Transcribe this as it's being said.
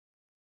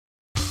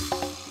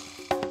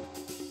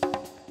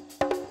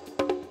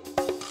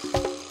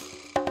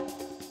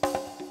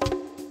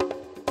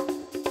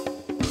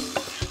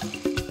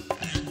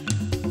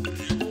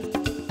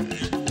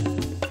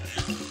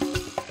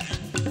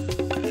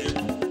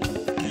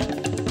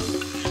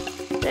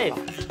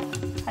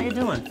Dave, how you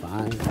doing?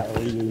 Fine. How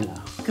are you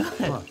now? Good.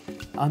 Look,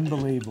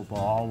 unbelievable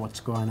all what's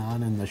going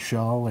on in the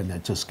show, and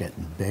it's just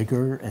getting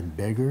bigger and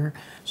bigger.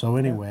 So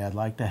anyway, I'd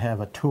like to have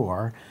a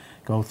tour,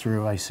 go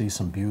through. I see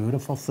some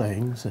beautiful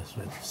things, as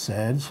it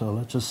said, so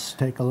let's just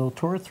take a little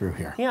tour through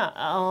here. Yeah,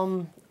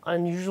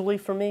 unusually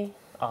for me,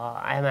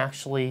 I'm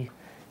actually,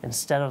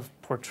 instead of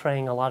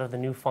portraying a lot of the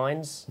new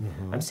finds,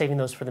 I'm saving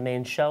those for the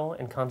main show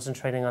and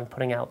concentrating on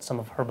putting out some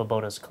of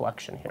Herbabota's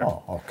collection here.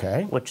 Oh,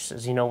 okay. Which,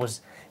 as you know,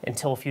 was,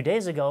 until a few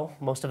days ago,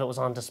 most of it was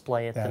on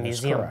display at the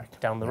museum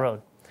down the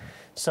road.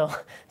 So,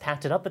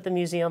 packed it up at the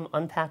museum,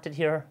 unpacked it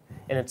here,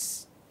 and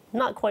it's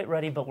not quite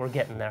ready, but we're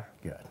getting there.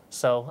 Good.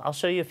 So, I'll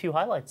show you a few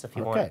highlights if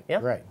you want. Okay,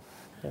 great.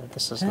 Yeah,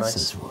 this is nice.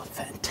 This is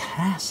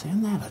fantastic.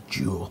 Isn't that a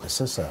jewel? This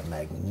is a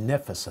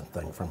magnificent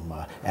thing from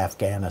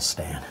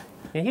Afghanistan.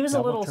 Yeah, he was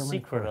a little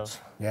secretive.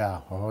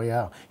 Yeah, oh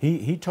yeah.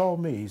 He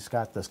told me he's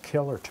got this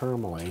killer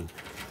tourmaline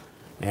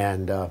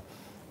and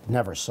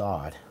never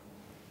saw it.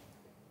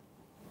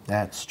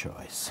 That's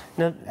choice.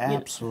 Now,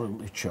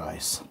 absolutely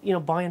choice. You know,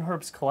 buying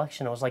Herb's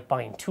collection, it was like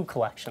buying two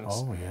collections.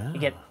 Oh, yeah. You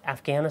get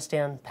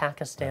Afghanistan,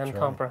 Pakistan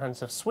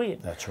comprehensive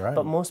suite. That's right.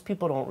 But most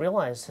people don't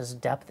realize his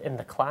depth in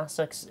the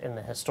classics, in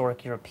the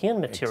historic European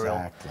material.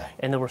 Exactly.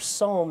 And there were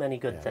so many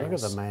good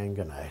things. Look at the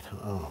manganite.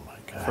 Oh, my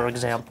God. For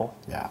example.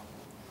 Yeah.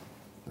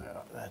 Yeah,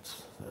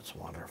 that's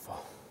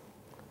wonderful.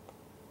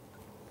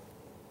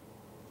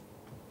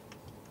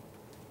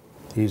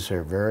 These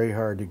are very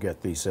hard to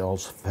get, these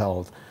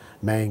Elsfeld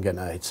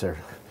manganites.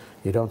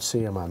 You don't see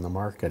them on the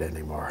market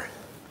anymore.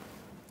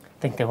 I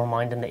think they were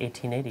mined in the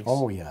 1880s.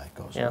 Oh yeah, it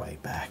goes way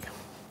back.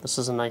 This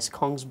is a nice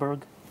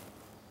Kongsberg.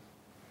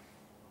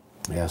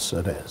 Yes,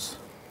 it is.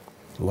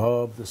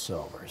 Love the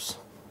silvers.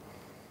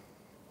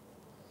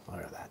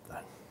 Look at that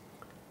thing.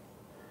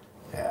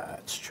 Yeah,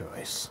 that's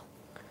choice.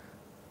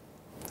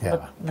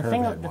 Yeah,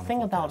 but the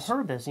thing about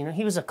Herb is, you know,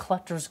 he was a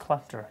collector's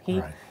collector.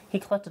 He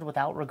collected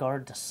without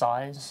regard to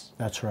size.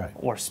 That's right.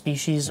 Or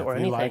species or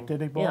anything. If he liked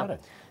it, he bought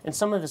it. And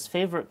some of his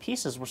favorite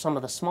pieces were some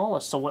of the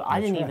smallest. So what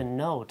I didn't even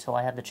know till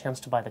I had the chance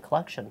to buy the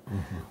collection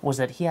was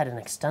that he had an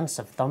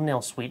extensive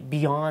thumbnail suite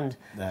beyond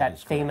that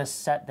famous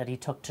set that he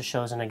took to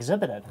shows and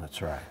exhibited.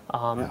 That's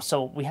right.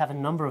 So we have a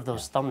number of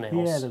those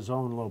thumbnails. He had his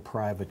own little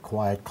private,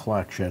 quiet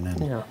collection,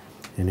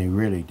 and he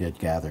really did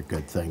gather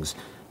good things.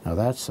 Now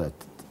that's a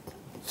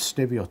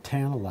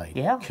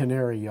stibiotanolite,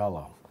 canary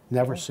yellow.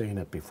 Never seen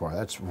it before.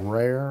 That's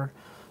rare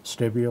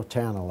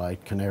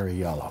stibiotanolite, canary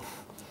yellow.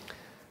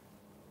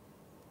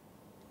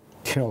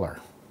 Killer.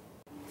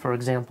 For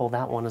example,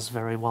 that one is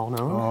very well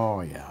known.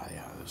 Oh yeah,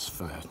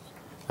 it's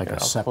like a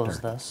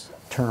scepter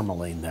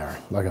tourmaline there.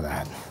 Look at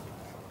that.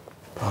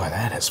 Oh,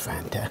 that is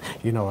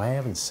fantastic. You know, I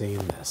haven't seen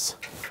this.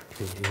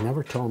 You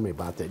never told me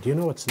about that. Do you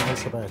know what's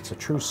nice about it? It's a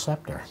true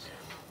scepter.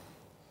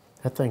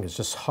 That thing is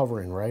just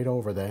hovering right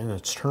over there, and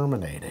it's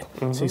terminated.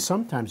 See,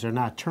 sometimes they're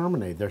not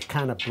terminated. They're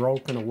kind of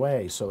broken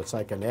away, so it's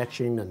like an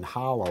etching and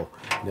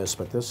hollowness,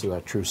 but this is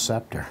a true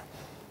scepter.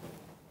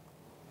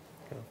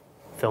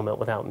 Film it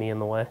without me in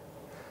the way.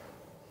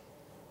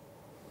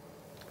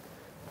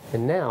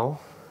 And now,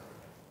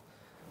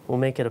 we'll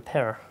make it a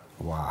pair.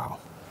 Wow.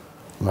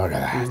 Look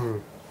at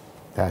that.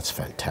 That's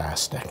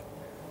fantastic.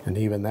 And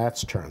even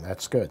that's turned.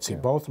 That's good. See,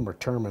 both of them are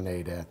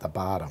terminated at the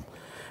bottom.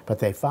 But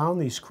they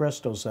found these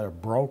crystals that are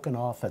broken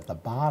off at the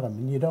bottom,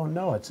 and you don't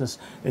know. It's just,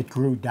 it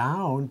grew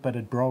down, but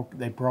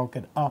they broke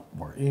it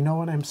upward. You know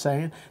what I'm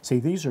saying? See,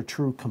 these are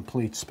true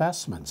complete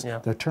specimens.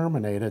 They're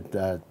terminated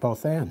at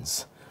both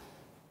ends.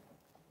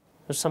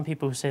 There's some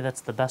people who say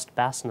that's the best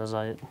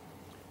bastnasite.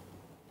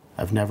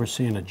 I've never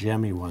seen a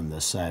gemmy one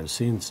this size. I've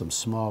seen some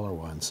smaller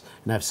ones,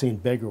 and I've seen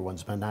bigger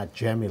ones, but not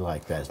gemmy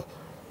like that.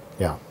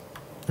 Yeah,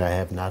 I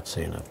have not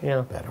seen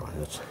a better one.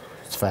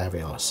 It's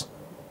fabulous.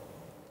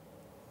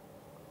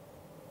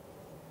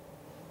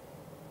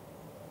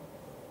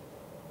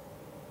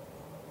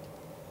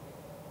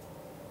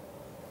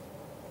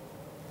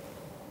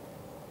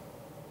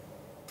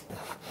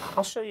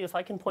 I'll show you if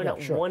I can point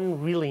out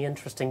one really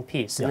interesting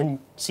piece, and then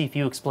see if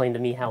you explain to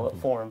me how it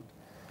formed.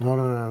 No.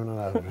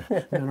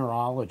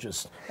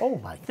 Mineralogist. Oh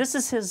my. This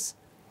is his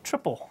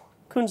triple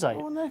kunzite.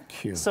 Oh, isn't that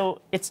cute?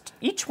 So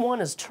each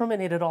one is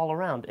terminated all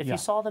around. If you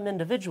saw them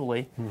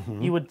individually,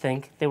 you would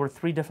think they were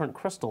three different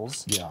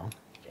crystals. Yeah.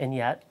 And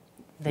yet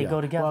they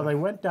go together. Well, they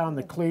went down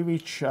the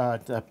cleavage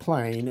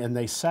plane and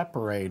they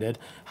separated.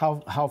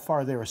 How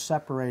far they were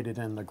separated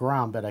in the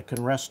ground, but I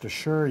can rest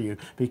assure you,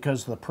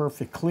 because of the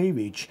perfect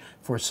cleavage,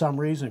 for some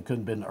reason it could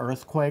have been an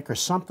earthquake or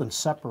something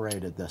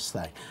separated this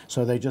thing.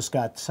 So they just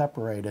got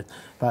separated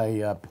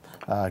by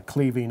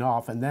cleaving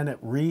off, and then it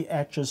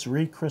re-etches,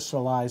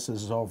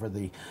 recrystallizes over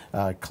the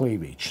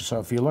cleavage. So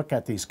if you look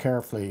at these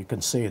carefully, you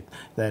can see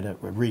that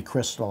it would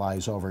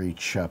recrystallize over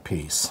each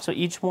piece. So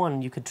each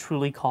one you could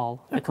truly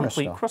call a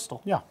complete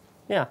crystal. Yeah.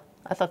 Yeah,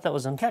 I thought that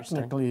was interesting.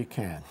 Technically you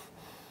can.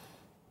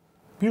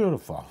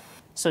 Beautiful.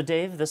 So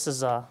Dave, this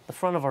is the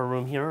front of our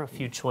room here, a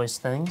few choice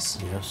things.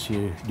 Yes,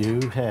 you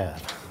do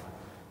have.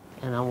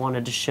 And I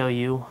wanted to show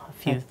you a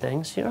few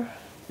things here.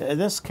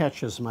 This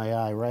catches my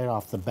eye right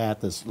off the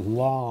bat, this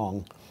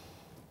long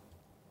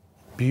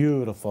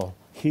beautiful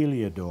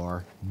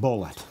Heliodor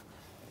bullet.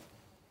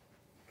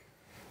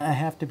 I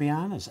have to be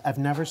honest, I've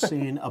never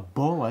seen a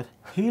bullet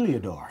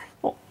Heliodor.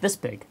 Well, this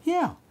big.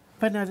 Yeah,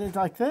 but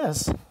like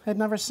this, I'd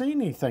never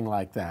seen anything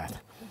like that.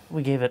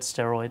 We gave it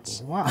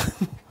steroids. Wow.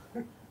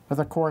 With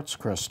a quartz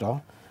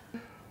crystal.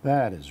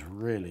 That is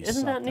really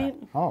Isn't that neat?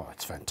 Oh,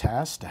 it's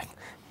fantastic.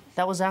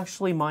 That was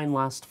actually mine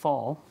last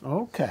fall.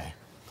 Okay.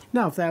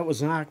 Now, if that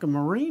was an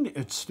aquamarine,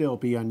 it'd still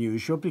be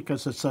unusual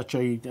because it's such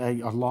a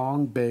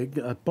long,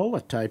 big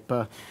bullet type.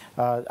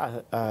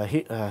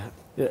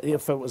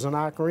 If it was an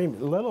aquamarine,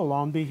 let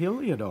alone be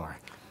Heliodor.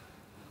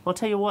 I'll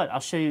tell you what, I'll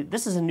show you.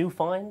 This is a new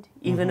find,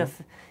 even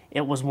if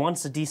it was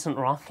once a decent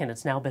rock and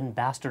it's now been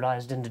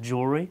bastardized into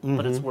jewelry,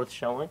 but it's worth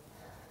showing.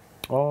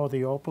 Oh,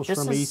 the opals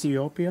from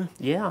Ethiopia?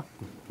 Yeah.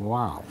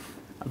 Wow.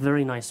 A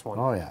very nice one.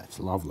 Oh, yeah,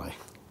 it's lovely.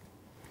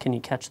 Can you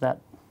catch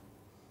that?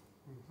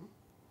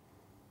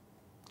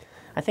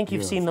 I think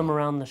you've seen them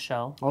around the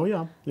show. Oh,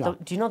 yeah. Yeah.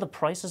 Do you know the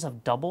prices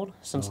have doubled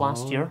since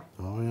last year?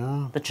 Oh,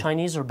 yeah. The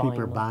Chinese are buying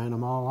People are them. buying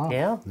them all up.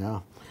 Yeah?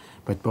 Yeah.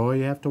 But, boy,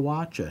 you have to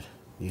watch it.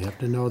 You have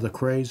to know the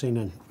crazing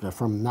and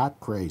from not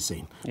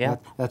crazing. Yeah.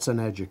 That's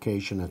an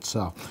education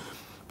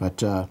itself.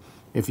 But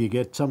if you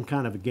get some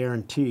kind of a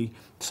guarantee,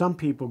 some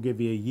people give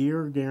you a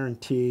year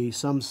guarantee,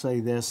 some say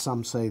this,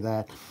 some say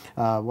that.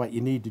 What you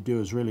need to do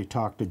is really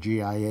talk to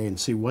GIA and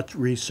see what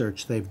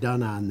research they've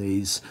done on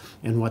these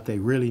and what they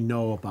really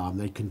know about them.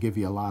 They can give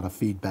you a lot of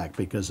feedback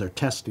because they're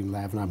testing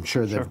lab, and I'm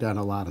sure they've done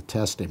a lot of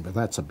testing, but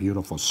that's a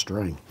beautiful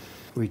string.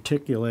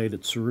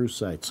 Reticulated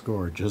cerussite's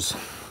gorgeous.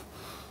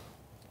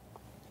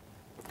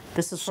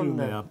 This is from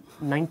the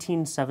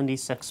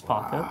 1976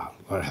 pocket. Wow,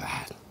 look at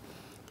that.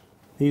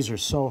 These are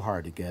so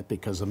hard to get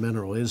because the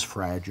mineral is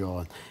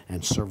fragile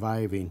and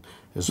surviving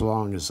as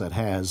long as it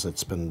has.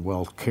 It's been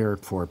well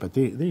cared for, but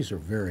these are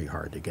very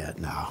hard to get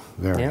now.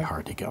 Very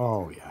hard to get.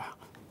 Oh, yeah.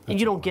 And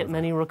you don't get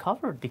many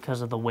recovered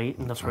because of the weight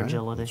and the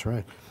fragility. That's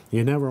right.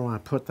 You never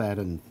want to put that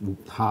in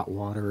hot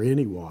water or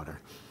any water.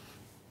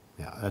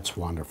 Yeah, that's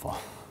wonderful.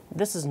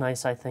 This is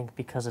nice, I think,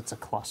 because it's a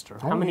cluster.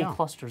 How many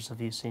clusters have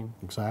you seen?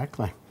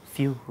 Exactly.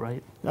 Few,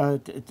 right?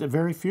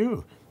 Very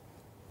few.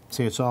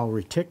 See, it's all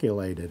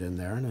reticulated in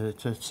there, and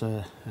it's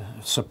a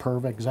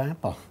superb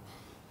example.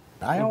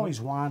 I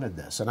always wanted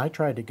this, and I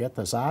tried to get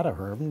this out of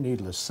her.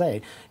 Needless to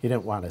say, you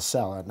didn't want to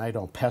sell it, and I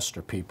don't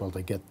pester people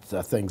to get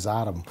things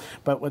out of them.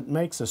 But what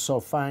makes it so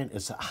fine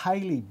is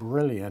highly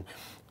brilliant.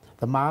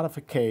 The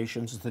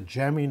modifications, the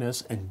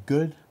gemminess, and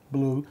good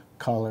blue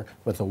color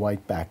with a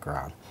white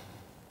background.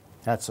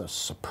 That's a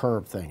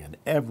superb thing, and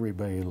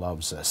everybody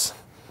loves this.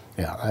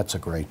 Yeah, that's a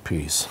great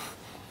piece.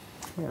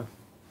 Yeah.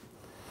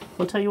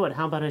 I'll tell you what,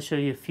 how about I show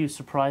you a few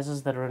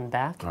surprises that are in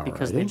back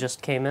because they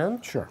just came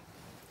in? Sure.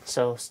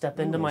 So step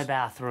into my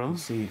bathroom.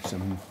 See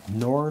some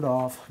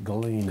Nordhoff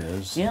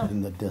Galenas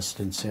in the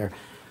distance here.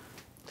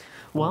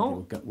 Well,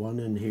 we've got one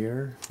in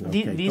here.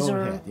 Okay, these go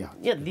are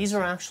ahead. These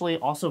are actually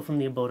also from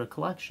the Abota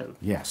collection.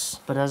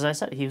 Yes. But as I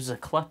said, he was a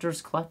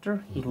collector's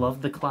collector. He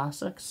loved the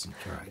classics.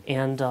 That's right.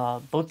 And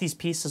both these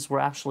pieces were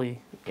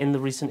actually in the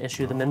recent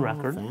issue of the Min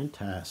Record.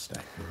 Fantastic.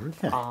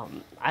 Okay.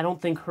 I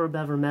don't think Herb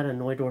ever met a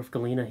Neudorf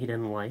Galena he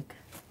didn't like.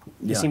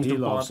 He seems to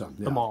loves love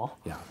them all.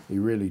 Yeah, he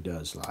really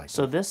does like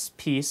So them. this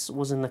piece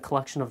was in the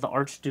collection of the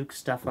Archduke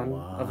Stefan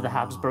of the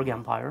Habsburg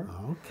Empire.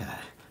 Okay.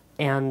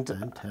 And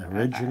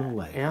original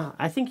layout. yeah,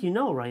 I think you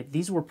know, right?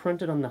 These were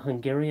printed on the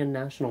Hungarian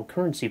National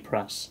Currency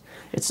Press.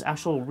 It's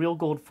actual real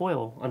gold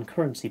foil on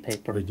currency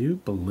paper. Would you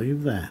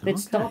believe that? They'd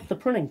stopped the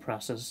printing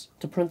presses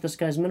to print this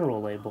guy's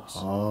mineral labels.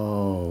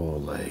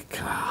 Holy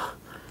cow.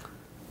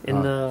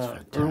 In the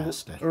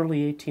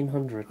early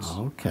 1800s.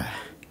 Okay.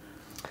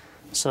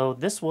 So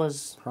this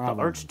was the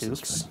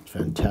Archduke's.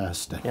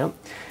 Fantastic. Yep.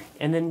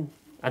 And then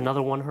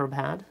another one Herb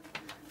had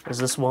is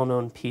this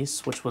well-known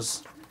piece, which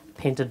was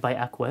painted by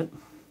Eckwit.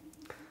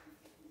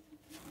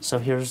 So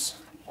here's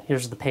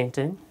the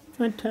painting.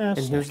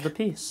 Fantastic. And here's the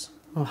piece.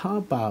 Well, how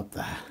about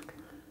that?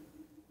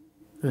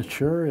 It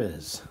sure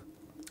is.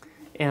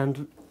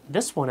 And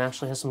this one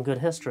actually has some good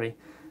history.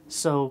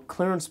 So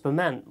Clarence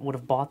Bement would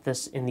have bought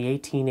this in the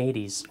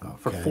 1880s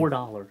for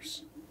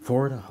 $4.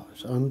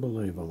 $4.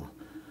 Unbelievable.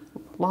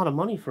 A lot of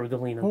money for a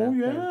Galena back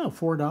then.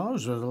 $4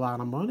 is a lot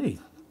of money.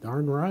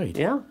 Darn right.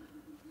 Yeah.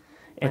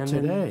 But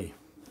today,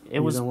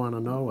 you don't want to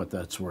know what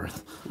that's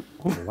worth.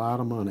 A lot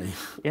of money.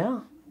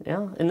 Yeah,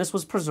 yeah. And this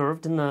was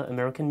preserved in the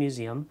American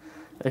Museum,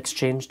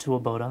 exchanged to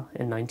Abota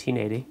in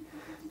 1980,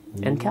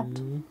 and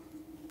kept.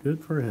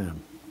 Good for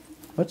him.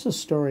 What's the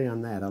story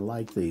on that? I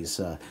like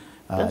these.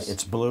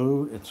 It's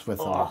blue. It's with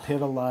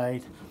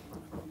lepidolite.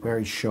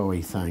 Very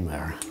showy thing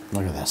there.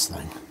 Look at this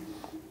thing.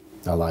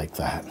 I like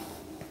that.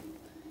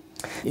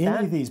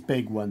 Any of these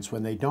big ones,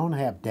 when they don't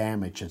have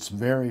damage, it's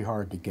very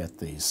hard to get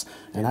these.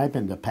 And I've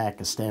been to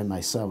Pakistan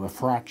myself, a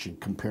fraction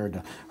compared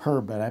to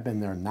her, but I've been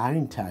there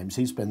 9 times.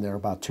 He's been there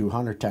about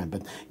 200 times.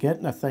 But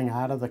getting a thing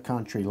out of the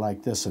country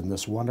like this in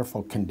this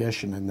wonderful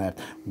condition and that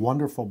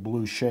wonderful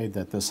blue shade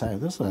that this has,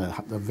 this is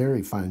a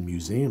very fine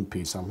museum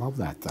piece. I love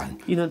that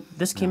thing. You know,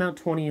 this came out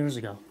 20 years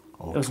ago.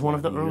 It was one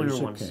of the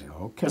earlier ones.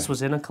 Okay. This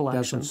was in a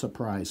collection. Doesn't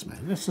surprise me.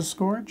 This is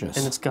gorgeous.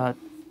 And it's got,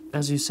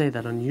 as you say,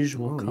 that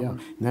unusual color. Yeah. And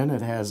then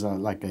it has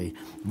like a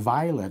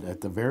violet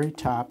at the very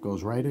top,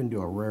 goes right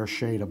into a rare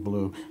shade of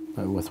blue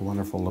with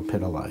wonderful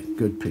lepidolite.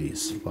 Good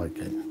piece. Like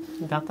it.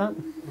 You got that?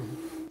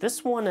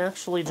 This one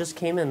actually just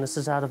came in. This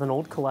is out of an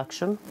old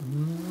collection.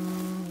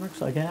 Looks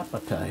like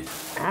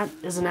apatite. That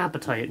is an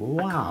apatite.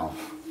 Wow.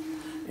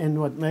 And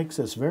what makes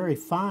this very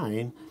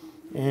fine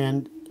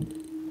and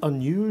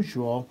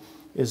unusual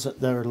is that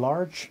they're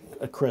large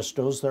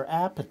crystals, they're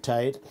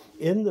apatite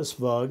in this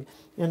vug,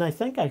 and I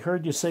think I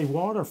heard you say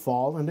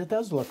waterfall, and it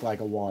does look like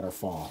a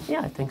waterfall.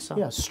 Yeah, I think so.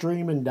 Yeah,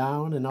 streaming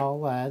down and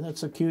all that.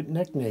 That's a cute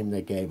nickname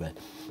they gave it.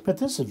 But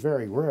this is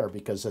very rare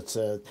because it's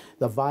the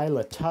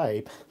violet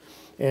type,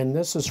 and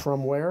this is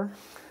from where?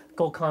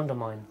 Golconda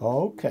mine.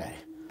 Okay.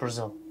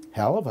 Brazil.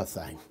 Hell of a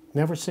thing.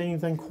 Never seen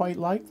anything quite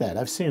like that.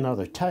 I've seen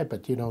other type,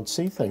 but you don't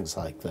see things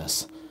like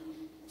this.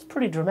 It's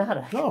pretty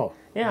dramatic. Oh,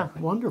 yeah.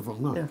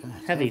 Wonderful. No, yeah.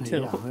 Heavy,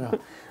 too. Yeah.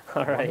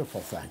 All right.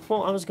 Wonderful thing.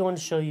 Well, I was going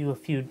to show you a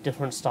few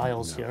different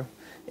styles here.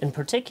 In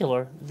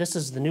particular, this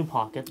is the new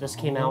pocket. This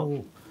came out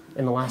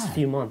in the last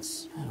few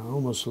months. It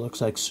almost looks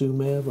like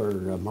Sumev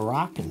or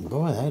Moroccan.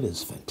 Boy, that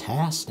is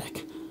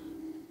fantastic.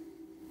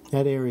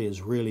 That area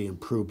is really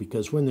improved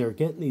because when they were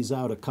getting these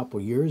out a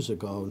couple years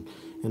ago,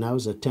 and I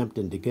was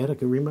attempting to get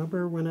it.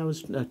 Remember when I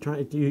was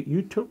trying?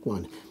 You took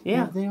one.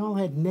 Yeah. They all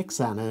had nicks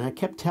on it, and I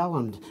kept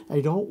telling them,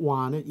 I don't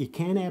want it. You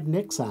can't have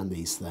nicks on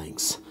these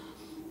things.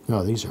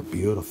 No, these are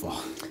beautiful.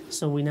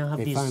 So we now have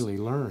they these. Finally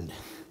learned.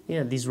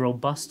 Yeah, these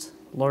robust,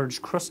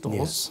 large crystals.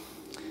 Yes.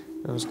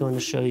 I was going to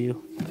show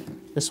you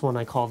this one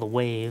I call the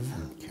wave.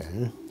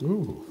 Okay.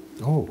 Ooh.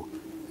 Oh,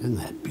 isn't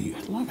that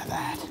beautiful? Look at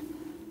that.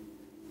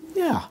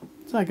 Yeah,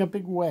 it's like a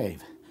big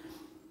wave.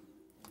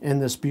 And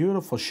this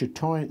beautiful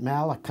chatoyant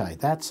malachite,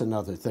 that's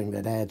another thing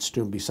that adds to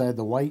them. Beside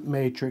the white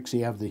matrix,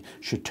 you have the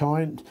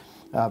chatoyant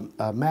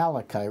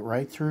malachite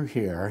right through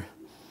here.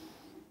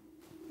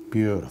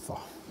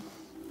 Beautiful.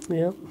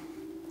 Yep.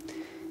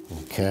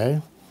 Okay.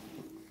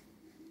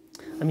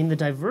 I mean, the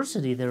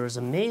diversity there is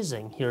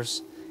amazing.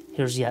 Here's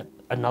yet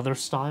another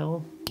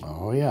style.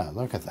 Oh, yeah,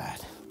 look at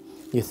that.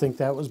 You think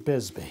that was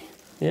Bisbee?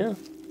 Yeah.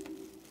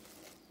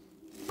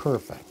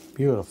 Perfect.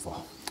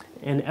 Beautiful.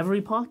 And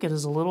every pocket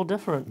is a little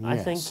different.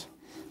 Yes.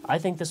 I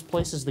think this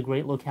place is the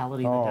great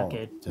locality of the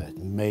decade. It's a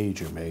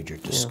major, major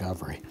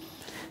discovery.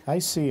 Yeah. I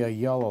see a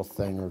yellow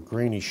thing or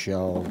greenish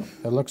shell.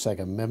 It looks like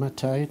a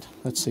mimetite.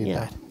 Let's see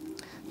that.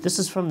 This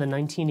is from the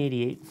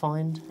 1988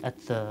 find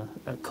at the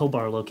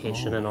Kobar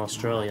location in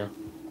Australia.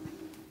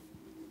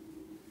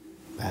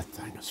 That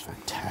thing is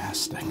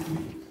fantastic.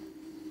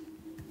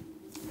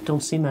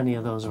 Don't see many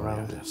of those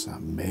around. It's a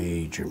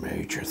major,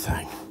 major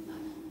thing.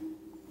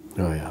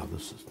 Oh, yeah,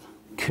 this is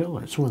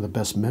killer. It's one of the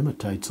best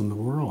mimetites in the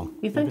world.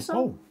 You think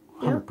so?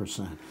 Oh,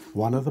 100%.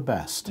 One of the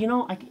best. You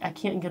know, I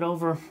can't get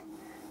over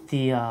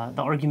the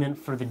argument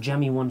for the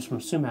gemmy ones from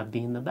Sumev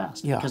being the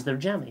best because they're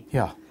gemmy.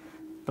 Yeah.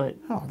 But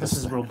this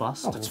is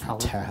robust and colorful.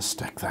 It's a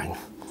fantastic thing.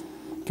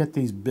 Get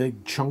these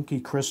big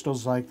chunky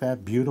crystals like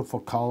that, beautiful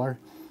color.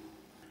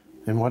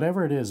 And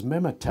whatever it is,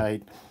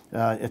 mimetite,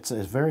 it's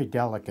a very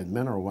delicate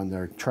mineral when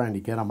they're trying to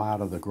get them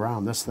out of the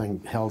ground. This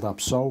thing held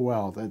up so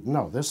well.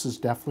 No, this is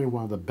definitely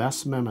one of the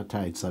best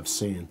mimetites I've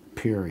seen,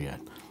 period.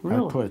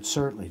 Really? I'd put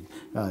certainly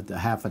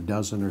half a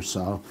dozen or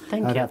so.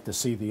 I'd have to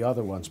see the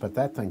other ones, but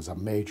that thing's a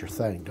major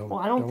thing. Don't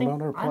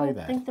underplay that. I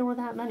don't think there were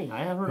that many.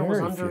 I heard it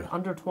was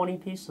under 20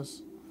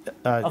 pieces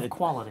of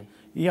quality.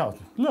 Yeah,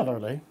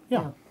 literally.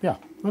 Yeah,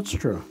 that's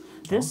true.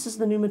 This is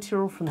the new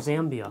material from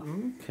Zambia.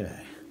 Okay.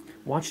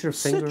 Watch your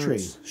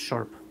fingers. Citrine.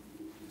 Sharp.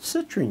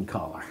 Citrine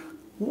color.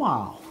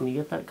 Wow. Can you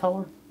get that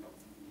color?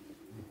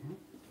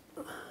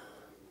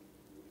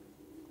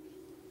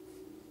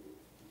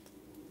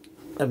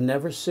 I've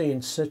never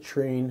seen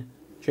citrine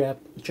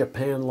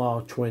Japan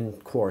Law twin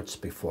quartz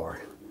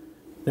before.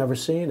 Never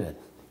seen it.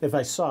 If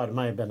I saw it, it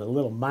might have been a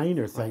little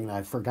minor thing that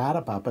I forgot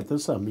about, but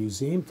this is a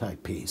museum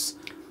type piece.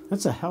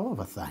 That's a hell of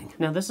a thing.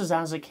 Now this is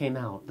as it came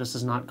out. This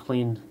is not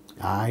cleaned.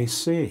 I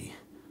see.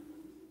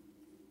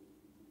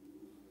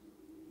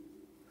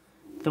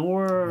 There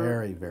were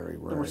very, very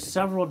rare. There were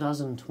several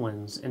dozen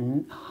twins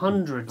and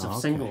hundreds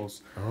of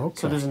singles. Okay.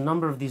 So there's a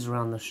number of these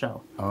around the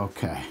show.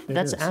 Okay.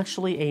 That's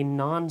actually a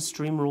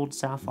non-stream ruled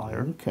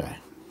sapphire. Okay.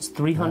 It's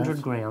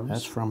 300 grams.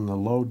 That's from the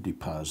lode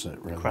deposit,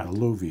 really,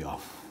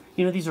 alluvial.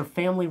 You know, these are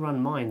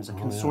family-run mines, a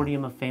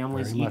consortium of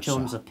families. Each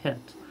owns a pit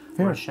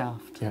or a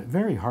shaft. Yeah,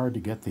 very hard to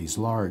get these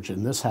large,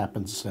 and this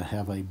happens to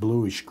have a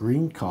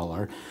bluish-green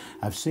color.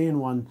 I've seen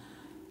one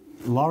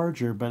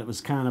larger, but it was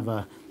kind of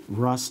a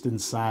rust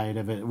inside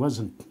of it. It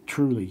wasn't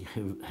truly,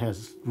 it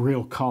has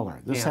real color.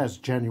 This has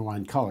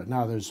genuine color.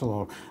 Now there's a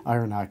little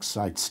iron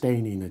oxide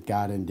staining that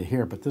got into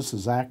here, but this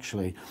is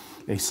actually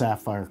a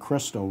sapphire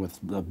crystal with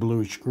a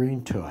bluish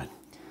green to it.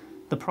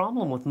 The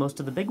problem with most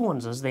of the big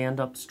ones is they end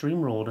up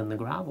stream rolled in the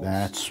gravels.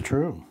 That's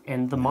true.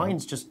 And the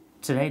mines just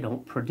today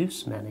don't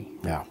produce many.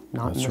 Yeah,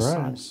 not that's in this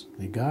right. size.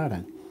 You got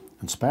it.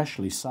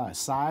 Especially size.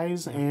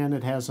 Size, and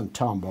it hasn't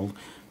tumbled.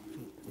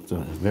 It's a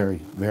very,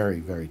 very,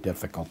 very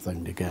difficult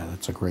thing to get.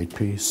 It's a great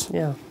piece.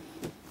 Yeah.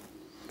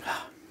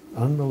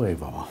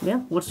 Unbelievable. Yeah.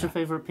 What's your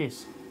favorite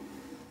piece?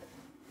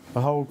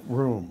 The whole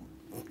room.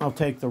 I'll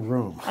take the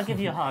room. I'll give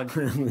you a hug.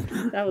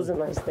 That was a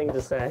nice thing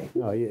to say.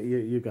 No,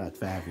 you got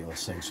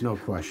fabulous things, no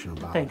question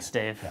about Thanks, it.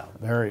 Dave.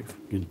 Yeah,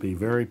 you'd be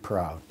very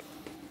proud.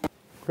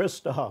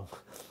 Christophe.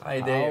 Hi,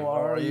 Dave.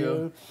 How are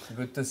you?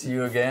 Good to see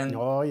you again.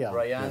 Oh, yeah.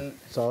 Brian,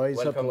 it's always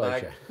a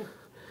pleasure. Back.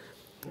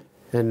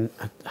 And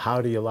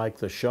how do you like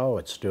the show?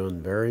 It's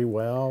doing very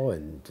well,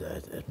 and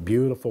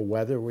beautiful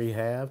weather we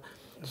have.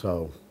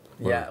 So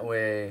yeah,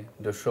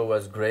 the show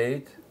was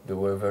great. The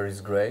weather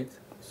is great.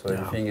 So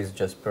everything is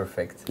just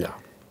perfect. Yeah,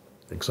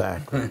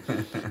 exactly.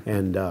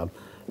 And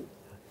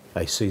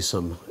I see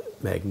some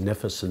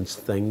magnificent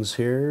things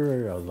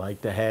here. I'd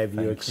like to have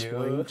you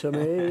explain to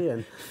me.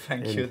 And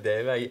Thank you,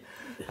 Dave.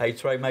 I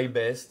try my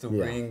best to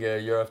bring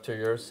year after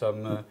year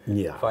some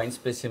fine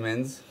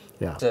specimens.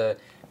 Yeah.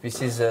 This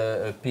is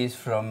a piece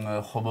from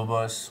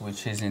Hobobos,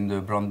 which is in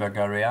the Brandberg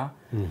area.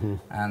 Mm-hmm.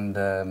 And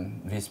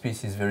this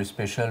piece is very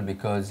special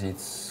because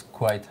it's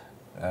quite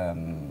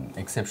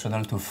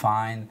exceptional to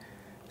find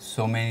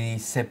so many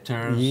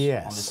scepters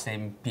on the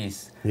same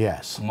piece.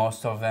 Yes.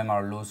 Most of them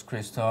are loose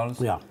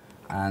crystals. Yeah.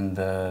 And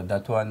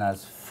that one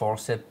has 4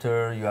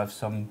 scepters. You have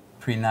some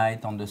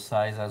prehnite on the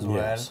sides as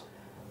well.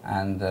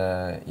 And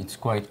it's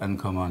quite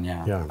uncommon,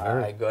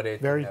 I got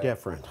it. Very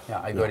different.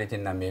 Yeah, I got it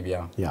in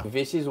Namibia. Yeah.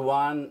 This is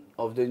one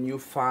of the new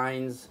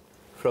finds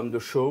from the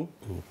show.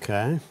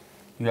 Okay.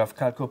 You have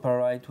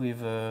chalcopyrite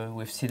with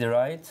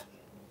siderite.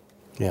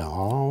 Yeah,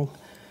 all.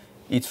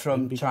 It's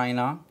from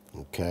China.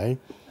 Okay.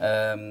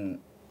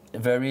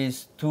 There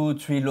is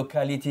 2-3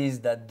 localities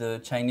that the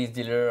Chinese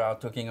dealer are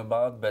talking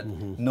about, but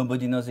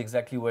nobody knows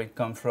exactly where it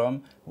comes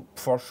from.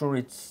 For sure,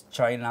 it's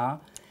China.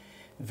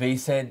 They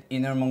said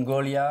Inner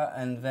Mongolia,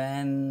 and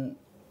then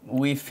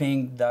we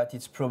think that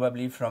it's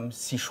probably from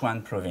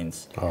Sichuan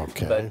province.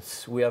 Okay.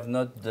 But we have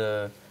not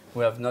the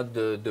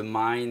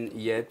mine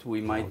yet.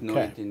 We might know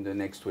it in the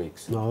next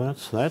weeks. No,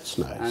 that's nice.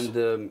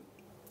 And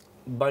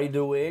by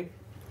the way,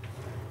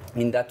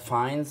 in that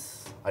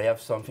finds, I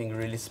have something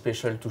really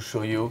special to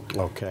show you.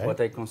 Okay.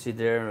 What I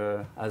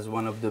consider as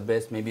one of the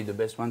best, maybe the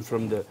best one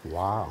from the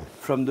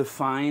from the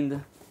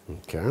find.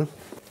 Okay.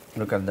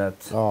 Look at that.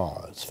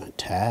 Oh, it's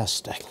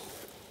fantastic.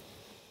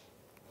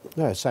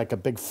 Yeah, it's like a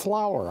big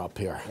flower up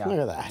here. Yeah. Look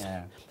at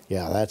that.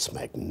 Yeah, that's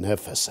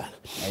magnificent.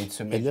 It's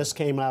amazing. And this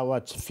came out,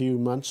 what, a few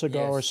months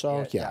ago or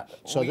so? Yeah.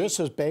 So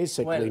this is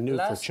basically new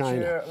for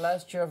China.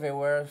 Last year there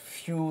were a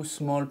few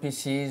small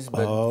pieces,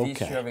 but this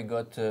year we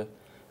got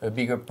a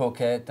bigger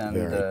pocket. And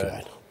very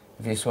good.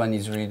 This one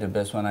is really the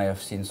best one I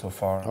have seen so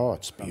far. Oh,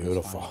 it's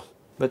beautiful.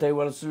 But I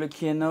was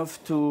lucky enough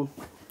to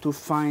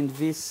find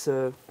this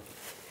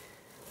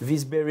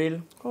this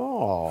beryl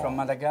from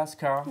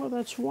Madagascar. Oh,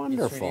 that's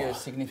wonderful. It's really a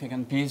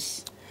significant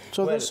piece.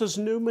 So this is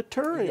new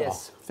material.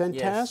 Yes.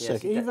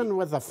 Fantastic. Yes, even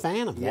with a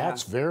phantom,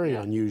 that's very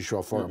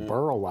unusual for a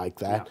burl like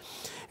that.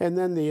 Yeah. And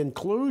then the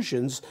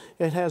inclusions,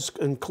 it has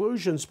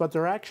inclusions, but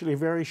they're actually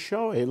very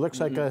showy. It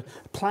looks like a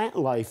plant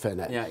life in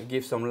it. Yeah, it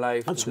gives some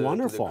life that's to the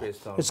wonderful.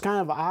 crystal. It's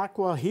kind of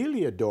aqua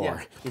heliodor.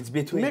 Yeah, it's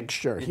between.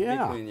 Mixture, it's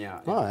between,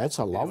 Oh, that's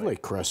a lovely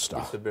crystal.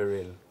 It's a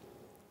beryl.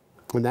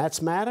 And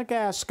that's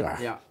Madagascar.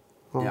 Yeah.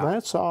 Oh,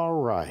 that's all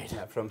right.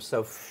 Yeah, from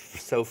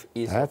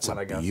southeast That's of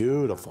Madagascar. a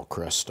beautiful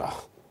crystal.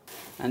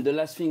 And the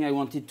last thing I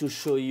wanted to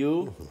show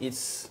you,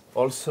 it's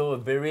also a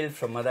beryl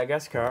from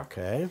Madagascar.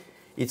 Okay.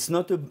 It's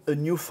not a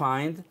new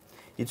find.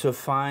 It's a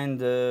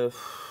find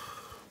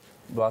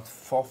about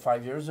 4 or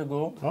 5 years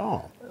ago.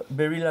 Oh.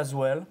 Beryl as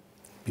well.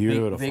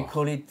 Beautiful. They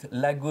call it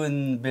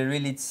lagoon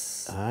beryl.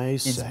 It's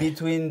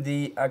between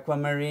the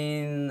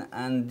aquamarine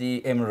and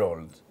the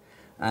emerald.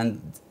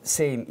 And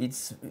same,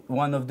 it's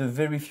one of the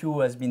very few who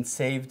has been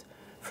saved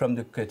from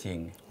the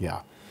cutting.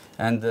 Yeah.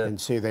 And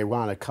see, they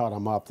want to cut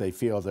them up. They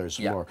feel there's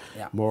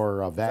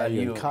more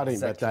value in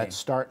cutting, but that's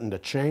starting to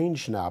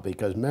change now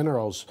because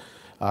minerals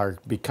are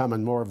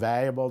becoming more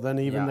valuable than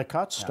even the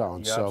cut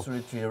stones. You're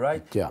absolutely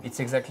right. Yeah. It's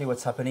exactly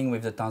what's happening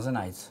with the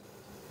Tanzanites.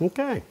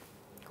 Okay,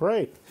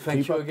 great.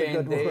 Thank you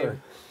again, Dave.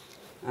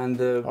 And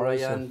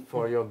Brian,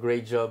 for your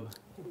great job.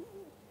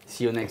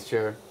 See you next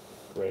year.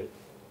 Great.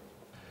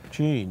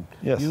 Gene,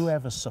 you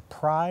have a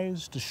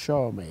surprise to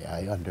show me,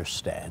 I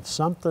understand.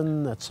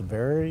 Something that's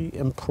very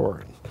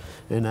important,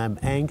 and I'm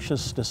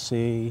anxious to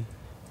see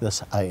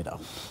this item.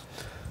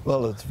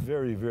 Well, it's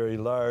very, very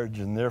large,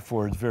 and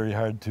therefore it's very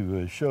hard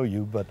to show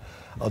you, but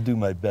I'll do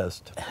my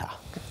best.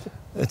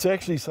 It's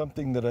actually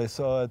something that I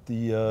saw at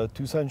the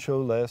Tucson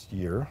show last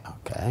year.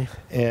 Okay.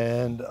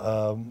 And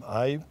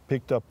I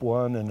picked up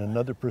one, and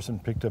another person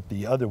picked up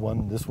the other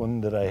one, this one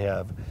that I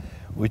have,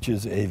 which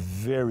is a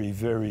very,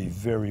 very,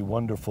 very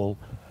wonderful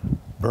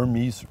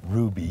Burmese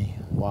ruby.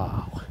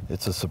 Wow.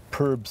 It's a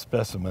superb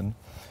specimen.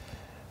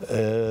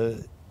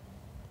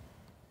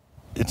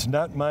 It's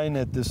not mine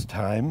at this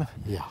time,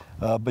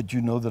 but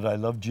you know that I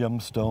love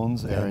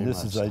gemstones, and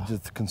this is, I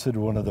just consider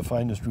one of the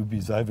finest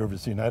rubies I've ever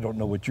seen. I don't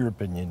know what your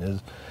opinion is,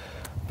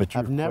 But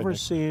I've never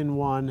seen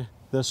one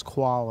this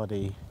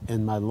quality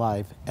in my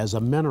life as a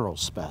mineral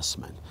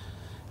specimen.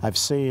 I've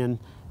seen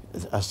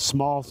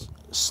small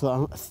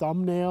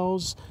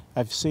thumbnails.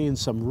 I've seen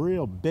some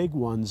real big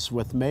ones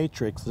with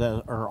matrix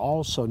that are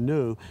also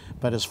new,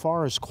 but as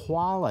far as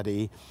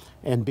quality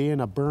and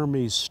being a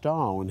Burmese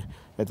stone,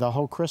 the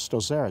whole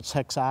crystal's there. It's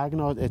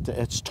hexagonal.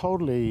 It's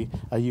totally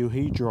a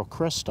euhedral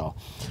crystal.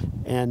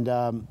 And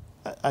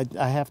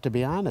I have to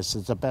be honest,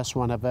 it's the best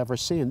one I've ever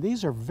seen.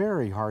 These are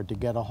very hard to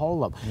get a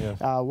hold of. Yes.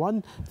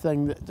 One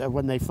thing, that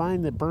when they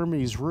find the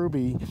Burmese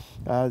ruby,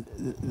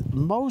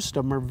 most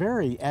of them are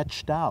very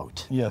etched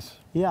out. Yes.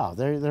 Yeah,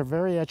 they're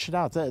very etched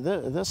out.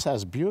 This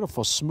has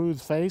beautiful smooth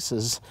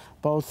faces,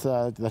 both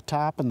the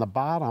top and the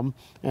bottom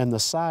and the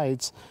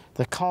sides.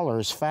 The color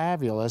is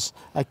fabulous.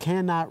 I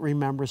cannot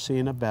remember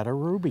seeing a better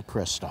ruby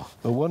crystal.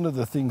 But one of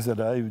the things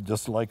that I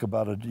just like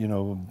about it, you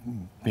know,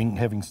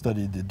 having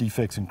studied the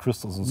defects in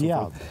crystals and so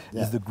forth,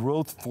 is the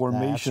growth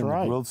formation, That's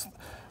right. the growth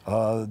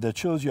that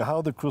shows you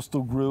how the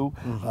crystal grew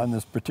on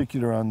this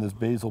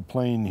basal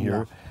plane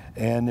here,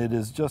 and it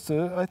is just,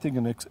 I think,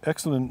 an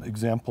excellent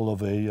example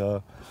of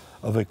a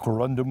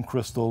corundum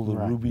crystal, the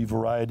ruby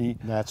variety.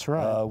 That's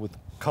right. With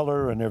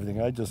color and everything.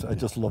 I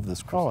just love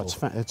this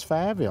crystal. Oh, it's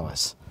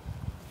fabulous.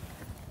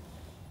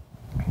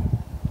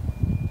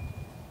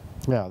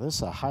 Yeah, this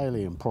is a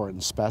highly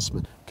important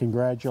specimen.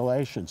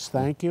 Congratulations.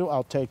 Thank you.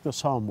 I'll take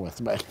this home with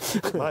me.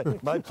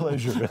 My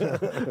pleasure.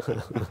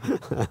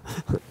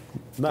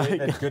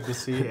 David, good to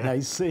see you.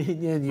 Nice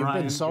seeing you. And you've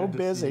Brian, been so good to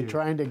busy see you.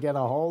 trying to get a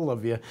hold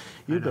of you.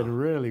 You've been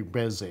really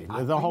busy.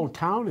 The whole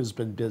town has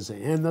been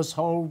busy. And this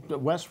whole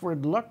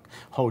Westward Look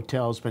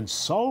hotel has been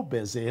so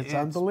busy. It's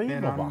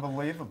unbelievable. It's been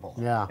unbelievable.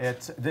 Yeah.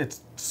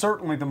 It's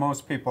certainly the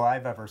most people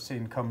I've ever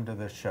seen come to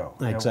this show.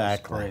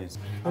 Exactly. It was crazy.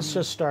 Let's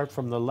just start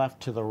from the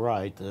left to the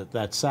right,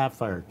 that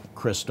sapphire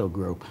crystal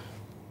group.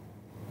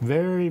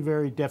 Very,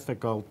 very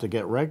difficult to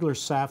get regular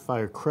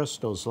sapphire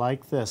crystals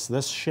like this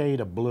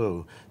shade of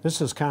blue. This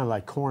is kind of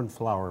like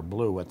cornflower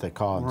blue, what they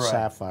call it,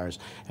 sapphires.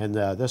 And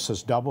this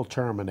is double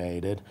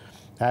terminated.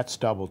 That's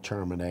double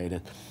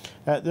terminated.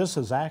 This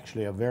is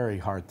actually a very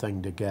hard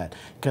thing to get,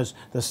 because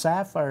the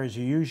sapphires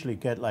you usually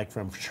get like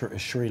from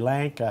Sri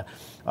Lanka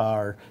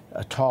are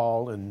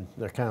tall and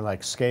they're kind of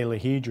like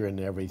scalahedra and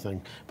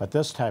everything, but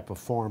this type of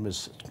form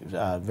is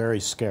very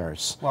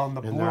scarce. Well, in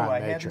the and blue, they're not I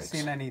hadn't matrix.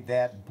 seen any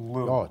that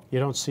blue. Oh, you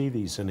don't see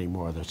these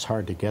anymore. It's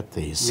hard to get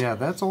these. Yeah,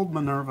 that's old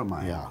Minerva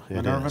mine. Yeah, it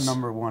Minerva is.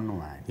 #1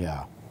 mine.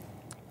 Yeah,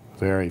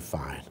 very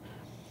fine.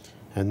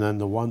 And then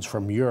the ones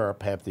from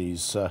Europe have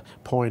these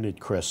pointed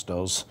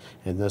crystals,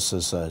 and this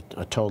is a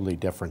totally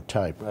different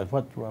type.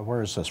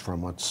 Where is this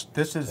from?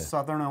 This is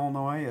Southern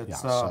Illinois.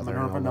 It's Southern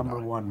Minerva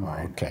Illinois. #1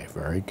 mine. Okay,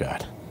 very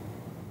good.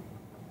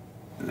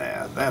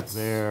 Yeah, that's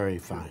Very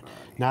fine.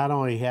 Not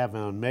only have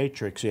a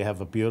matrix, you have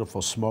a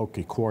beautiful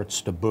smoky quartz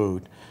to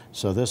boot.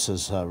 So this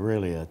is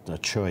really a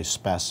choice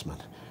specimen.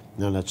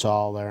 And it's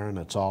all there, and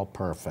it's all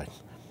perfect.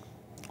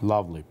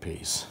 Lovely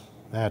piece.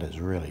 That is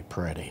really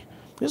pretty.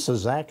 This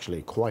is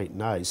actually quite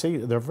nice. See,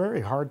 they're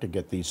very hard to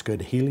get these good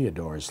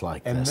heliodors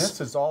like this. And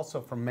this is also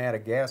from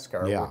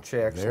Madagascar, Yeah, which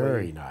actually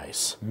very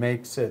nice.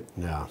 makes it.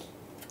 Yeah,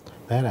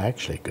 that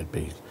actually could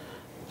be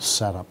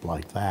set up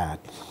like that.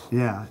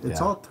 Yeah, it's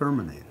Yeah. all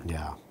terminated.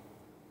 Yeah.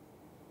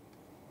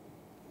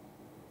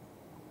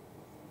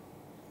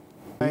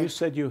 You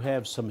said you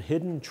have some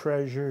hidden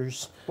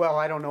treasures. Well,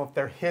 I don't know if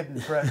they're hidden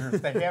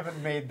treasures. They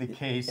haven't made the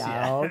case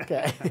yet.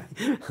 Okay.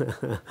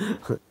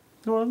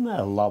 Well, isn't that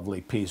a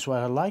lovely piece? What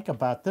I like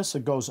about this,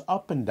 it goes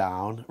up and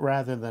down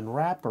rather than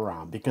wrap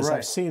around, because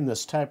I've seen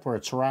this type where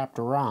it's wrapped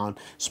around.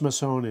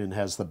 Smithsonian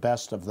has the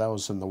best of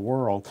those in the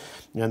world.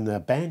 And the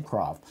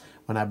Bancroft,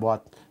 when I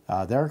bought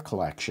their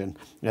collection,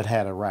 it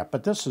had a wrap.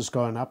 But this is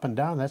going up and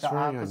down. That's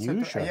very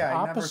unusual. Yeah,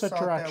 I never Opposite saw it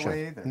that direction.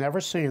 way either.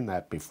 Never seen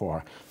that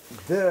before.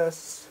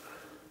 This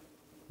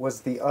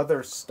was the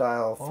other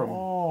style from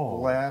Oh.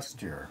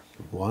 last year.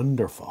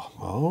 Wonderful.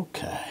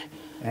 Okay.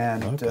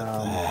 And Look at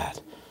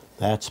that.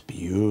 That's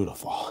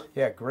beautiful.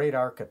 yeah, great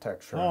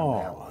architecture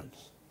on that one.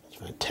 It's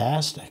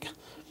fantastic.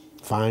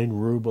 Fine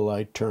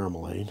rubellite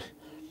tourmaline,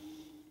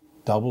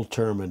 double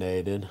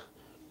terminated.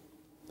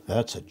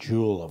 That's a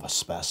jewel of a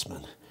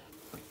specimen.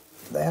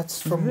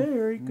 That's from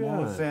Very good.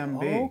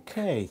 Mozambique.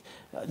 Okay.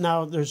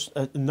 Now there's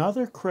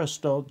another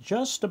crystal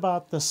just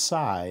about the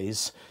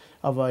size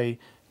of a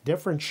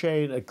different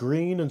shade of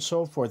green and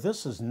so forth.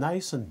 This is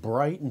nice and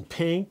bright and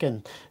pink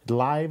and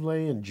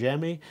lively and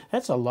gemmy.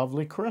 That's a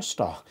lovely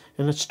crystal.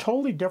 And it's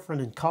totally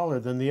different in color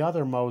than the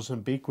other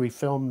Mozambique we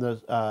filmed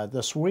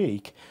this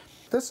week.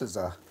 This is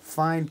a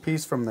fine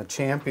piece from the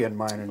Champion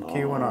mine in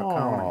Keweenaw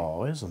County.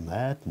 Oh, isn't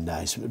that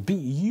nice? It'd be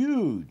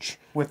huge.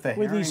 With the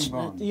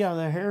herringbone. Yeah,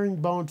 the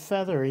herringbone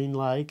feathering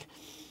like.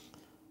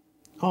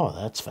 Oh,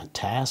 that's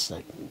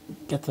fantastic.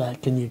 Get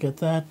that. Can you get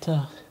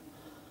that?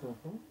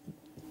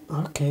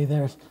 Okay,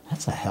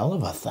 that's a hell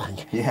of a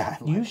thing. Yeah.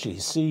 Usually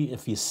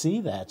if you see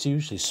that, it's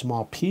usually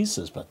small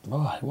pieces, but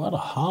boy, what a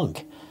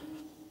hunk.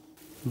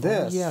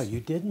 This. Oh, yeah, you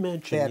did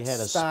mention That you had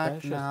a stock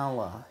special.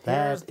 Nala.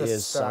 That Here's the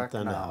is stock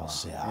something Nala.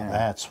 else. Yeah,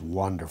 that's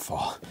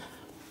wonderful.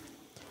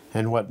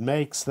 And what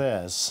makes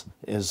this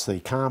is the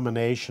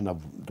combination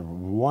of the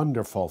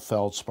wonderful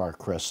feldspar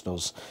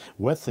crystals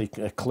with the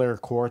clear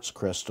quartz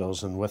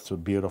crystals and with the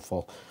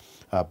beautiful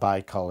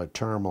bicolored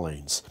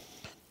tourmalines.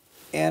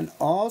 And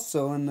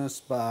also in this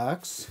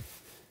box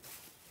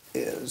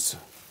is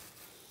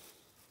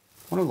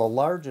one of the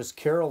largest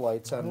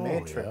keralites on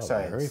matrix, yeah,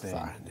 I'd very say.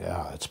 fine.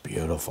 Yeah, it's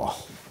beautiful.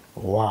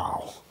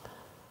 Wow.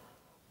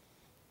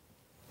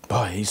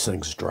 Boy, these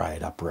things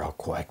dried up real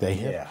quick. They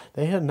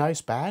had a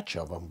nice batch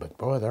of them, but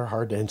boy, they're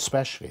hard to, and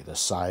especially the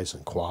size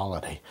and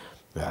quality.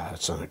 Yeah,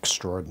 it's an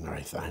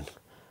extraordinary thing.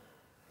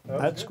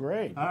 That's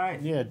great. All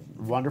right. Yeah,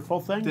 wonderful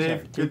things. Dave, there.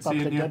 good Keep up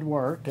seeing the you. good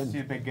work. And See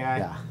you, big guy.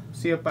 Yeah.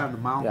 See you up on the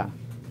mountain.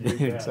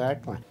 Yeah,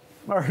 exactly.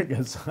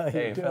 Marcus, how you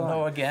Hey, doing?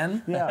 hello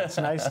again. Yeah, it's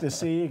nice to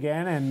see you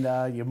again.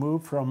 And you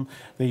moved from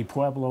the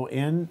Pueblo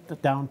Inn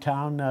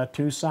downtown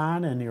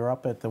Tucson, and you're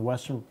up at the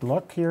Western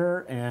Look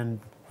here, and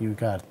you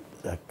got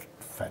a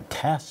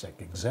fantastic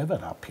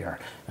exhibit up here.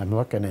 I'm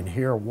looking in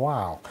here.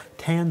 Wow,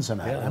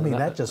 Tanzanite. Yeah, I mean,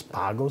 that just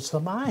boggles the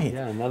mind.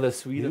 Yeah, another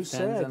suite You of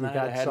said you Tanzanite.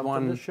 got I had something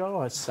one to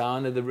show us.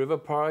 down at the river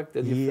park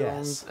that you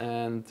Yes. filmed,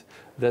 and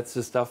that's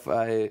the stuff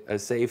I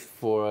saved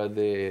for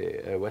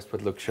the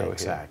Westward Look show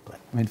Exactly.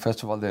 here. I mean,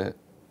 first of all, the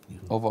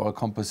overall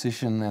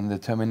composition and the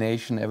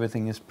termination,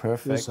 everything is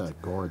perfect. This is a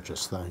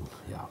gorgeous thing.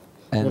 Yeah,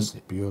 And- this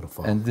is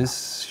beautiful. And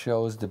this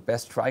shows the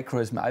best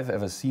trichroism I've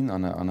ever seen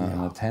on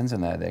a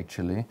Tanzanite,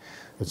 actually.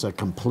 It's a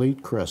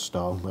complete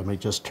crystal. Let me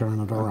just turn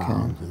it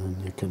around, and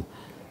then you can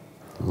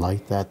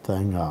light that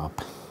thing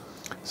up.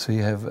 So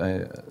you have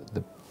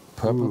the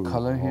purple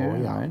color here,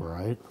 Oh, yeah,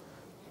 right?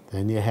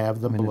 Then you have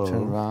the When you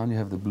turn blue. around, you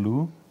have the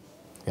blue.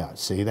 Yeah,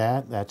 see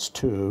that? That's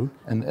two.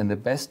 And the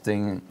best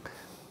thing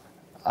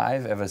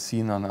I've ever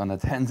seen on a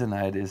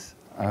Tanzanite is,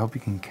 I hope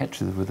you can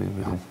catch it with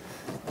the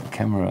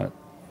camera.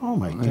 Oh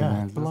my God,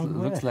 Yeah, blood red.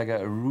 looks like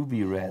a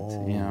ruby red,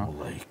 you know.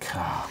 Holy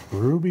cow,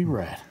 ruby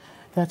red.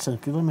 That's a,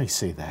 let me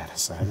see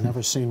that. I've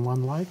never seen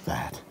one like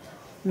that.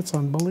 It's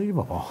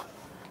unbelievable.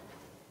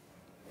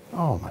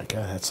 Oh my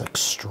God, that's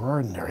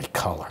extraordinary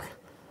color.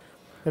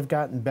 They've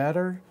gotten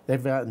better.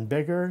 They've gotten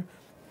bigger.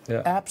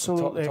 Yeah.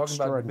 Absolutely Talking about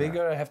extraordinary.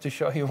 bigger, I have to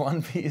show you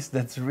one piece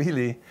that's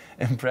really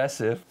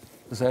impressive.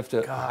 So I have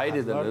to hide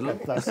it a Look little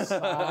at the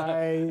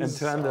size. and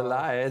turn the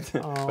light.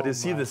 But you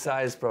see the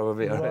size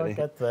probably already. Look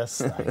at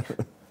this thing.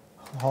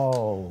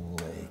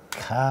 Holy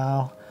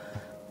cow.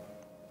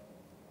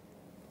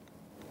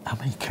 How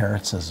many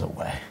carats is it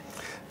weigh?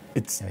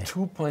 It's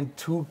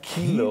 2.2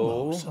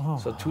 kilos, Kilos, oh.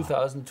 so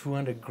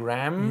 2,200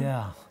 gram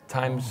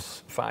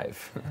times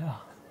 5.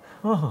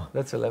 Yeah.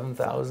 That's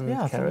 11,000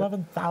 Yeah, it's carat.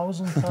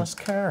 11,000 plus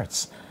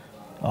carats.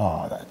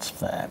 Oh, that's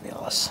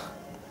fabulous.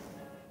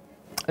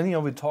 And you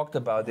know, we talked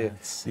about it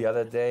the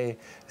other day,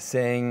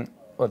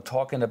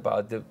 talking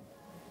about the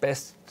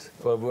best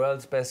or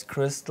world's best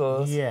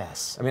crystals.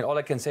 Yes. I mean, all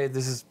I can say,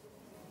 this is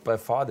by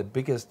far the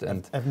biggest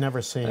and I've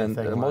never seen and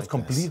anything the most like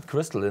complete this.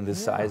 crystal in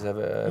this size I've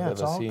Yeah, ever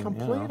it's all seen.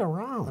 complete you know.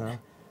 around.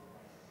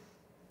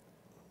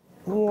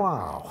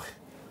 Wow.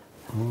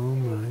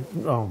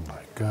 Oh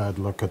my God,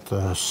 look at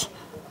this.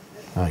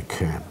 I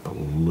can't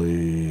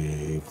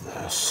believe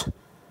this.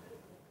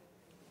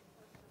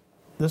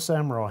 This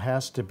emerald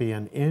has to be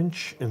 1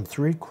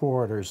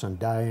 3/4 inches in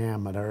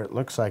diameter. It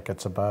looks like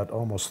it's about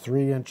almost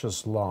 3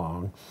 inches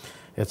long.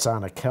 It's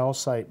on a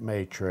calcite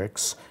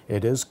matrix.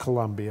 It is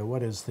Colombia.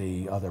 What is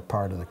the other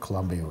part of the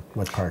Colombia?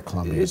 What part of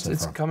Colombia is it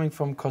It's from? coming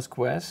from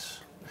Cosquez,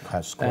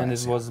 Cosquez, and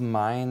it yeah. was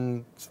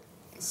mined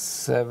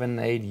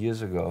 7-8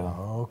 years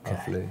ago. Okay.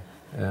 Roughly.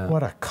 Yeah.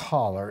 What a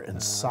color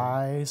and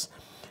size.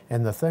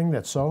 And the thing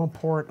that's so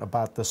important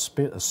about the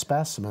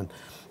specimen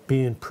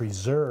being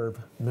preserved,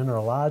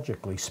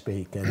 mineralogically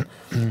speaking,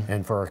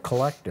 and for a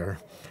collector,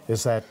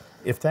 is that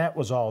if that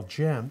was all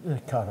gem,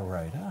 they'd cut it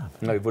right up.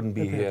 No, it wouldn't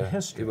be It'd here.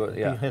 History. It would,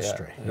 It'd be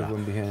history. It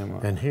wouldn't be here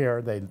anymore. And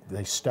here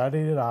they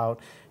studied it out,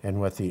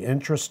 and with the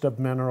interest of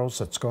minerals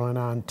that's going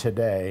on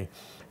today,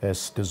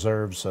 this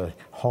deserves a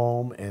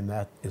home, and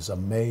that is a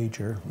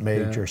major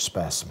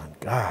specimen.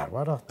 God,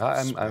 what a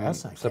I'm specimen. I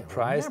can't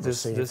surprised remember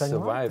this seeing this anything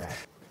like survived.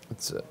 that.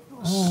 It's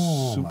my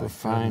super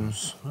fine.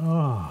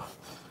 Oh,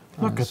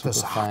 look at this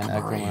super fine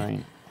aquamarine.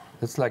 aquamarine.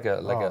 It's like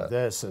a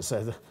This is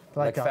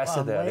like a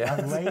Faceted,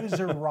 yeah.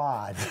 laser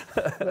rod.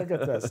 Look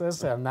at this. This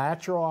is a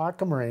natural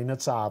aquamarine.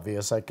 It's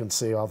obvious. I can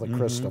see all the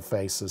crystal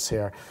faces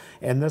here.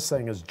 And this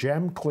thing is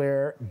gem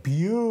clear,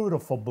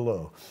 beautiful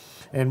blue.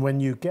 And when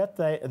you get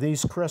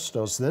these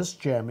crystals, this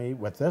gemmy,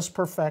 with this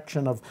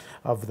perfection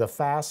of the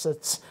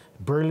facets,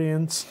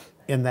 brilliance,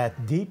 in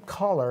that deep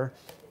color,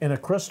 in a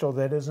crystal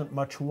that isn't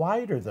much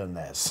wider than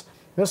this.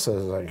 This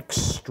is an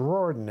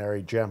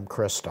extraordinary gem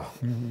crystal.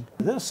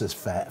 This is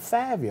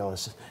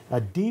fabulous. A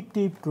deep,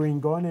 deep green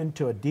going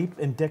into a deep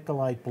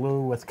indicolite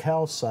blue with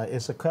calcite.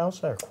 Is it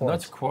calcite or quartz?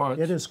 That's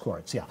quartz. It is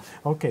quartz, yeah.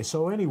 Okay,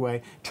 so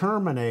anyway,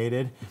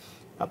 terminated.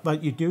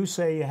 But you do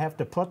say you have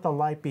to put the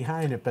light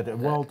behind it, but it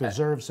well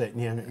deserves it.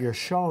 And you're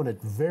showing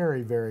it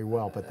very, very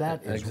well. But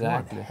that is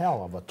one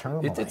hell of a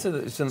tourmaline.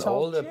 It's an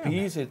older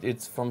piece.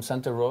 It's from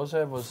Santa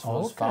Rosa. It was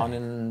found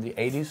in the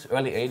 80s,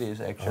 early 80s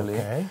actually.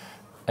 Okay.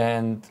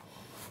 And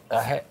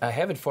I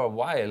have it for a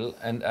while,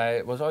 and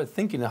I was always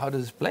thinking how to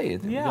display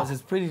it because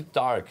it's pretty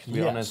dark. To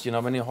be honest, you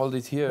know, when you hold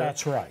it here,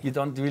 that's right. You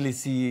don't really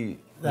see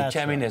the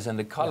jamminess and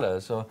the color.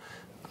 So.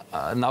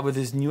 Now with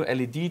this new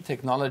LED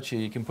technology,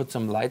 you can put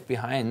some light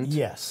behind.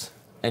 Yes.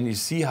 And you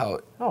see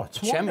how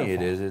jammy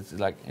it is. It's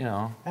like, you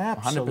know,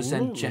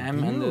 100%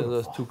 jam and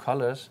those two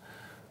colors.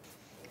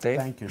 Dave?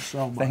 Thank you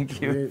so much.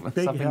 Thank you for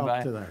Big stopping help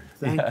by. to there.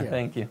 Thank you.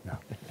 Thank you. Yeah.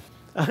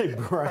 Hi,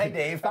 Brian. Hi,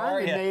 Dave. How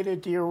are you? Finally made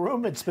it to your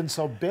room. It's been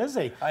so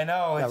busy. I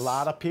know. A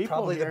lot of people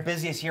Probably here. the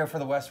busiest year for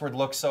the Westward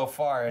look so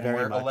far, and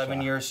we're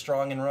 11 years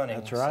strong and running.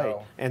 That's right.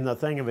 So. And the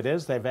thing of it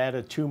is, they've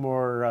added 2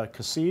 more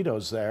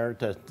casitos there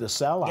to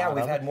sell out. Yeah,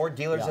 we've had more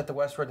dealers at the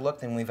Westward Look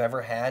than we've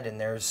ever had,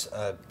 and there's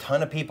a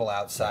ton of people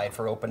outside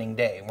for opening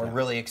day. And we're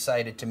really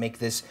excited to make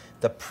this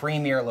the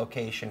premier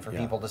location for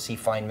people to see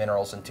fine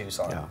minerals in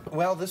Tucson. Yeah.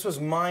 Well, this was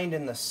mined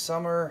in the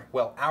summer,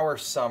 well, our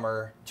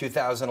summer,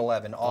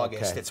 2011,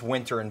 August. It's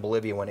winter in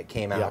Bolivia when it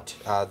came out.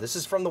 This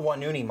is from the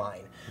Wanuni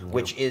mine,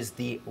 which is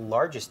the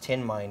largest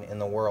tin mine in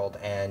the world,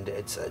 and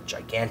it's a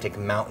gigantic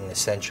mountain,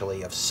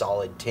 essentially, of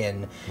solid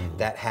tin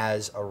that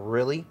has a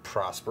really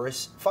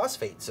prosperous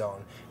phosphate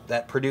zone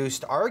that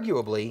produced,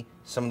 arguably,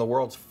 some of the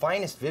world's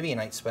finest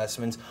vivianite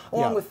specimens,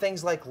 along with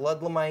things like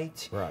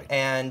ludlamite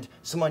and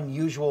some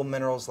unusual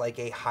minerals like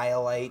a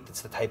hyalite.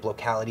 That's the type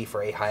locality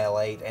for a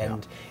hyalite,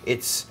 and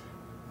it's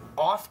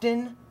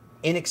often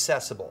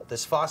inaccessible.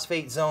 This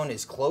phosphate zone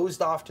is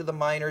closed off to the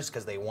miners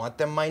because they want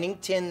them mining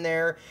tin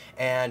there,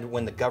 and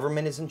when the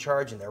government is in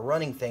charge and they're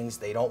running things,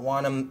 they don't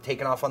want them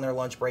taken off on their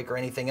lunch break or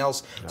anything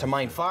else to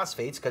mine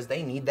phosphates because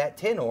they need that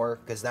tin ore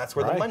because that's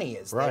where the money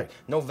is.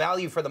 No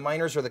value for the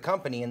miners or the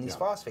company in these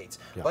phosphates.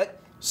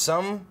 But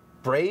some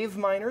brave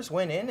miners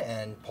went in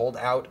and pulled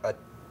out a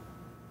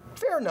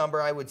fair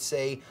number, I would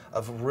say,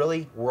 of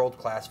really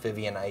world-class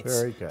vivianites.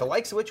 Very good. The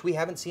likes of which we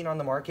haven't seen on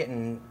the market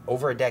in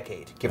over a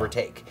decade, give or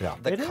take.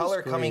 The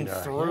color coming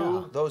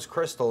through those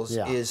crystals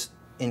is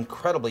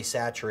incredibly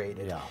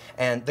saturated.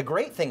 And the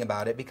great thing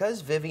about it,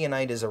 because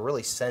vivianite is a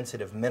really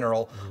sensitive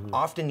mineral,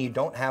 often you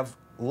don't have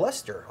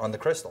luster on the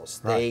crystals.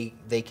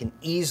 They can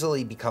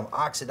easily become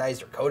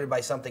oxidized or coated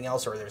by something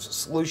else, or there's a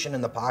solution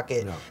in the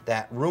pocket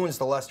that ruins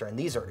the luster. And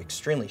these are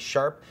extremely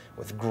sharp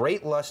with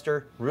great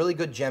luster, really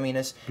good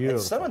gemminess. And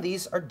some of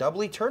these are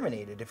doubly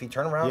terminated. If you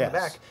turn around the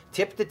back,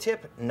 tip to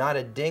tip, not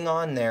a ding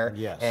on there,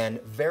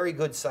 and very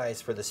good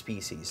size for the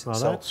species. Well,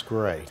 that's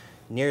great.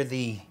 Near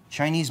the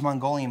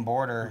Chinese-Mongolian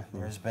border,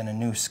 there's been a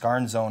new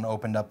skarn zone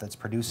opened up that's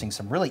producing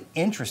some really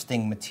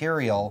interesting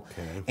material,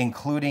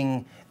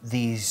 including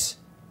these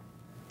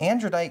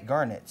andradite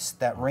garnets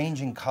that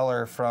range in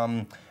color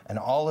from an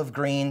olive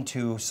green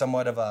to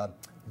somewhat of a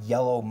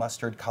yellow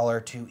mustard color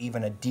to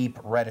even a deep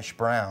reddish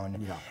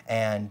brown.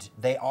 And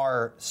they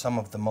are some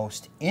of the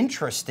most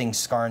interesting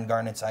skarn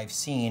garnets I've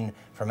seen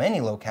from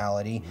any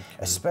locality,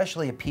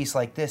 especially a piece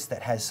like this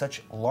that has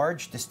such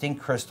large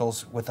distinct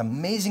crystals with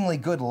amazingly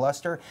good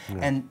luster.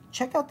 And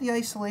check out the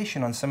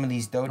isolation on some of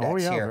these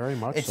dodecks here. Very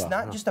much it's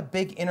not just a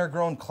big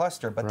intergrown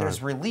cluster, but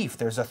there's relief.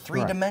 There's a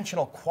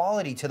three-dimensional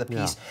quality to the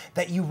piece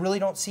that you really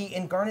don't see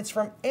in garnets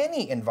from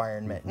any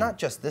environment, not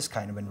just this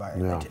kind of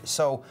environment.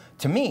 So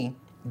to me,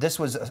 this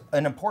was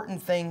an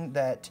important thing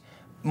that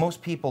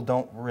most people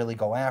don't really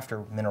go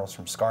after minerals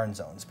from skarn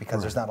zones because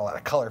there's not a lot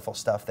of colorful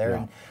stuff there.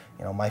 And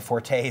you know, my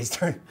forte is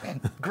to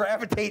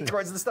gravitate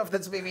towards the stuff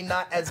that's maybe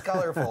not as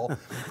colorful.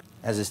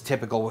 As is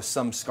typical with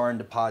some skarn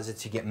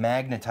deposits, you get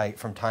magnetite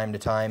from time to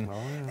time.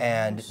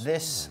 And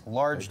this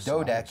large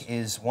dodeck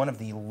is one of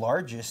the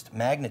largest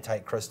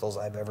magnetite crystals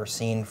I've ever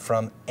seen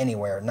from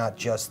anywhere, not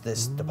just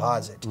this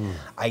deposit.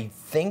 I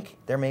think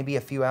there may be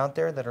a few out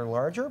there that are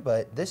larger,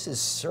 but this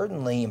is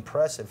certainly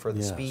impressive for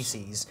the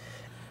species.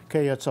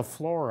 Okay, it's a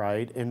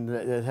fluorite, and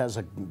it has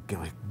a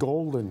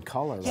golden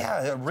color.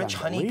 Yeah, a rich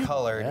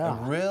honey-colored, a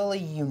really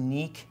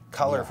unique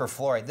color for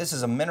fluorite. This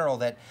is a mineral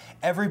that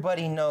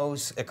everybody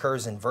knows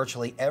occurs in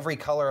virtually every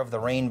color of the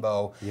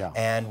rainbow,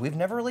 and we've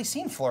never really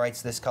seen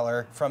fluorites this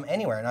color from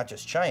anywhere, not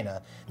just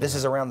China. This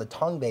is around the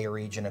Tongbei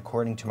region,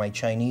 according to my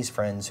Chinese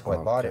friends who I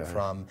bought it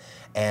from,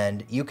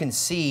 and you can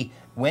see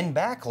when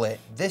backlit,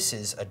 this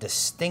is a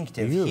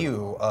distinctive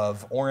hue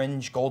of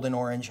orange, golden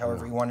orange,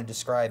 however you want to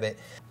describe it.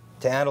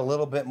 To add a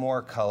little bit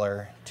more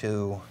color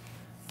to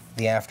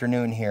the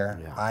afternoon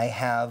here, I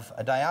have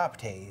a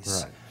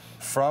dioptase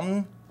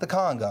from the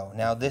Congo.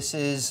 Now this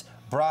is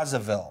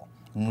Brazzaville,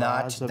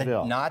 not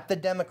the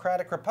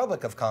Democratic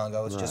Republic of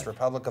Congo. It's just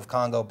Republic of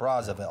Congo,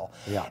 Brazzaville.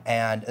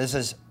 And this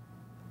is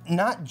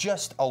not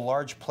just a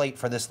large plate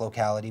for this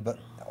locality, but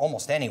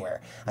almost anywhere.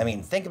 I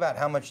mean, think about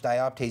how much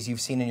dioptase you've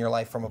seen in your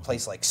life from a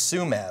place like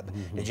Sumeb.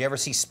 Did you ever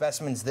see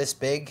specimens this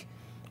big?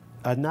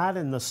 Not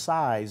in the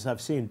size.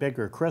 I've seen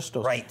bigger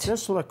crystals. Right.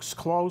 This looks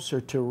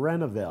closer to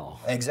Reneville.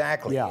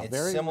 Exactly. Yeah, it's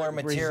very similar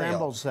material.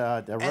 Resembles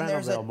the and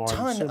there's a Reneville more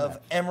ton than of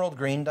emerald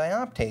green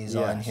dioptase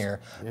on Yes. here.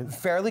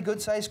 Fairly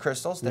good sized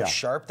crystals. They're Yeah.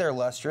 sharp, they're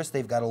lustrous,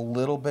 they've got a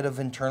little bit of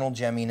internal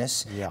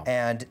gemminess. Yeah.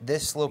 And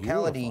this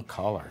locality, Beautiful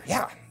colors.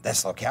 yeah,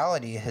 this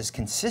locality has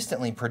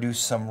consistently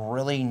produced some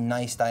really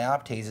nice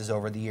dioptases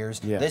over the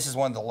years. Yes. This is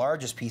one of the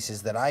largest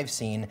pieces that I've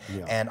seen,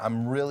 Yeah. and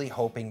I'm really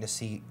hoping to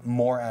see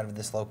more out of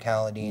this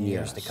locality in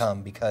years to Yes.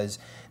 come, because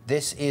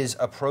this is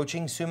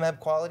approaching Sumeb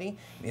quality.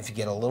 If you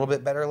get a little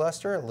bit better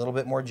luster, a little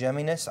bit more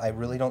gemminess, I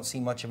really don't see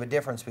much of a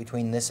difference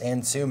between this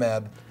and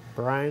Sumeb.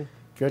 Brian,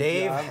 good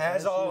Dave, job.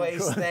 as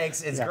always,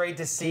 thanks. It's Yeah. great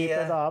to see Keep you.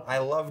 it up. I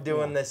love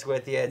doing this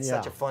with you. It's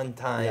such Yeah. a fun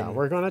time. Yeah,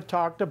 we're going to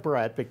talk to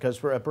Brett because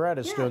Brett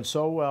is doing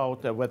so well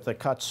with the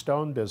cut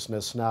stone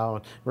business now,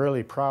 and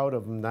really proud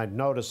of him. I've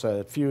noticed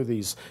a few of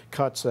these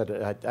cuts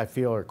that I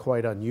feel are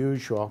quite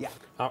unusual. Yeah.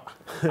 Oh,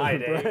 hi,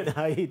 Dave. Brett,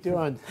 how you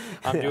doing?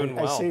 I'm doing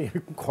well. I see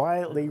you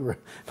quietly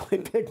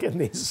picking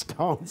these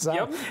stones up,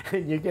 Yep.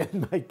 and you're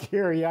getting my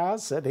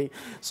curiosity.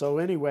 So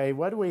anyway,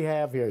 what do we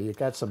have here? You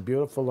got some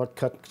beautiful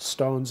cut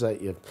stones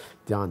that you've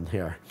done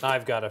here.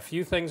 I've got a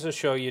few things to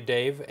show you,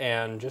 Dave,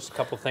 and just a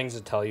couple things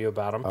to tell you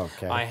about them.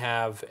 Okay. I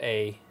have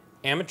a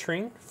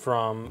ametrine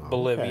from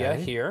Bolivia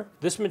Okay. here.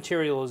 This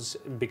material has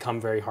become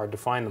very hard to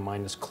find. The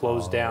mine is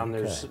closed down.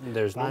 okay.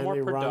 There's no more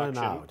Finally running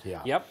production. out,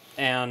 yeah. Yep.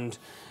 And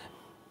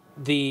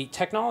the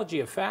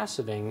technology of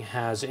faceting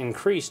has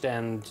increased,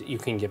 and you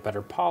can get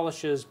better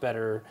polishes,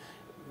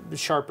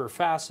 sharper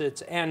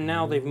facets, and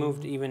now they've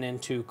moved even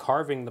into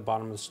carving the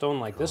bottom of the stone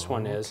like this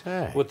one is,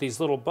 Okay. with these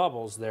little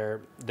bubbles.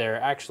 They're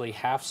actually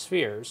half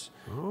spheres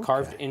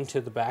carved into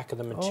the back of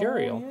the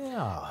material. Oh,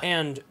 yeah.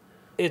 And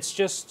it's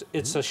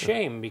a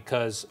shame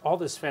because all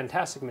this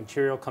fantastic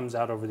material comes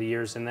out over the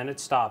years and then it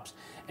stops,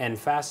 and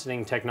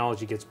faceting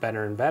technology gets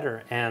better and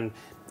better. And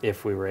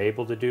if we were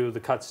able to do the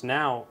cuts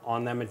now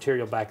on that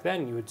material back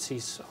then, you would see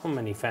so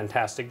many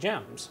fantastic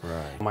gems.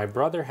 Right. My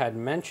brother had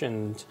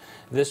mentioned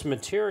this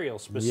material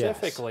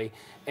specifically,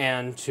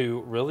 and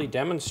to really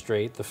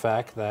demonstrate the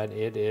fact that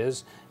it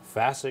is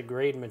facet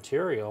grade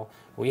material,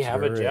 we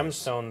have a Sure is.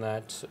 gemstone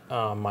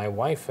that my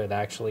wife had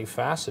actually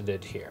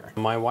faceted here.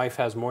 My wife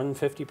has more than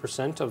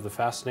 50% of the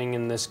faceting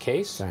in this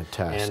case.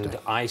 Fantastic. And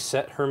I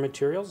set her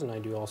materials, and I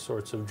do all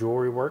sorts of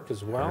jewelry work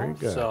as well. Very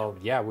good. So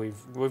yeah, we've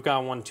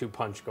got a 1-2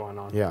 punch going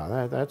on.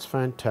 Yeah, that's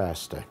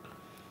fantastic.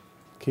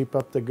 Keep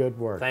up the good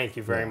work. Thank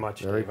you very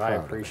much, Very Dave. I proud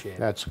of appreciate it.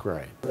 That's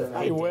great.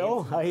 Hey,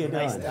 Will, how you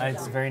doing?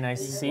 It's very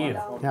nice to see you.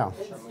 Yeah,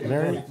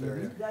 very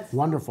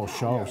wonderful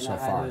show so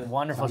far.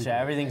 Wonderful show.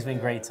 Everything's been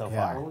great so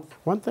Yeah. far.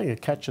 One thing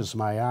that catches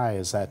my eye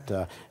is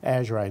that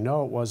azure. I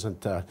know it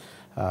wasn't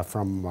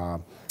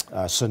from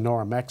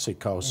Sonora,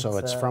 Mexico, so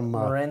it's from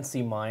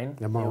Morenci mine.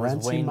 the It was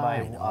Morenci Wayne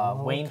mine. by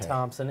Oh, Wayne okay.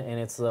 Thompson, and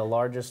it's the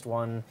largest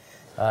one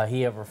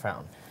he ever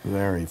found.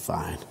 Very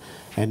fine.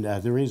 And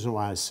the reason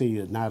why I see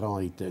it, not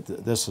only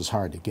this is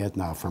hard to get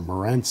now from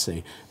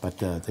Morenci, but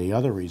the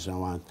other reason I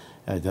want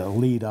to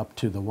lead up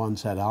to the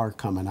ones that are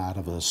coming out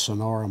of the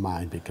Sonora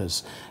mine,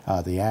 because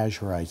the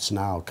azurites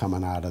now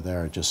coming out of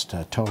there are just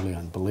totally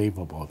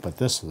unbelievable. But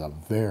this is a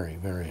very,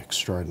 very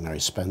extraordinary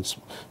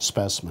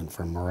specimen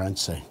from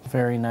Morenci.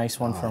 Very nice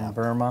one from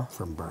Burma.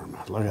 From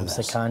Burma. Look at this.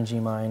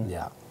 Sakanji mine.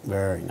 Yeah,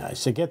 very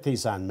nice. To get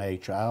these on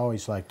matrix, I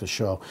always like to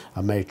show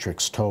a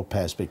matrix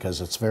topaz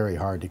because it's very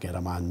hard to get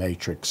them on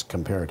matrix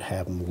compared to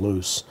have them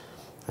loose.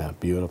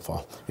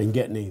 Beautiful. And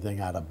getting anything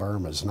out of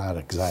Burma is not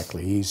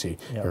exactly easy.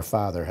 Yep. Her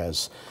father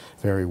has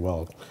very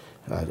well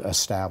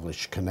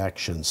established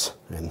connections,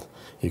 and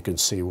you can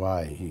see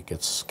why he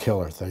gets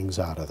killer things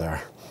out of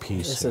there.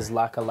 Piece This here. is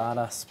La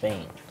Colada,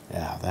 Spain.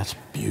 Yeah, that's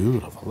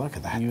beautiful. Look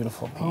at that.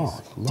 Beautiful piece.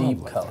 Oh, Deep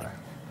lovely color.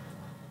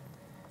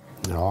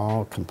 thing.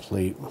 All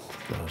complete with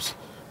those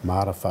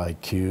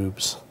modified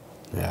cubes.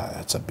 Yeah,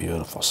 that's a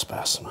beautiful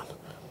specimen.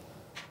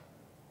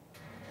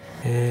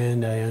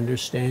 And I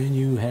understand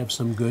you have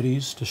some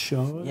goodies to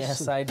show us.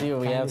 Yes, I do.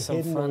 We Kinda have some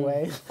hidden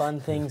away.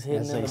 fun things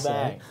hidden As in they the say.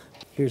 bag.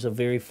 Here's a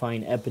very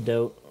fine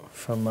epidote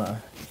from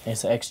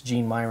it's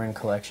X-Gene Meieran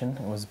collection.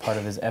 It was part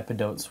of his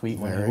epidote suite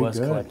when Very he was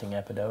good. collecting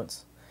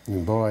epidotes.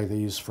 And boy,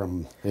 these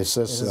from This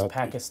is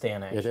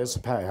Pakistan, actually. It is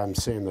I'm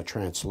seeing the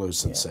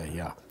translucency.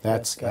 Yeah,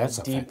 It's got that's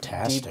a deep,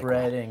 fantastic deep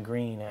red one. and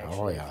green, actually.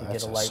 Oh yeah, if you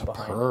that's get a a light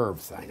behind it. superb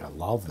thing. I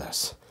love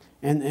this.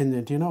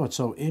 And you know, it's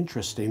so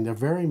interesting. They're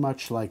very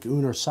much like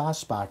Uner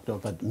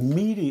Saspacto, but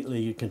immediately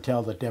you can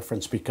tell the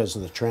difference because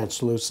of the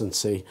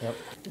translucency. Yep.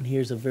 And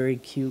here's a very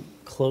cute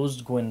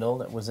closed gwindle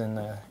that was in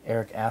the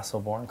Eric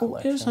Asselborn Oh,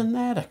 collection. isn't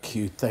that a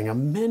cute thing? A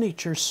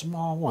miniature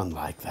small one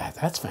like that.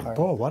 That's fantastic.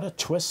 Boy, what a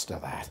twist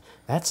to that.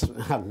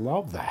 I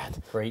love that.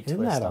 Great Isn't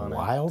twist that a on it.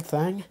 wild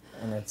thing?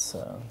 And it's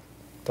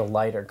the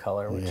lighter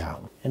color. Which Yeah.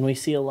 And we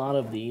see a lot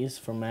of these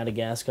from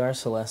Madagascar,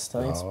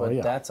 celestites, Oh, but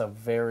yeah. that's a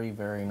very,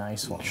 very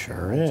nice one.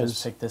 Sure I is.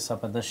 Just pick this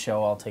up at this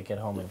show. I'll take it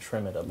home and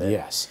trim it a bit.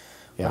 Yes.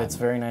 Yeah. But it's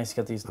very nice to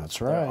get these. That's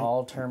They're right.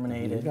 all You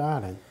terminated.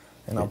 got it.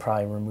 And I'll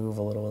probably remove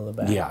a little of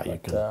the back. Yeah, you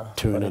can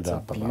tune but it it's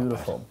up a a little bit.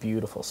 beautiful,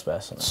 beautiful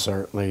specimen.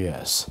 Certainly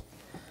is.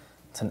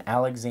 It's an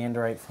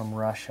Alexandrite from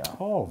Russia.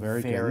 Oh,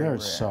 very good. They're rare.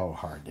 so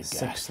hard to get.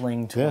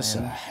 Six-ling twin. This is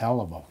a hell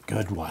of a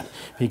good one,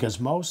 because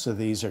most of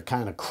these are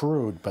kind of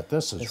crude, but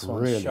this is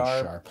really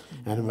sharp.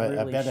 And really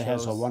I bet it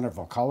has a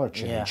wonderful color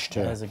change, too.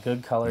 It has a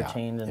good color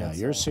change. And yeah,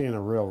 you're seeing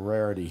a real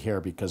rarity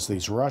here, because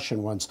these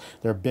Russian ones,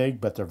 they're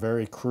big, but they're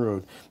very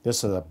crude.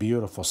 This is a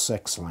beautiful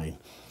 6-lane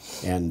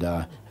and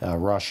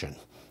Russian.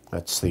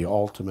 That's the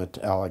ultimate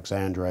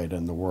Alexandrite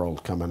in the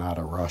world, coming out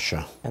of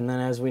Russia. And then,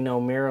 as we know,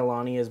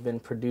 Meieran has been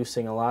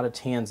producing a lot of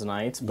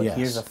tanzanites, but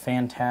here's a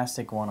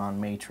fantastic one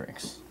on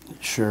matrix.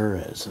 It sure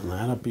is. Isn't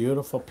that a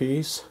beautiful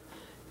piece?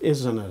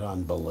 Isn't it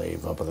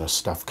unbelievable, the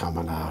stuff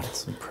coming out?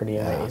 It's pretty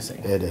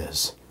amazing. It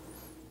is.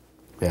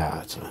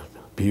 Yeah, it's a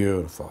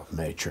beautiful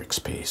matrix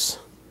piece.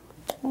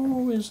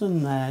 Oh,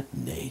 isn't that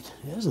neat?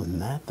 Isn't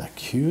that the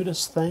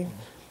cutest thing?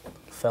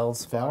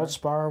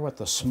 Feldspar with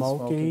the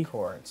smoky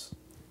quartz.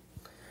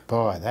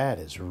 Boy, that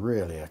is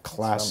really a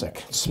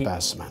classic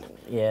specimen.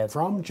 Yeah,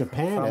 from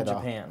Japan. From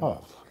Japan.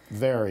 Oh,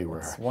 very rare.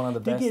 It's one of the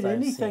best To get I've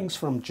anything seen.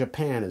 from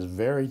Japan is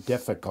very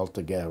difficult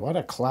to get. What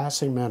a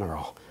classy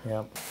mineral.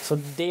 Yep. So,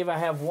 Dave, I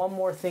have one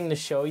more thing to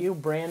show you,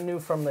 brand new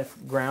from the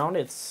ground.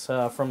 It's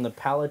from the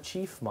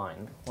Palachif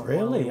mine.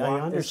 Really? I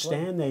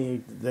understand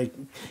they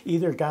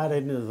either got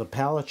into the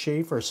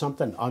Palachif or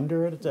something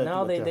under it.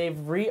 No, they've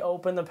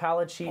reopened the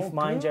Palachif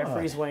mine, good.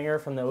 Jeffrey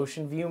Zwinger from the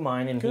Ocean View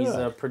mine, and he's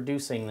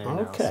producing there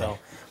now. So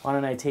why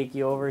don't I take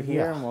you over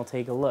here and we'll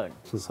take a look.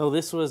 So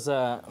this was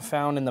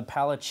found in the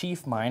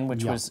Palachif mine,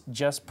 which was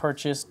just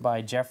purchased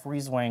by Jeffrey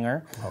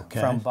Zwinger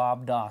from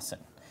Bob Dawson.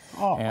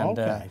 Oh,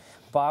 and,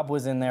 Bob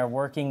was in there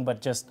working,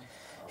 but just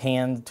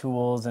hand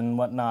tools and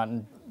whatnot,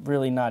 and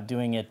really not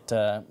doing it,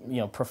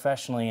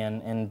 professionally.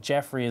 And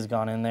Jeffrey has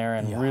gone in there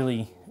and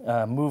really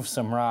moved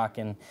some rock,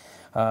 and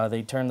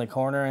they turned the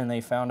corner and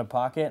they found a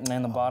pocket, and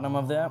in the bottom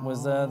of that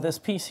was this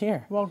piece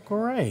here. Well,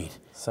 great.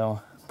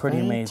 So pretty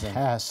amazing.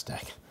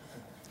 Fantastic.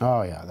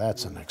 Oh yeah,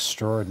 that's an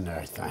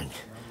extraordinary thing.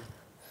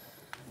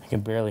 I can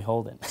barely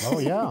hold it. Oh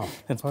yeah,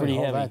 it's pretty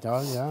heavy. That,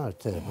 oh yeah,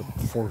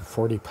 it's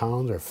 40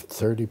 pounds or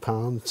 30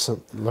 pounds.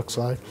 Looks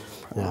like.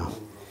 Yeah.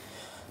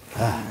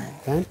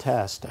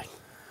 Fantastic.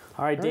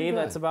 All right, Dave,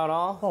 that's about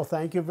all. Oh,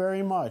 thank you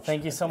very much.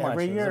 Thank you so much.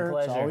 Every year,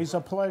 it's always a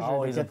pleasure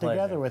Always to get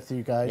together with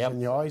you guys, and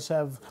you always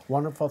have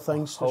wonderful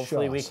things to show us.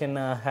 Hopefully we can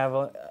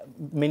have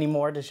many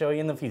more to show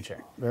you in the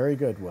future. Very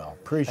good, Will.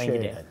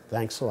 Appreciate Dave. it.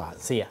 Thanks a lot.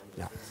 See ya.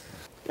 Yeah.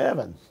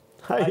 Evan,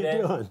 how you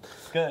doing?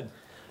 Good.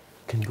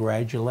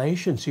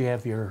 Congratulations, you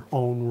have your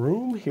own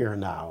room here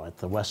now at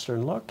the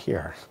Western Look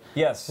here.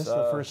 Yes. This is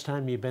the first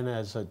time you've been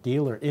as a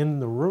dealer in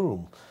the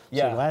room.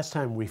 Yeah. So last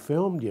time we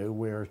filmed you,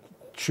 we were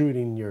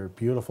shooting your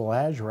beautiful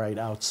azurite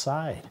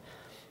outside.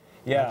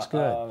 Yeah. That's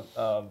good.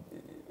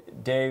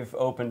 Dave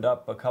opened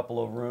up a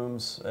couple of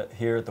rooms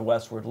here at the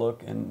Westward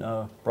Look and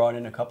brought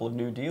in a couple of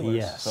new dealers.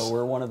 Yes. So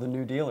we're one of the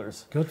new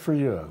dealers. Good for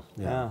you.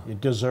 Yeah. You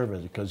deserve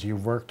it because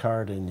you've worked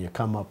hard and you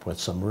come up with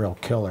some real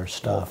killer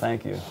stuff. Well,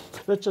 thank you.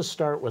 Let's just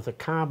start with a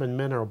common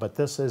mineral, but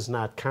this is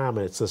not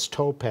common. It's this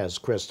topaz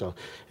crystal.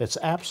 It's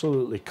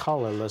absolutely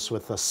colorless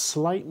with a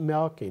slight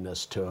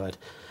milkiness to it,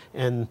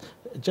 and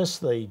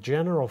just the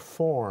general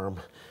form,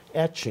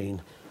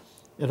 etching,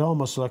 it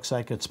almost looks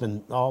like it's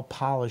been all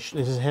polished.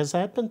 Has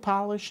that been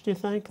polished, do you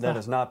think? That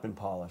has not been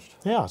polished.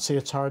 Yeah, see,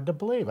 it's hard to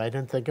believe. I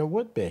didn't think it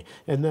would be.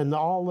 And then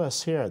all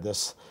this here,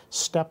 this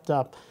stepped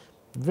up,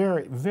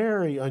 very,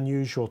 very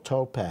unusual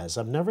topaz.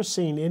 I've never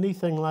seen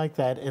anything like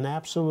that, and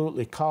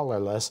absolutely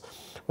colorless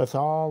with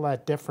all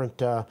that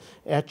different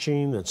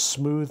etching and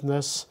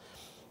smoothness.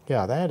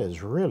 Yeah, that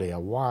is really a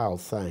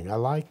wild thing. I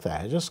like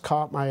that. It just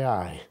caught my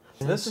eye.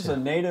 This is a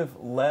native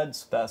lead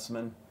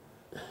specimen,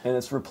 and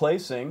it's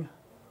replacing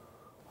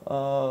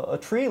a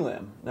tree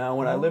limb. Now,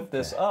 when I lift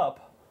this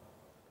up,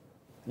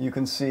 you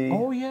can see.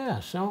 Oh,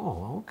 yes.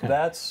 Oh, okay.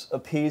 That's a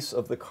piece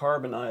of the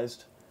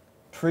carbonized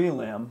tree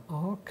limb.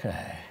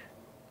 Okay.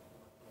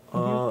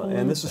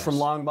 And this is from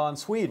Långbån,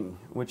 Sweden,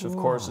 which, of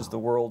course, is the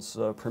world's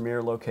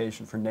premier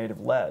location for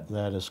native lead.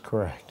 That is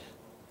correct.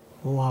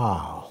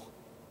 Wow.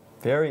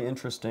 Very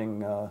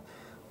interesting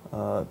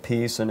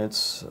piece, and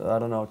it's, I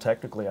don't know,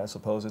 technically, I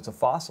suppose it's a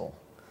fossil.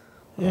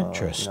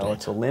 Interesting.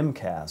 It's a limb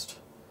cast.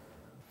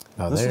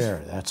 Now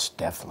that's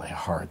definitely a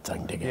hard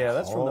thing to get. Yeah,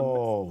 that's from the.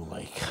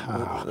 Holy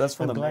cow! That's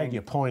from I'm the. glad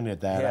you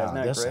pointed that out. Isn't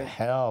that This is a great?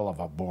 hell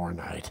of a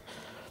bornite.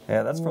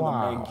 Yeah, that's from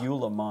the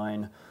Mangula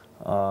mine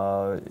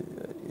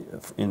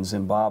in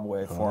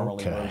Zimbabwe,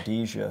 formerly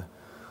Rhodesia,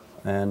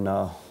 and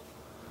some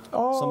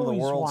of the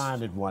world's.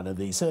 Wanted one of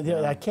these.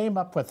 So, I came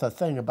up with a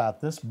thing about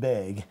this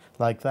big,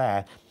 like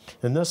that,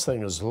 and this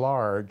thing is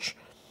large.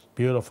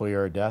 Beautiful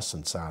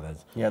iridescence on it.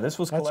 Yeah, this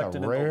was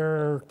collected. That's a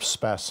rare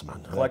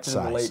specimen. Collected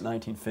in the late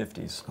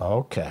 1950s.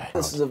 Okay.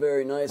 This is a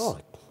very nice. Oh,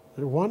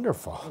 they're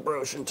wonderful.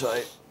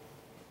 Broschentite.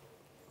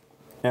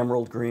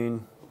 Emerald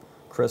green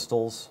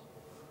crystals.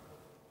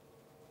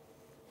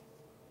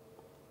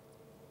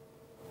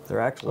 They're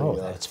actually Oh,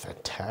 that's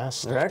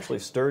fantastic. they're actually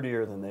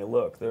sturdier than they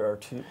look. There are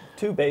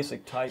two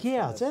basic types.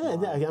 Yeah, in this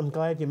line. I'm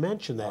glad you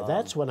mentioned that.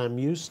 That's what I'm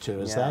used to,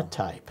 is that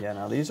type. Yeah,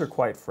 now these are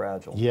quite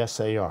fragile. Yes,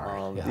 they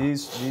are. Yeah.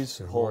 These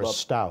They're hold more up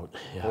stout.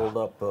 Yeah. hold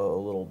up a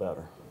little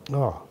better.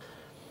 Oh,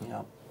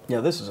 Yeah,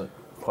 yeah. This is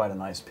quite a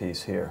nice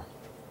piece here.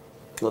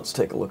 Let's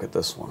take a look at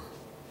this one.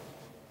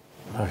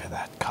 look at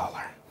that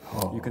color.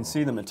 Oh. You can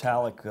see the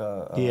metallic,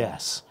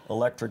 Yes,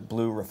 electric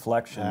blue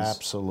reflections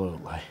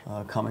absolutely.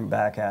 coming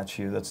back at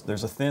you.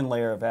 There's a thin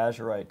layer of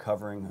azurite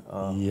covering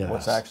what's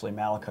Yes. actually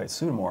malachite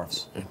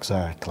pseudomorphs.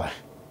 Exactly.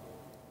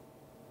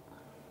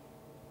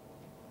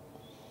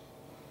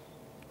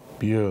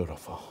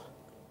 Beautiful.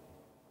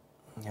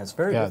 Yeah, it's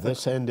very Yeah, difficult.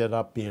 this ended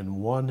up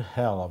being one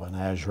hell of an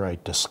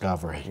azurite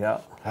discovery.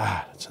 Yeah,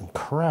 Ah, it's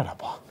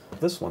incredible.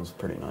 this one's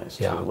pretty nice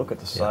Yeah. too. Look at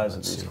the Yeah, size of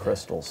let's these see that.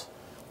 crystals.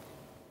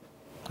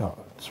 Oh,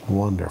 it's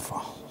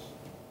wonderful.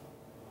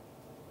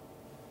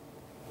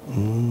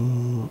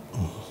 Look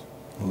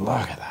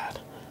at that.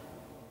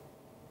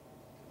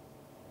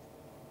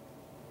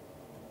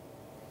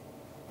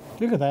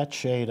 Look at that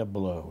shade of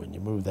blue. When you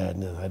move that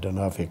in, I don't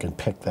know if you can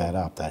pick that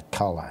up, that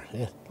color.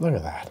 Yeah, look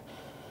at that.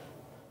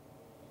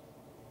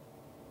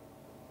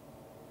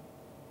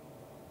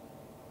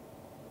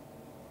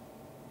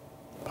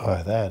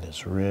 Boy, that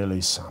is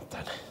really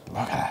something. Look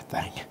at that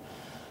thing.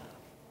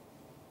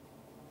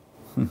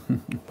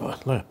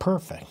 But look,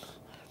 perfect.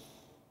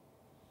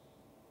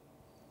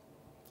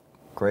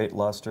 Great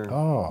luster,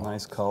 Oh,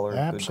 nice color,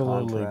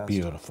 absolutely good contrast.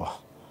 beautiful.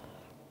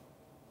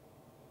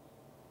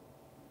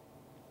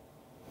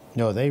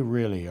 No, they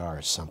really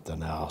are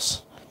something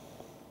else.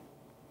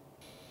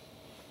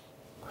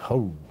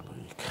 Holy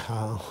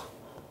cow.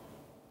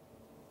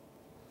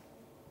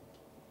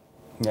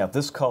 Yeah,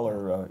 this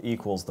color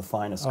equals the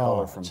finest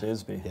color from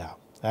Bisbee. Yeah,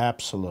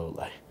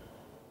 absolutely.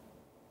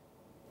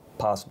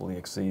 Possibly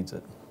exceeds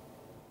it.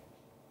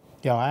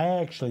 Yeah,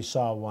 I actually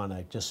saw one.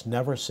 I just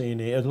never seen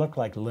it. It looked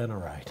like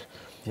linerite.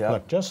 Yeah.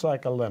 Looked just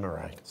like a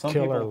linerite.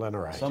 Killer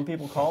linerite. Some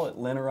people call it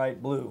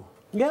linerite blue.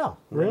 Yeah,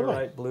 really.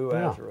 Linerite blue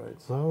Yeah.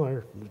 azurites. Well,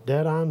 they're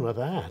dead on with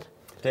that.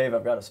 Dave,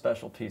 I've got a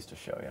special piece to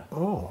show you.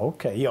 Oh,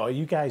 okay.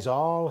 You guys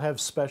all have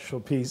special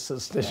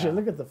pieces to show.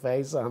 Look at the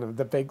face on them,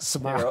 the big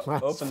smile. Here,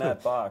 open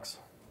that box.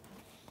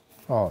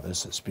 Oh,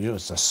 this is beautiful.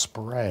 It's a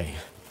spray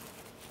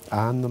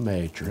on the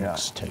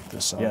matrix. Take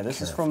this out. Yeah,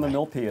 this is from the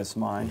carefully. Milpius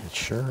mine. It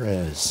sure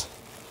is.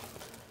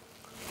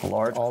 A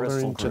large crystal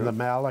Altering to group. the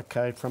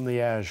malachite from the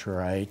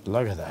azurite.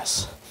 Look at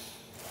this.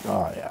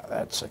 Oh, yeah,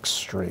 that's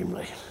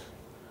extremely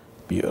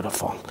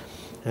beautiful.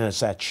 And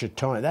it's that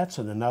chatoyant. That's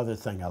another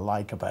thing I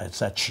like about it. It's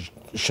that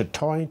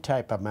chatoyant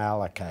type of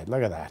malachite.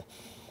 Look at that.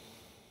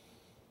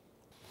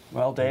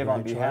 Well, Dave,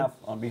 on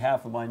Congratulations.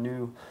 behalf of my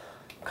new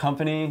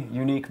company,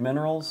 Unique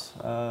Minerals,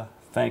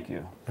 thank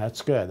you.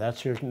 That's good.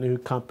 That's your new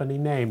company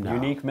name now.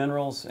 Unique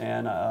Minerals,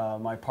 and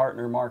my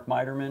partner, Mark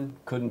Meiderman,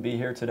 couldn't be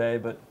here today,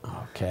 but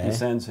Okay. he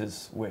sends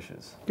his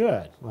wishes.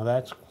 Good. Well,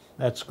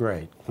 that's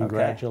great.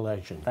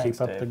 Congratulations. Thanks,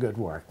 Keep up Dave. the good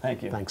work.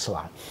 Thank you. Thanks a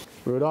lot.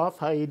 Rudolf,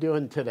 how you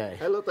doing today?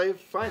 Hello Dave,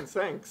 fine,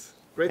 thanks.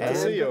 Great to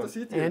see you.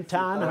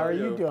 Anton, how are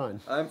you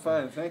doing? I'm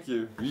fine, thank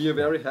you. We are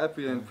very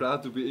happy and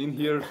proud to be in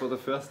here for the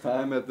first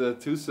time at the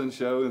Tucson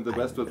show in the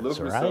WESTWARD Look That's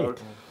Resort.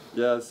 right.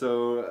 Yeah,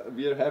 so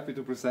we are happy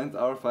to present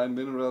our fine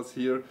minerals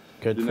here.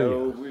 Good you for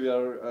know, you. we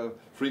are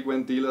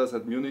frequent dealers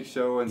at Munich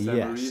show and San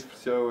Yes. Marie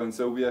show, and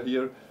so we are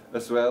here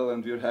as well,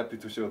 and we are happy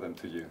to show them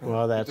to you.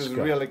 Well, that's It is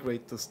good. really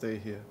great to stay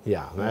here.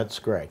 Yeah, that's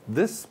great.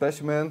 This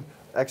specimen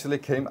actually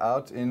came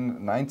out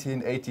in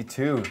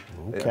 1982.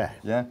 Okay.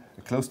 Yeah,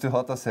 close to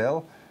Hot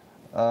Tucson.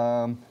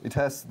 It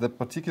has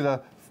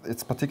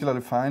it's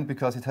particularly fine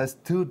because it has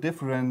two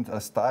different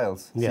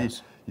styles. Yes.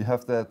 See, you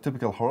have the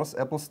typical horse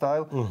apple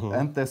style,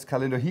 and there's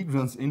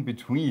calendahedrons in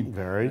between.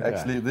 Very good.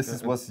 Actually,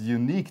 this was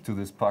unique to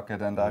this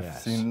pocket, and I've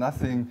Yes. seen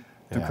nothing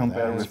to Yeah,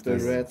 compare that with is The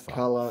this. red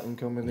color in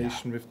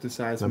combination with the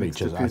size Let me makes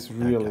the just- piece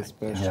really okay.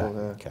 special.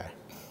 Yeah. Okay.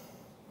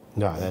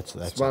 No, that's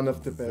one a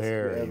of the best we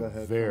very, ever had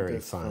from very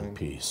this fine kind.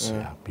 piece. Yeah.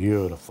 Yeah,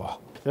 beautiful.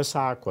 This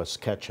aqua's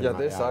catching Yeah, my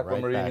this eye right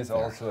aquamarine back is there.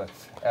 also an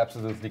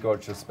absolutely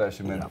gorgeous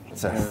specimen.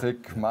 It's a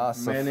thick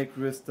mass of Many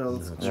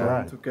crystals That's joined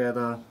right.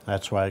 together.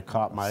 That's why it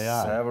caught my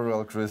eye.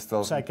 several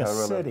crystals. It's like in a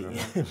parallel. city.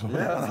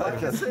 Yeah, it's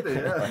like a city,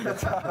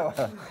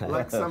 yeah.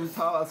 Like some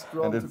towers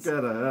grown And it's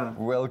together, yeah.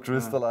 Well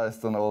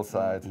crystallized on all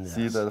sides.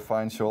 See the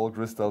fine shoal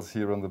crystals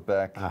here on the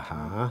back.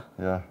 Uh-huh.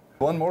 Yeah.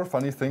 One more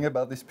funny thing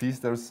about this piece,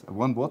 there's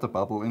one water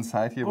bubble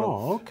inside here.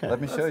 Oh, okay.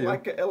 Let me show It's you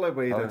like an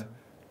elevator.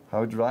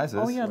 how it rises.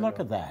 Oh, yeah, look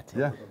at that.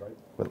 Yeah.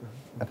 Well,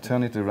 I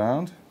turn it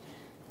around.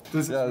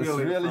 This Yeah, is it's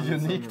really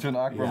fun. unique to an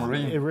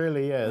aquamarine. It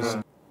really is.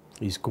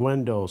 These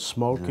Gwendol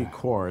smoky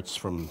quartz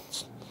from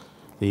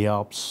the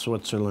Alps,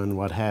 Switzerland,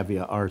 what have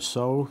you, are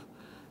so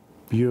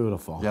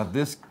beautiful. Yeah,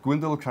 this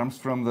Gwendol comes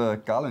from the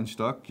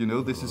Gallenstock. You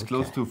know, this is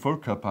close to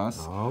Furka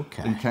Pass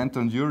Okay. in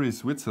Canton Uri,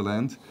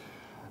 Switzerland.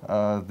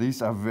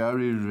 These are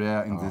very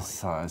rare in this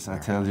size, I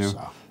tell you.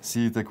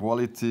 See the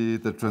quality,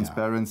 the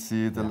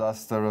transparency, the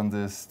luster on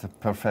this, the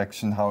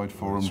perfection, how it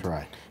formed. That's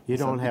right. You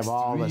don't have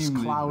all this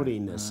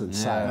cloudiness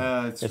inside.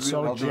 Yeah, it's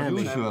so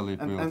gemmy. Usually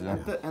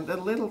and a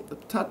little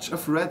touch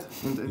of red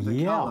in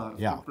the color.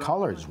 Yeah,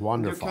 color is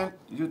wonderful.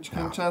 You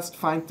can just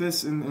find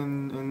this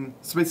in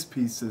Swiss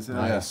pieces,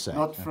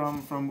 not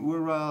from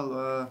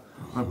Ural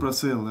or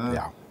Brazil.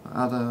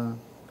 Other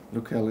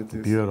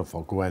localities.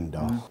 Beautiful,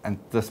 Gwendo. And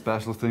the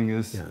special thing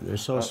is, they're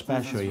so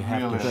special. You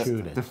have to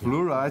shoot it. The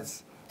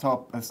fluorides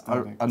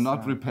are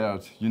not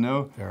repaired. You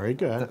know. Very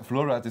good. The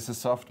fluoride is a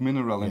soft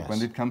mineral, and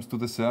when it comes to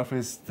the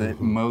surface, they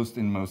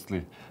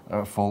mostly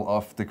fall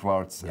off the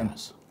quartz. And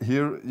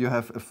here you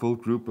have a full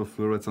group of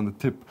fluorides on the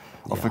tip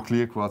of a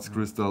clear quartz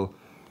crystal,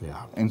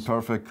 in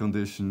perfect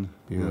condition.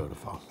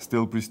 Beautiful.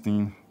 Still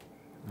pristine.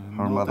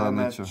 Her mother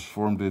nature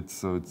formed it,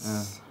 so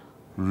it's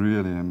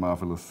really a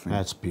marvelous thing.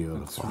 That's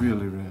beautiful. It's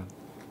really rare.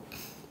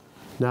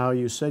 Now,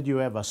 you said you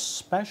have a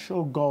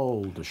special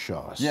gold to show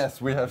us. Yes,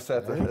 we have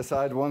set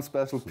aside one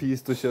special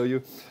piece to show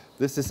you.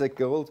 This is a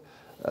gold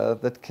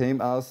that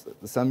came out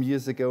some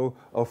years ago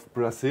of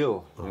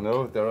Brazil. You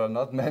know, there are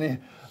not many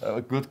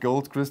good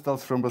gold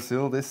crystals from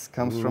Brazil. This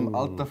comes from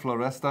Alta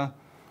Floresta,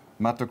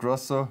 Mato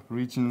Grosso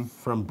region.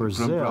 From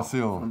Brazil.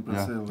 From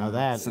Brazil. Now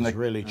that is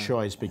really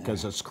choice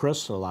because it's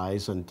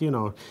crystallized, and you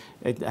know,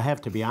 I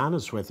have to be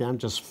honest with you, I'm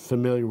just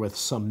familiar with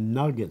some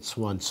nuggets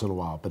once in a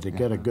while, but to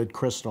get a good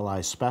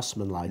crystallized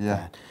specimen like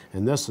that,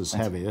 and this is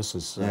heavy. This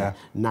is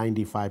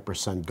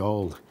 95%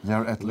 gold.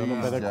 At a little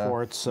bit of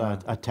quartz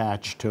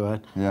attached to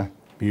it.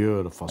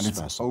 Beautiful and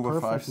specimen. It's over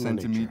 5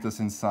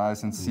 centimeters in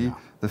size, and see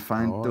the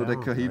fine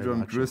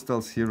dodecahedron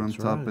crystals here on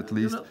top, at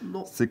least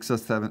 6 or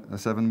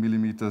 7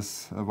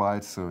 millimeters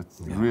wide, so it's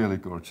really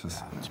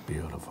gorgeous. It's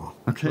beautiful.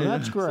 Okay, well,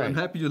 that's great. So I'm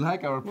happy you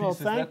like our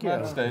pieces. Well, thank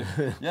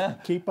you.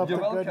 Keep up the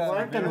good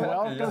work, and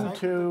welcome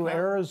to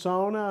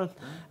Arizona.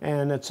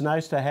 And it's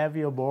nice to have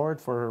you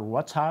aboard for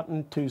What's Hot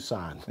in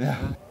Tucson.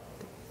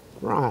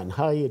 Ron,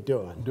 how you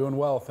doing? Doing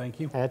well, thank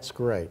you. That's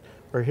great.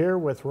 We're here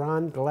with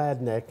Ron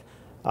Gladnick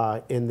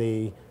in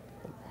the,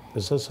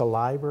 is this a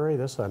library?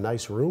 This is a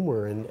nice room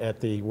we're in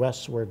at the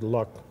Westward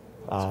Look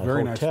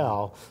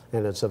Hotel.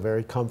 And it's a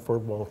very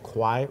comfortable,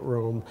 quiet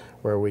room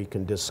where we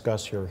can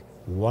discuss your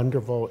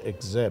wonderful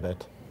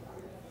exhibit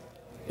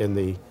in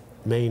the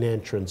main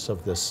entrance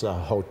of this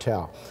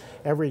hotel.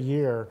 Every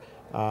year,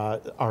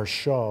 our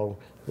show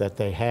that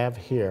they have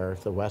here,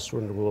 the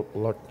Westward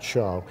Look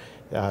show,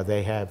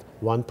 they have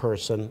one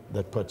person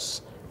that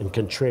puts and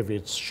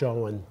contributes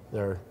showing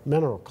their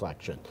mineral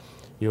collection.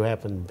 You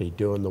happen to be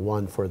doing the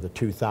one for the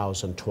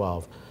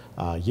 2012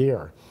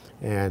 year.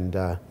 And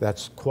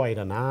that's quite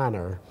an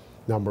honor,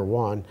 number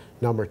one.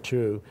 Number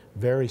two,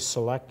 very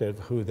selective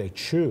who they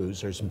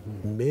choose. There's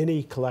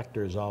many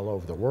collectors all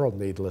over the world,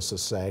 needless to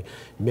say.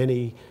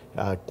 Many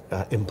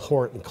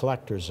important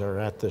collectors are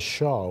at the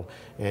show,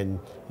 and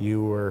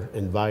you were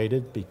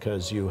invited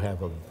because you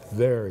have a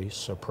very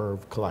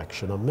superb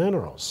collection of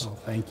minerals. Oh,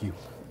 thank you.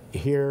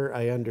 Here,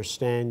 I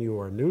understand you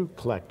are a new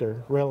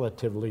collector,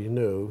 relatively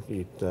new.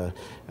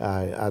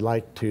 I'd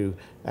like to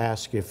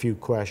ask you a few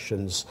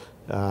questions.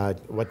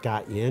 What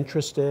got you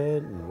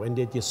interested, and when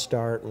did you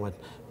start, and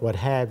what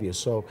have you?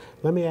 So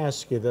let me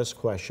ask you this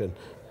question.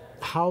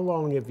 How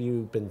long have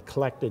you been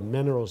collecting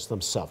minerals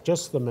themselves,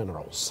 just the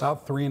minerals?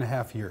 About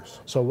 3.5 years.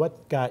 So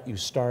what got you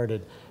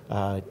started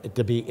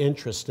to be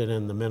interested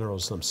in the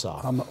minerals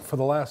themselves? For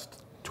the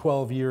last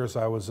 12 years,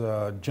 I was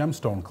a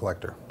gemstone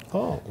collector.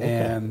 Oh, okay.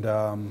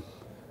 And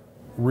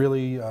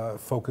really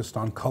focused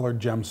on colored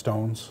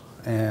gemstones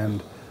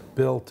and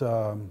built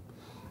a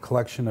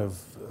collection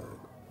of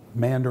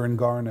mandarin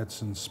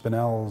garnets and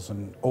spinels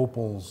and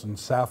opals and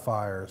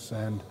sapphires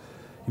and,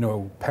 you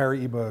know,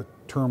 Paraiba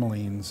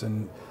tourmalines.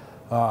 And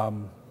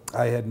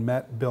I had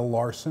met Bill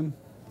Larson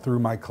through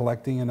my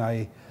collecting, and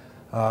I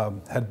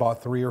had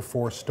bought 3 or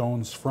 4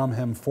 stones from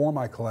him for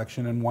my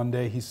collection. And one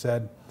day he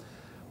said,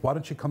 "Why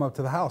don't you come up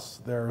to the house?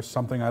 There's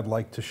something I'd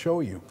like to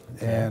show you."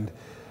 Okay. And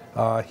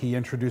he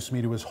introduced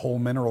me to his whole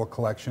mineral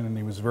collection, and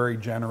he was very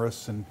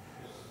generous and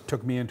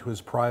took me into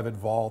his private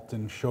vault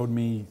and showed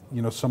me,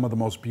 you know, some of the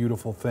most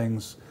beautiful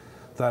things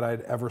that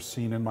I'd ever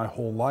seen in my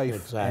whole life.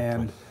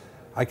 Exactly. And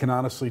I can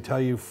honestly tell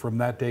you, from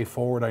that day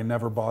forward, I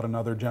never bought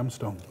another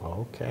gemstone.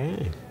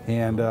 Okay.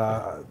 And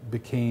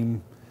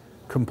became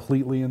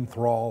completely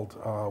enthralled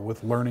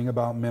with learning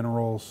about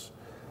minerals,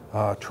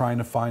 trying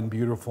to find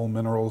beautiful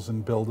minerals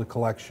and build a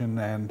collection,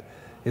 and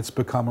it's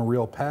become a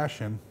real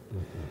passion.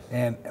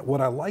 And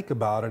what I like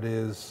about it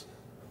is,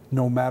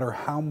 no matter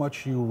how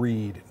much you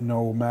read,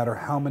 no matter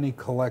how many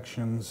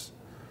collections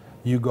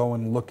you go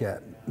and look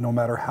at, no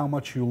matter how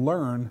much you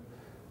learn,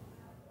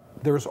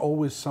 there's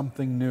always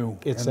something new.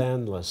 It's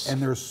endless.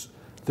 And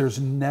there's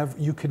never,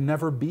 you can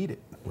never beat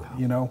it. Wow.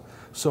 You know,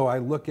 so I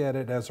look at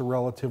it as a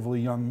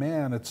relatively young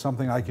man. It's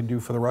something I can do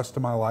for the rest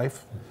of my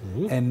life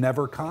and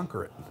never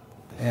conquer it.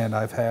 And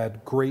I've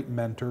had great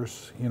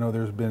mentors. You know,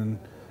 there's been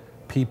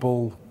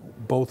people,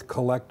 both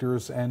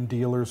collectors and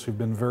dealers, who've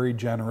been very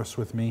generous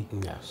with me.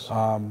 Yes.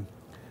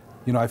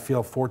 you know, I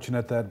feel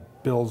fortunate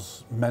that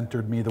Bill's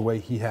mentored me the way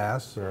he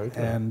has. Very good.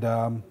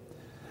 And,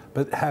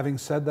 but having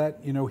said that,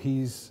 you know,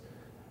 he's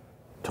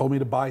told me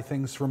to buy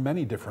things from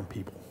many different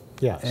people.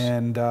 Yes.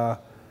 And,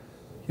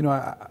 you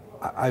know,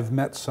 I've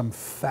met some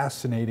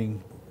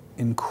fascinating,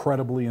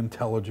 incredibly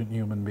intelligent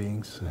human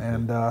beings.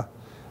 And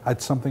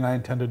it's something I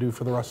intend to do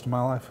for the rest of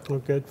my life. Well,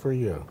 good for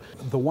you.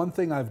 The one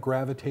thing I've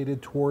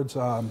gravitated towards,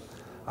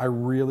 I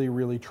really,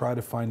 really try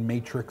to find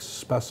matrix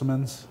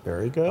specimens.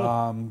 Very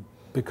good.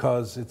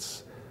 Because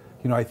it's,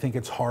 you know, I think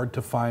it's hard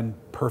to find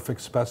perfect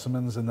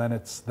specimens, and then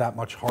it's that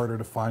much harder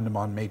to find them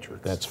on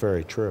matrix. That's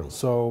very true.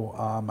 So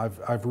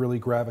I've really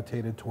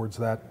gravitated towards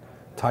that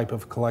type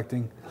of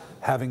collecting.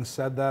 Having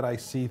said that, I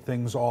see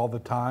things all the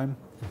time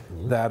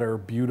that are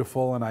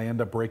beautiful, and I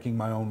end up breaking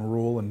my own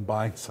rule and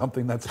buying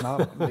something that's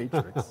not on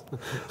matrix.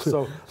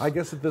 So I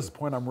guess at this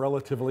point I'm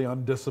relatively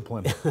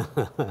undisciplined.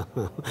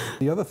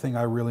 The other thing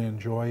I really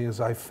enjoy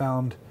is I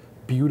found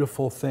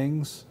beautiful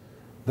things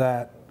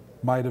that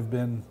might have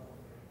been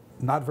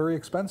not very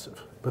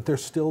expensive, but they're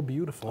still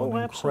beautiful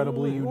and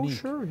incredibly unique. Oh,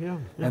 sure, yeah.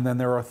 And then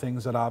there are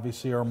things that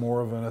obviously are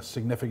more of a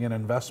significant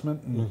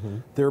investment,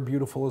 and they're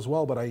beautiful as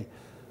well. But I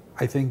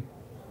think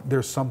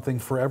there's something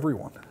for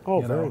everyone.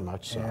 Oh, very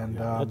much so. And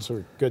that's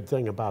a good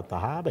thing about the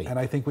hobby. And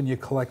I think when you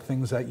collect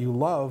things that you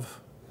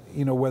love,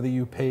 you know, whether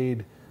you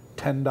paid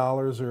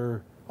 $10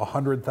 or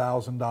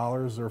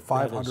 $100,000 or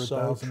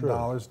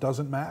 $500,000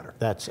 doesn't matter.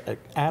 That's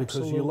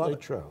absolutely you love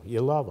it. true. You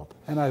love them.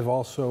 And I've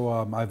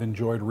also I've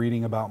enjoyed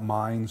reading about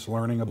mines,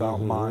 learning about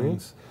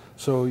mines.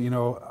 So you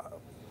know,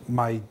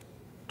 my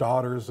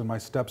daughters and my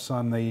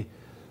stepson, they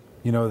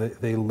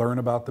learn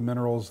about the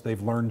minerals.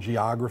 They've learned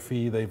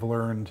geography. They've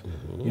learned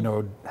you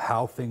know,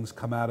 how things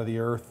come out of the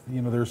earth.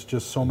 You know, there's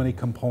just so many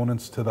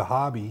components to the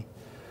hobby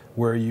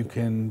where you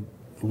can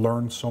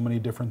learn so many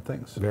different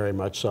things. Very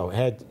much so.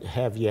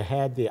 Have you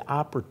had the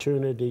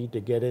opportunity to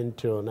get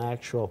into an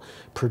actual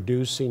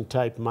producing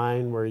type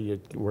mine where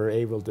you were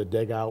able to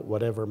dig out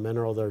whatever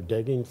mineral they're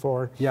digging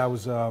for? Yeah,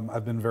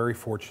 I've been very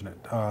fortunate.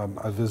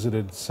 I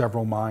visited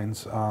several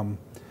mines.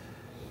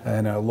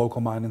 And a local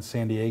mine in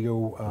San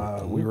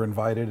Diego, we were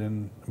invited,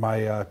 and my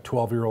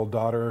 12-year-old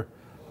daughter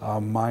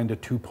mined a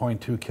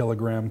 2.2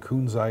 kilogram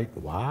kunzite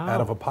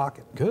out of a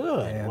pocket.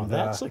 Good. And well,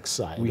 that's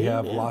exciting. We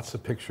have lots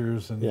of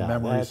pictures and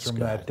memories from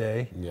that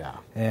day. Yeah.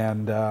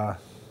 And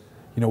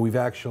you know, we've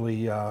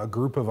actually a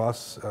group of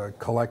us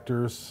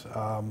collectors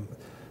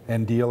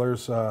and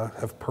dealers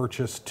have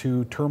purchased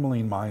 2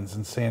 tourmaline mines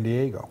in San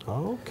Diego.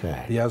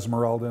 Okay. The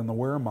Esmeralda and the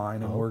Ware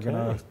mine, and we're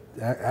gonna.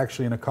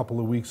 Actually, in a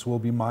couple of weeks, we'll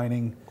be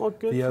mining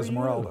the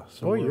Esmeralda.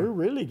 So you're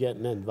really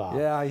getting involved.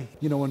 Yeah,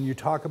 you know, when you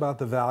talk about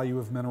the value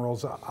of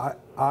minerals,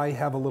 I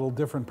have a little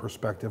different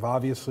perspective.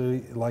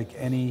 Obviously, like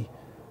any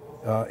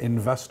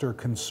investor,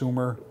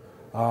 consumer,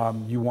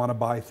 you want to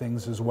buy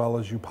things as well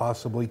as you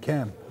possibly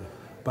can.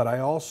 But I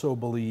also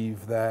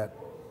believe that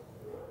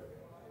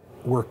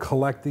we're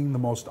collecting the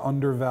most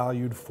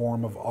undervalued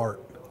form of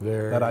art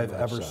that I've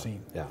ever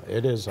seen. Yeah,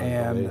 it is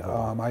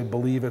unbelievable. And I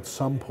believe at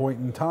some point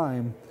in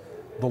time,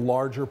 the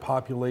larger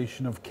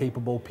population of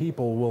capable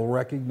people will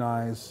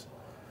recognize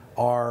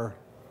our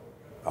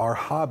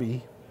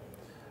hobby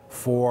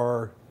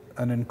for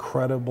an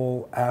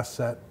incredible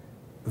asset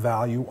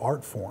value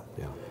art form.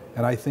 Yeah.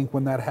 And I think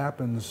when that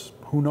happens,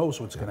 who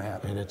knows what's going to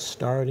happen. And it's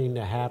starting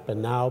to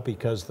happen now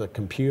because the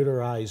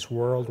computerized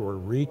world, we're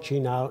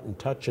reaching out and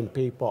touching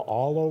people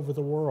all over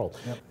the world.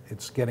 Yep.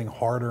 It's getting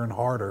harder and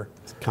harder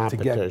to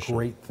get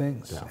great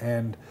things. Yeah.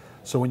 And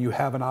so when you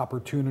have an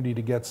opportunity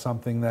to get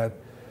something that,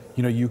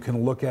 you know, you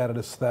can look at it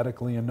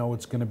aesthetically and know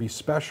it's going to be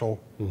special,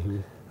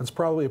 that's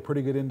probably a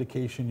pretty good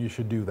indication you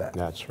should do that.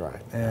 That's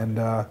right. And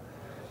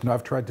you know,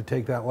 I've tried to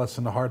take that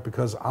lesson to heart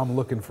because I'm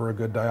looking for a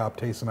good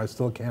dioptase and I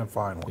still can't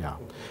find one. Yeah,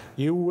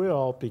 you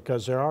will,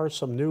 because there are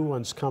some new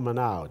ones coming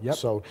out. Yep.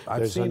 So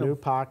I've seen a new them.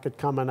 pocket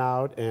coming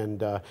out,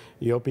 and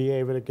you'll be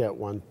able to get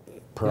one,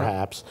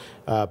 perhaps.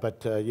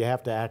 But you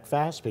have to act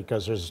fast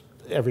because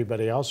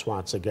everybody else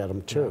wants to get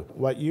them too. Yeah.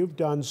 What you've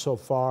done so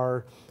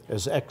far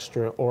is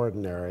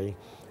extraordinary.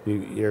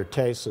 Your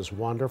taste is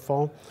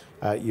wonderful.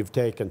 You've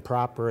taken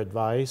proper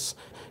advice.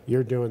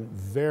 You're doing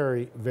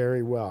very,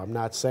 very well. I'm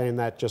not saying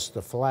that just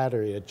to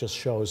flatter you. It just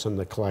shows in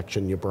the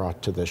collection you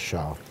brought to this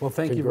show. Well,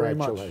 thank you very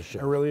much.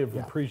 I really have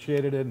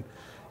appreciated it. And,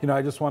 you know,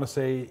 I just want to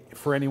say,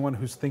 for anyone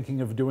who's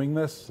thinking of doing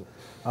this,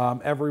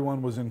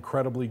 everyone was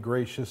incredibly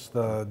gracious.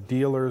 The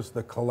dealers,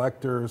 the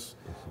collectors,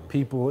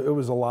 people. It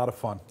was a lot of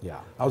fun. Yeah,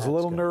 I was a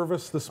little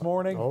nervous this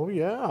morning. Oh,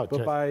 yeah.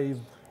 But by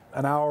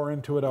an hour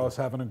into it, I was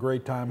having a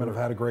great time, and I've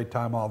had a great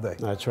time all day.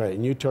 That's right.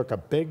 And you took a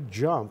big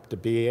jump to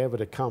be able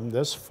to come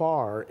this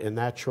far in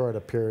that short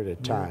a period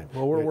of time.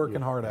 Well, we're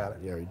working hard at it.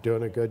 You're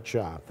doing a good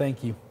job.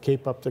 Thank you.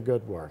 Keep up the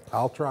good work.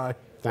 I'll try.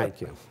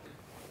 Thank you.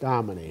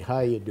 Gamini, how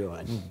you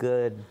doing?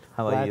 Good.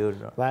 How are you?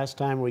 Last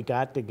time we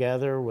got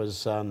together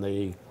was on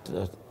the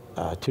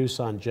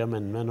Tucson Gem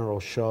and Mineral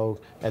Show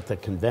at the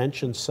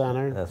Convention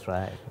Center. That's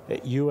right.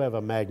 You have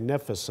a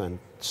magnificent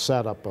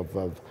setup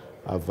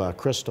of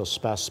crystal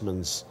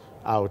specimens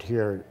out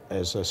here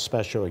as a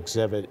special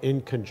exhibit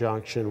in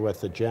conjunction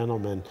with the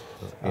gentleman,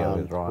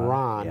 with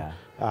Ron. Yeah.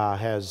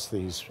 Has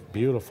these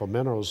beautiful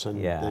minerals,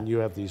 and then you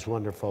have these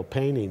wonderful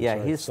paintings. Yeah,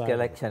 his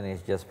collection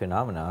is just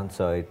phenomenal,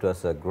 so it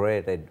was a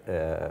great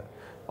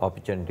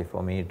opportunity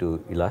for me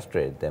to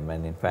illustrate them.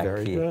 And in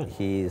fact,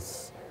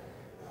 he's,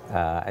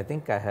 I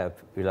think I have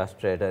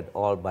illustrated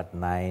all but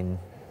 9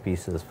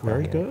 pieces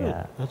for him. Very good.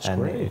 Yeah. That's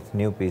and great. His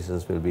new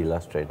pieces will be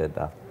illustrated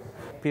after.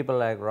 People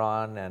like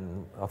Ron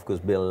and, of course,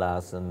 Bill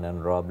Larson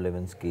and Rob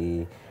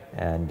Lavinsky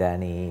and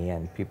Danny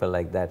and people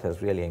like that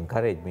has really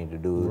encouraged me to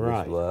do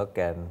this work.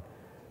 And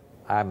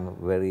I'm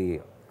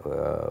very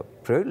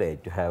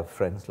privileged to have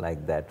friends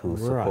like that who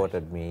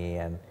supported me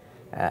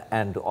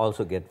and to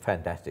also get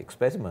fantastic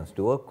specimens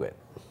to work with.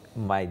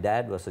 My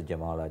dad was a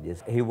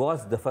gemologist. He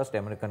was the first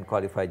American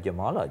qualified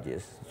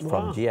gemologist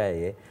from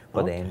GIA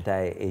for the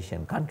entire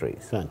Asian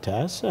countries.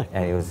 Fantastic.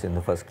 And he was in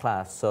the first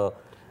class. So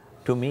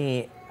to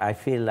me, I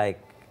feel like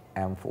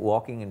I'm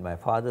walking in my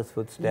father's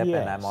footsteps,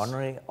 and I'm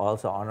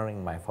also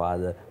honoring my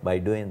father by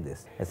doing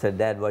this. I said,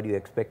 Dad, what do you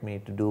expect me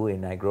to do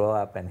when I grow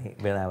up? And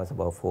when I was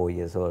about 4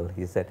 years old,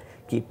 he said,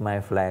 keep my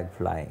flag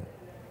flying.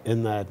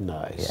 Isn't that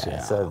nice?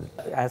 Yeah. So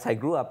as I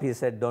grew up, he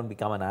said, don't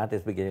become an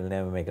artist because you'll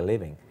never make a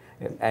living.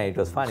 And it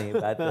was funny,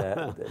 but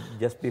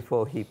just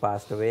before he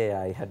passed away,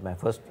 I had my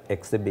first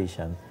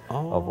exhibition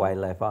of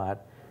wildlife art.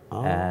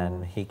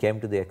 And he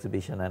came to the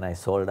exhibition, and I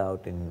sold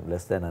out in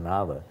less than an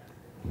hour.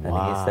 And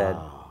he said,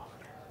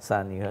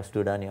 son, you have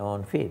stood on your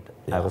own feet.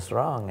 I was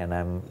wrong, and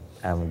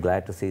I'm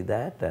glad to see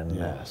that. And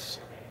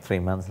 3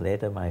 months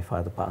later, my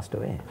father passed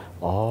away.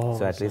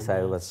 So at least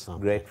I was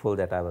grateful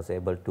that I was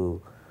able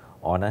to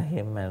honor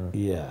him, and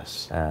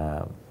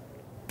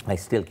I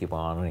still keep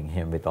honoring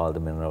him with all the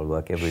mineral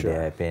work. Every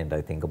day I paint,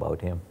 I think about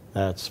him.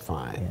 That's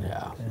fine,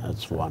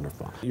 that's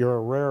wonderful. You're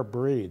a rare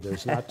breed.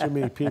 There's not too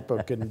many people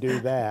who can do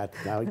that.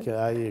 Now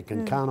you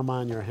can count them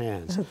on your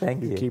hands.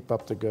 Thank you. You keep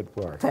up the good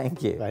work.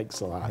 Thank you.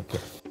 Thanks a lot.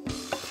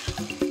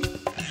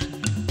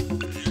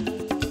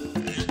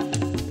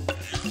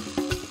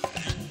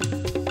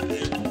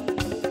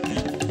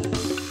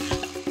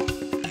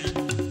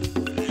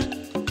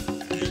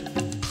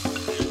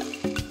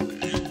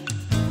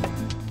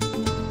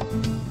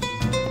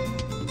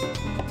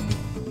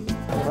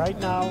 Right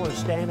now we're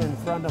standing in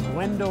front of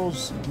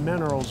Wendell's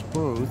Minerals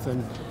booth,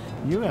 and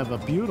you have a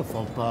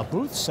beautiful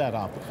booth set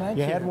up. Thank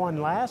you. You had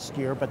one last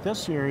year, but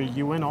this year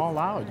you went all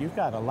out. You've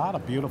got a lot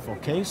of beautiful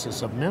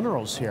cases of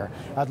minerals here.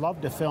 I'd love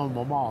to film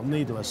them all.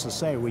 Needless to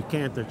say, we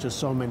can't. There's just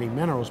so many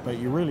minerals, but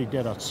you really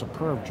did a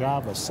superb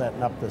job of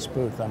setting up this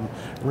booth. I'm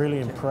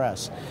really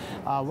impressed.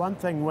 One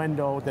thing,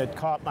 Wendell, that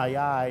caught my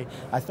eye,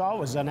 I thought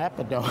was an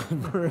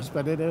epidome at first,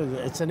 but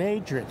it's an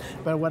Adrian.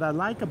 But what I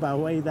like about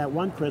the way that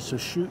one crystal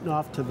is shooting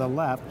off to the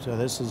left, so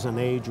this is an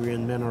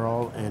Adrian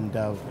mineral, and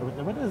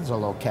what is the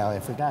locality? I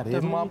forgot.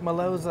 The Mount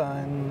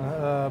Maloza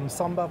in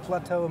Samba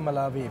Plateau,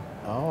 Malawi.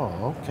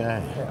 Oh,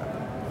 okay.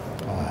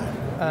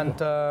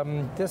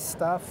 And this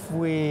stuff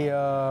we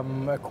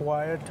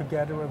acquired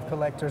together with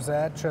Collector's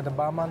Edge at the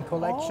Bergmann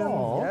collection.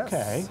 Oh,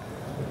 okay.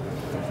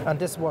 And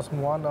this was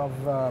one of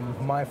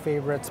my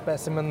favorite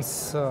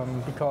specimens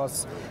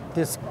because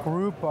this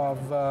group of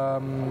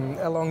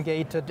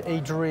elongated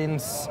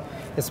Adrians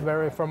is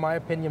very, from my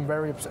opinion,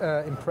 very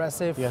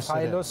impressive,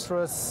 high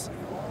lustrous.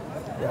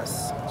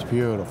 Yes. It's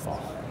beautiful.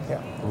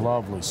 Yeah.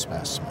 Lovely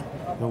specimen.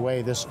 The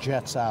way this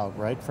jets out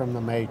right from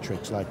the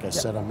matrix, like I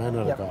said a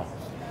minute ago.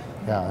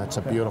 Yeah, that's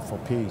a beautiful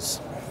piece.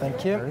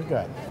 Thank you. Very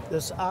good.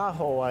 This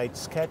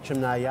ahoite's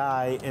catching my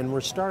eye, and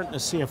we're starting to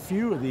see a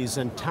few of these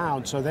in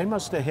town, so they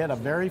must have hit a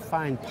very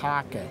fine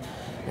pocket.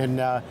 And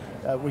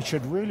we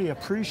should really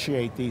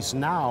appreciate these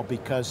now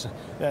because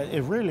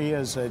it really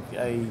is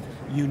a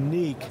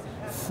unique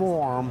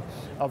form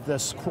of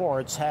this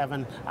quartz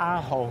having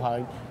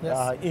ahoite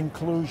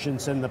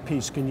inclusions in the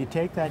piece. Can you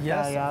take that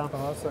guy out?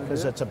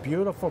 Because it's a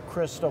beautiful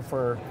crystal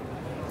for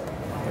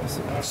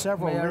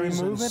several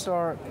reasons. May I remove it,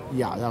 or?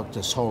 Yeah, I'll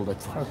just hold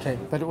it. Okay.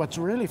 But what's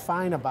really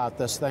fine about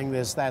this thing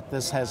is that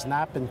this has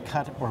not been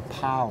cut or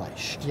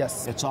polished.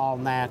 Yes. It's all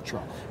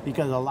natural.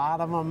 Because a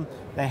lot of them,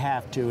 they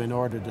have to in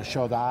order to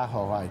show the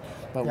ahoite.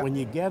 But when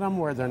you get them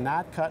where they're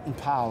not cut and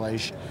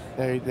polished,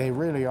 they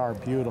really are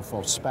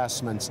beautiful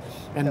specimens.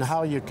 And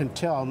how you can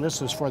tell, and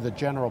this is for the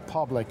general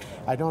public,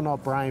 I don't know,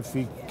 Brian, if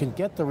you can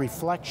get the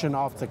reflection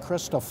off the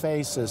crystal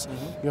faces,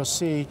 you'll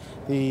see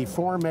the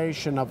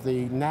formation of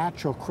the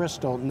natural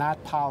crystal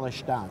not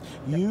polished down.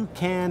 You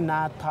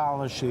cannot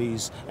polish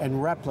these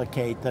and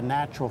replicate the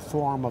natural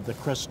form of the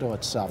crystal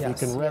itself. You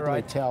can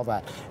readily tell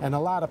that. And a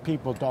lot of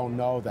people don't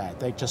know that.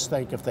 They just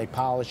think if they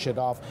polish it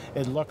off,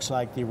 it looks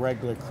like the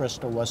regular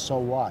crystal was, so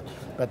what?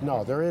 But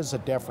no, there is a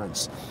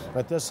difference.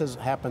 But this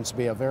happens to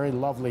be a very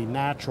lovely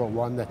natural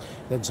one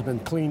that's been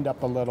cleaned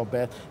up a little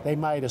bit. They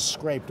might have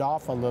scraped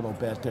off a little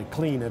bit to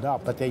clean it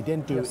up, but they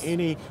didn't do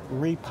any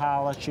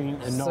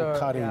repolishing and no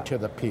cutting to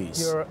the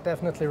piece. You're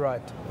definitely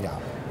right. Yeah.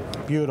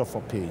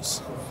 Beautiful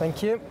piece.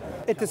 Thank you.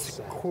 It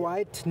is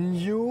quite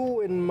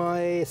new in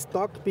my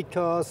stock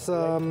because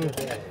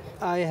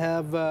I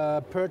have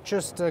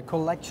purchased a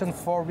collection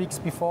 4 weeks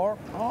before.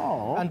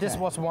 Oh, okay. And this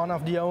was one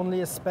of the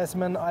only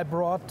specimen I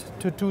brought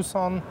to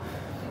Tucson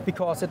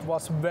because it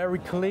was very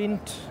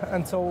cleaned,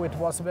 and so it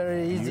was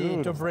very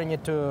easy to bring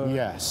it to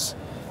Yes.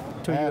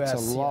 to That's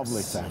US. a lovely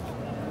yes. thing.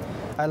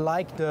 I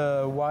like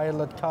the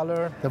violet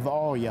color.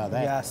 Oh yeah,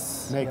 that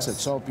makes it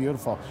yes. so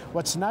beautiful.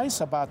 What's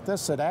nice about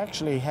this, it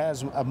actually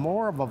has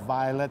more of a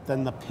violet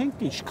than the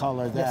pinkish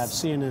color that I've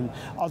seen in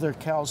other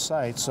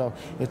calcites. So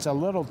it's a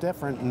little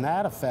different in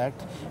that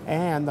effect,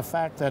 and the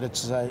fact that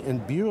it's in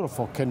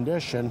beautiful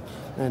condition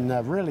and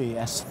really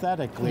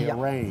aesthetically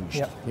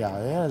arranged. Yeah,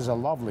 it has a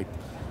lovely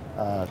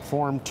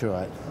form to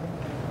it.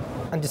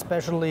 And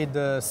especially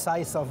the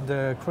size of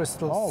the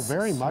crystals. Oh,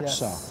 very much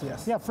so.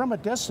 Yes. Yeah, from a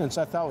distance,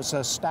 I thought it was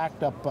a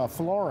stacked up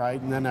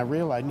fluorite, and then I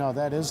realized, no,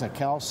 that is a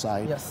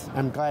calcite. Yes.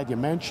 I'm glad you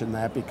mentioned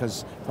that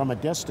because from a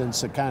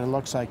distance, it kind of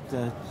looks like,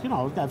 you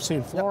know, I've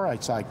seen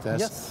fluorites like this.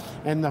 Yes.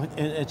 And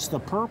it's the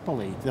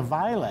purpley, the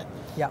violet.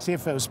 Yeah. See,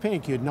 if it was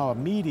pink, you'd know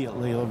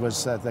immediately it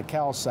was the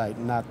calcite,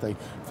 not the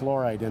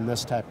fluorite in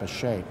this type of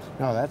shape.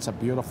 No, that's a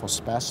beautiful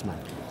specimen.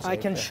 I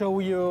can show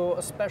you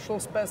a special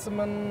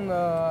specimen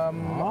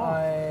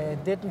I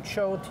didn't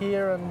show it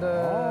here, and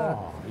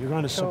you're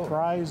going to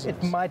surprise us.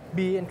 It might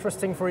be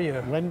interesting for you.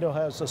 Wendell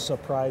has a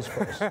surprise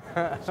for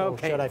us. So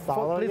Okay. should I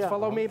follow you? Please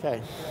follow me.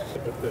 Okay.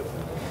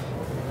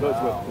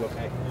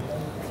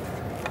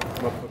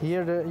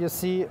 Here you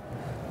see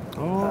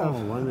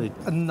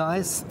a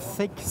nice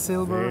thick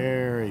silver.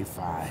 Very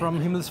fine. From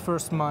Himmel's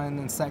first mine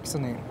in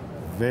Saxony.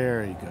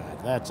 Very good.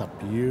 That's a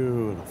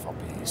beautiful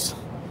piece.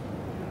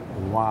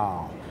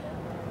 Wow.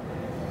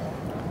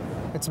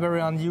 It's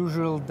very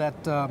unusual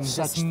that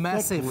this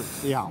massive,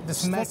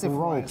 thick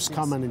ropes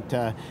coming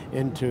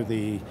into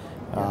the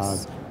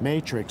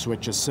matrix,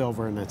 which is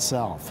silver in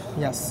itself.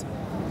 Yes.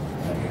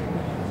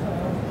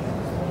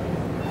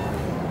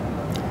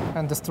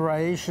 And the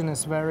striation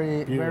is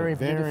very beautiful.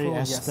 Very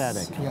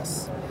aesthetic.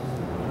 Yes.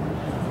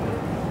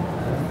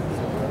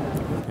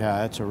 Yeah,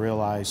 that's a real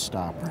eye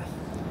stopper.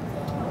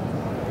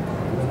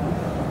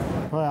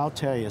 Well, I'll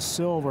tell you,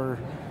 silver,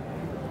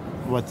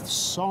 with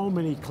so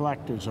many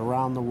collectors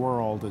around the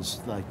world, is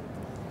like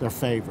their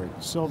favorite.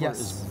 Silver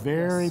is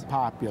very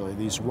popular,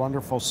 these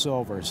wonderful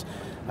silvers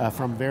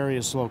from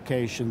various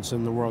locations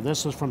in the world.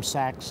 This is from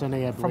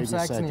Saxony, I believe From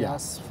Saxony, you said.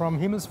 yes. From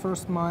Himmel's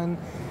first mine.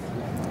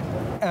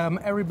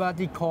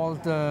 Everybody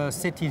called the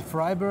city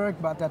Freiburg,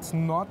 but that's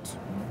not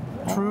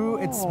true.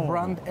 It's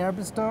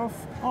Brand-Erbisdorf.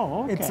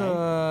 Oh, okay. It's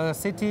a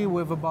city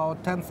with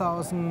about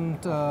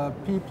 10,000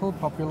 people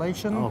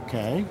population.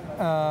 Okay.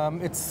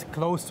 It's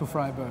close to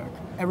Freiburg.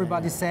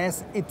 Everybody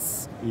says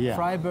it's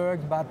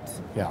Freiburg, but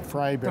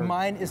Freiburg. the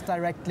mine is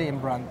directly in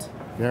Brand.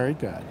 Very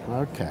good.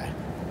 Okay.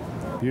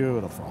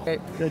 Beautiful. Okay.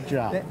 Good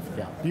job.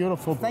 Yeah.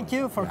 Beautiful. Thank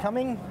you for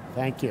coming.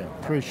 Thank you.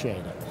 Appreciate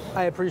it.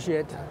 I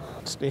appreciate.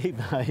 Steve,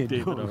 how you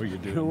doing? How are you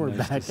doing? We're Nice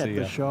back to at see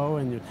the ya. show,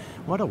 and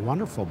what a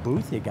wonderful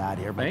booth you got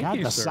here. But Thank God,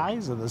 you, the sir.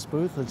 size of this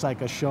booth, it's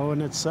like a show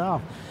in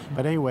itself.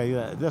 But anyway,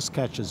 this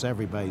catches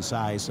everybody's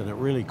eyes, and it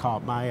really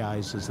caught my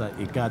eyes is that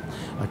you got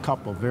a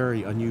couple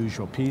very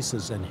unusual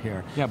pieces in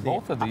here. Yeah,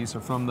 both of these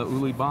are from the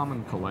Uli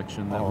Baumann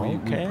collection that we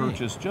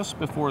purchased just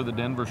before the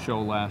Denver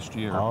show last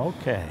year.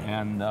 Okay.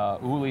 And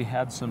Uli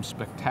had some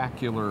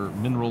spectacular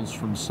minerals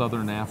from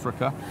southern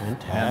Africa.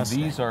 Fantastic.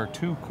 And these are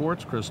 2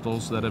 quartz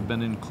crystals that have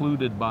been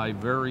included by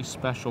very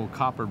special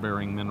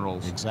copper-bearing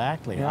minerals.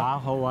 Exactly.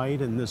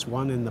 Ahoite, and this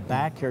one in the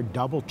back here,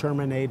 double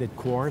terminated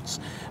quartz,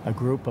 a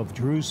group of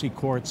druzy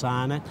quartz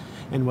on it.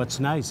 And what's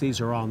nice, these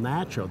are all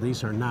natural.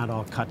 These are not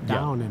all cut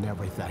down and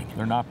everything.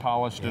 They're not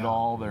polished at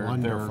all.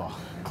 They're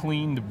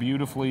cleaned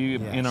beautifully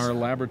in our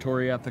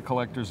laboratory at the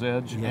Collector's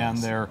Edge.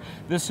 Yes. And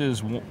this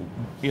is,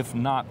 if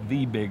not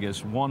the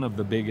biggest, one of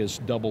the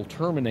biggest double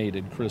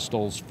terminated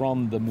crystals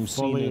from the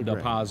Musina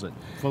deposit.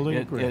 Fully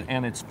agree.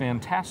 And it's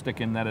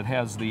fantastic in that it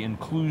has the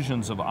inclusions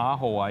of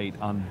ahoite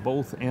on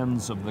both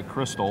ends of the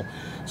crystal.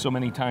 So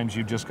many times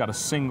you just got a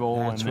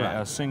single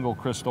a single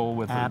crystal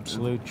with the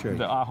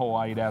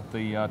ahoite at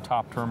the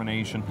top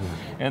termination.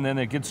 And then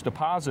it gets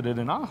deposited,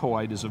 and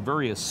ahoite is a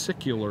very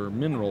acicular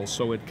mineral,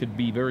 so it could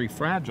be very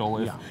fragile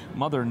if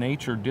Mother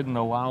Nature didn't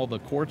allow the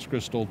quartz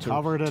crystal to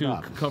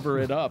cover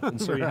it up. And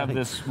so you have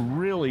this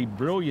really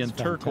brilliant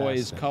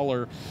turquoise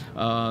color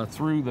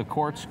through the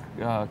quartz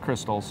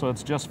crystal. So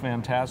it's just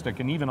fantastic.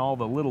 And even all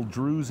the little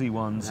druzy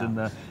ones in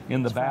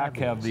the back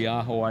have the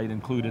ahoite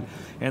included.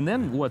 And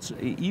then what's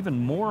even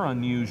more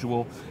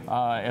unusual,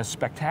 as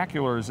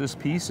spectacular as this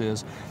piece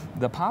is,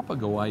 the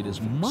papagoite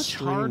is much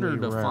harder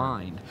to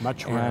find.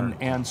 Much rarer.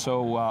 And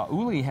so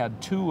Uli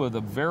had 2 of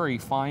the very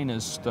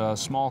finest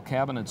small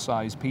cabinet size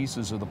size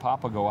pieces of the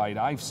papagoite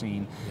I've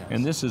seen,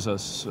 and this is a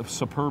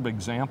superb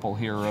example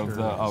here of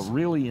a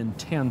really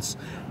intense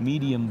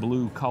medium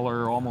blue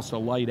color, almost a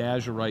light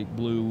azurite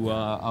blue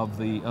of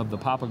the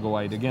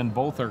papagoite. Again,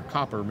 both are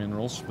copper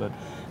minerals, but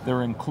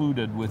they're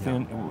included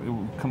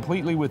within,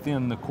 completely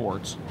within the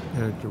quartz.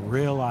 They're the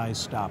real eye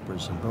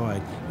stoppers, and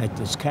boy, it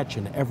is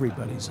catching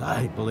everybody's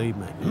eye, believe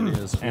me. It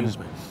is. And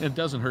it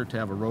doesn't hurt to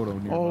have a roto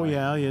nearby. Oh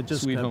yeah, it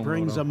just brings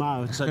roto. them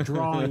out. It's a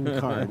drawing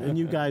card, and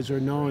you guys are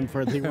known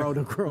for the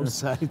roto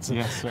sites.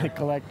 Yes, the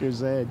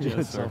collector's edge. Yes,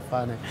 It's so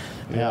funny.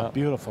 Yeah,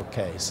 beautiful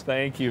case.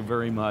 Thank you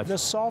very much. The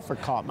sulfur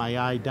caught my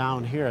eye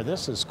down here.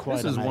 This is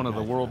quite. This is one of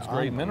the world's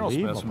great mineral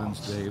specimens,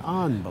 Dave.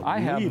 Unbelievable. I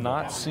have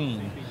not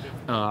seen.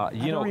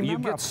 You know, you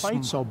get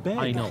plate so big.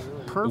 I know.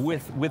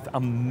 Perfect. With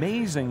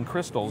amazing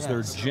crystals. They're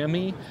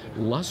gemmy,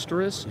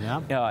 lustrous,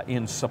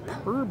 in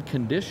superb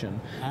condition.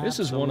 Absolutely. This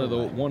is one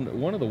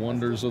of the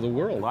wonders of the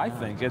world. I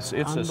think it's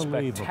a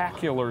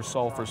spectacular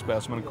sulfur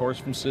specimen, of course,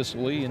 from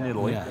Sicily in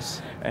Italy.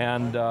 Yes.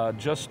 And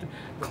just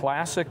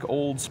classic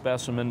old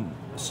specimen,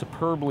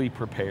 superbly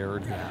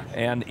prepared,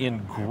 and in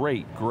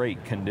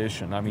great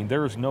condition. I mean,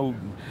 there's no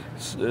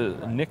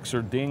nicks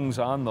or dings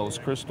on those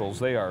crystals.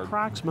 They are.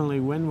 Approximately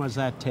when was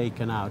that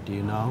taken out? Do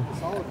you know?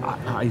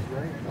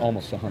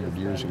 Almost 100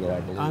 years ago, I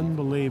believe.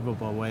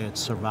 Unbelievable way it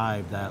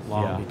survived that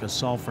long, because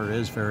sulfur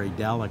is very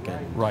delicate.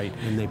 Right.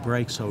 And they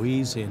break so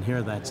easy, and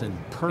here that's in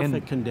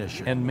perfect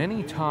condition. And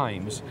many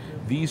times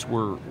these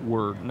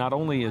were not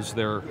only is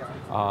there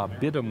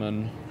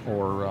bitumen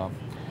or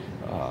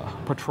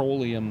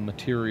petroleum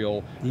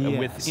material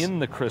within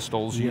the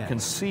crystals, you can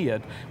see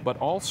it, but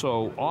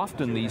also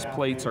often these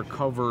plates are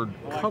covered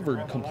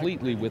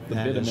completely with the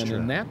bitumen,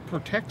 and that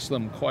protects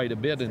them quite a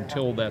bit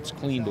until that's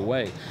cleaned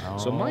away.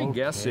 So my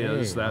guess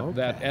is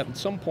that at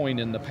some point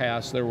in the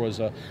past there was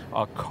a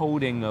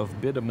coating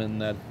of bitumen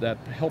that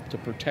helped to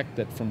protect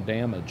it from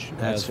damage.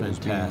 That's as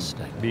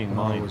fantastic. It was being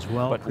mined. It was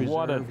well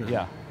preserved.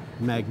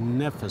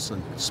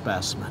 Magnificent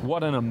specimen.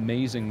 What an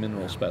amazing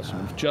mineral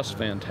specimen. Just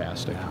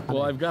fantastic.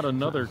 Well, I've got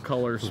another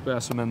color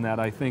specimen that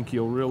I think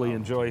you'll really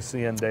enjoy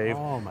seeing, Dave.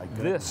 Oh, my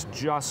goodness.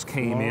 This just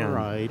came in.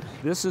 Right.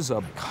 This is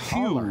a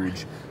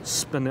huge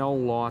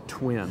Spinel Law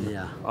twin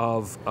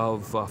of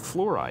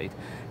fluorite.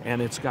 And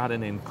it's got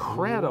an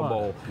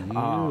incredible,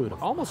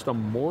 almost a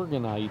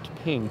morganite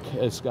pink.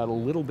 It's got a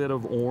little bit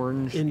of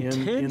orange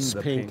intense in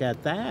the pink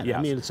at that. Yes.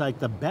 I mean, it's like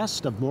the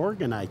best of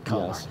morganite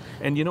color. Yes.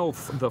 And you know,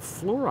 the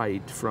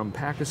fluorite from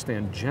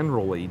Pakistan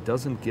generally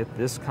doesn't get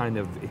this kind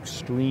of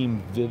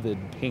extreme vivid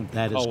pink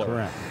color. That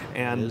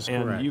is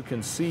correct. And you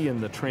can see in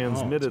the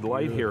transmitted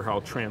light here how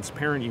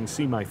transparent. You can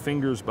see my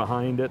fingers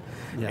behind it,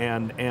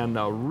 and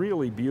a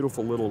really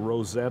beautiful little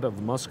rosette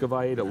of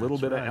muscovite, a little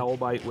bit of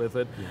elbite with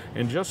it,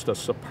 and just a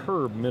superb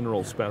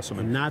mineral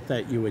specimen. And not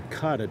that you would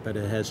cut it, but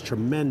it has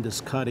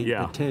tremendous cutting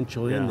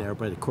potential in there.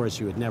 But of course,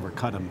 you would never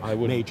cut a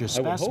major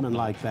specimen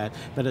like that.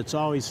 But it's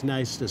always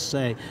nice to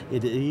say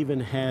it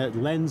even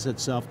lends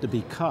itself to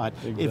be cut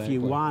if you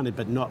wanted.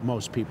 But not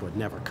most people would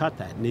never cut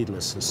that.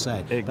 Needless to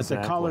say. But the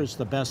color's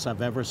the best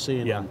I've ever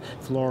seen in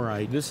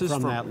fluorite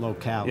from that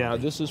locality. Yeah,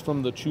 this is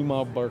from the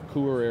Chumab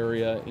Barkur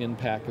area in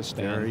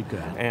Pakistan. Very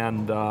good.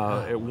 And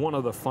one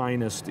of the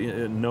finest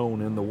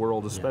known in the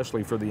world,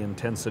 especially for the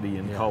intensity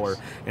in color.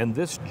 And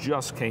this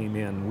just came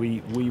in.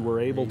 We were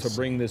able to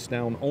bring this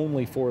down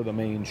only for the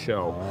main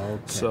show.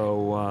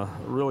 So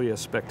really a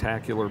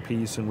spectacular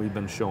piece, and we've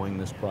been showing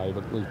this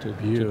privately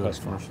to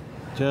customers.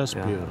 Just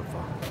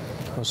beautiful.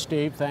 Well,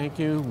 Steve, thank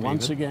you.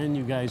 Once again,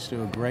 you guys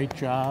do a great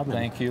job.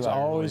 Thank you. It's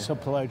always a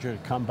pleasure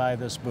to come by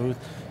this booth.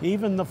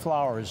 Even the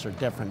flowers are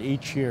different.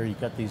 Each year, you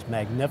got these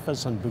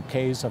magnificent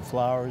bouquets of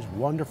flowers,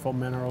 wonderful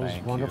minerals,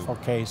 wonderful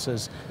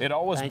cases. It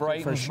always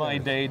brightens my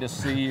day to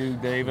see you,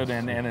 David,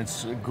 and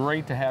it's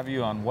great to have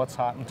you on What's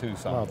Hot in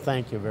Tucson. Well,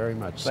 thank you very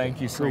much.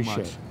 Thank you so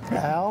much.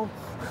 Al,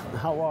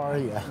 how are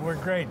you? We're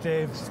great,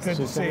 Dave. It's good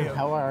to see you.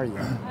 How are you?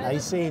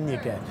 Nice seeing you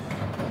again.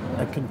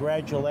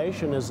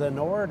 Congratulations is in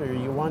order.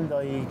 You won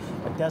the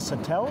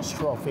Desautel's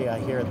trophy, I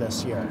hear,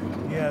 this year.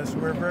 Yes,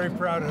 we're very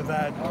proud of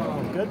that.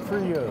 Oh, good for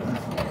you.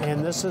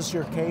 And this is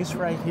your case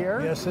right here?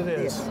 Yes, it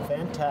is. Yeah,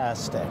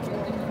 fantastic.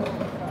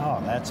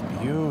 Oh, that's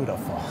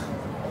beautiful.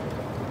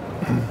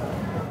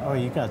 Oh,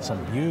 you got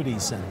some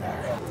beauties in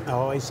there. I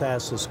always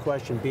ask this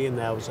question, being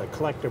that I was a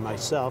collector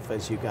myself,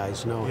 as you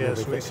guys know.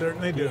 Yes, we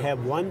certainly do. Do you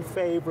have one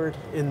favorite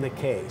in the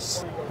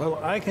case? Well,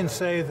 I can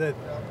say that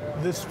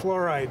this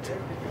fluorite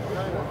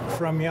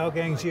from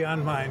Yaogang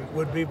Jian Mine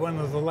would be one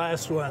of the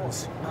last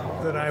ones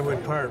that I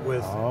would part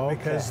with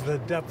because the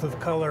depth of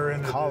color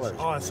in it is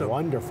awesome.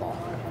 Wonderful.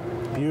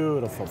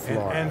 Beautiful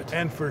fluorite.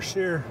 And for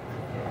sheer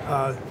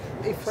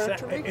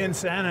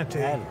insanity.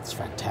 That's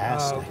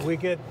fantastic. We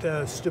get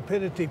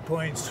stupidity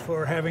points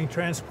for having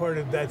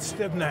transported that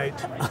stibnite,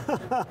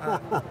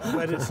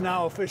 but it's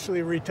now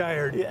officially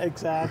retired. Yeah,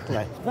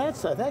 exactly.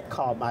 That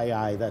caught my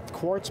eye. That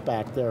quartz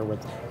back there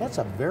that's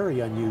a very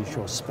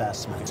unusual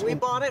specimen. We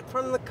bought it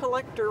from the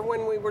collector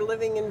when we were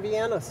living in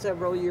Vienna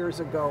several years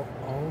ago.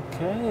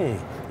 Okay.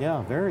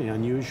 Yeah, very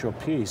unusual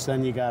piece.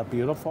 Then you got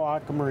beautiful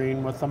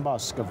aquamarine with the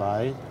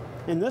muscovite.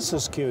 And this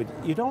is cute.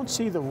 You don't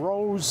see the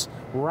rows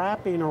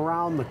wrapping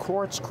around the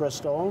quartz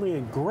crystal, only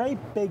in great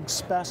big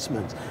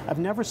specimens. I've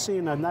never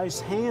seen a nice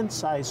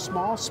hand-sized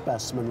small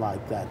specimen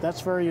like that. That's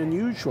very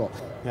unusual.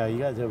 Yeah, you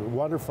got the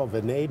wonderful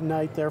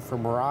vanadinite there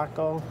from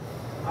Morocco.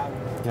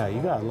 Yeah,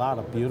 you got a lot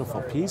of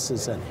beautiful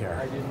pieces in here.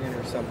 I didn't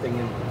enter something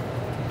in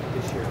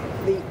this year.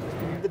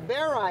 The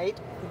barite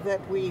that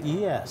we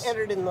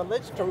entered in the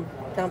Lidstrom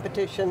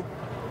competition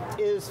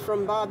is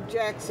from Bob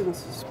Jackson's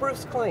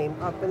spruce claim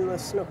up in the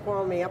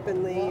Snoqualmie, up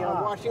in the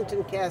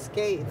Washington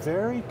Cascades.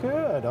 Very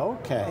good,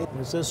 okay.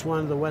 Is this one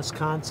of the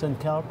Wisconsin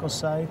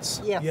chalcosites?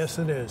 Yes. Yes,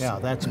 it is. Yeah,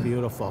 that's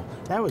beautiful.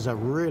 That was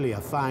really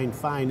a fine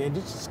find, and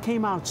it just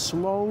came out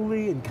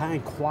slowly and kind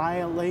of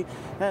quietly.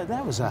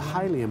 That was a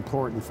highly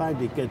important find.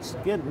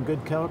 Getting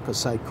good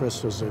chalcosite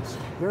crystals, it's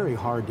very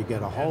hard to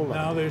get a hold of.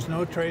 Now there's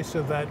no trace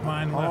of that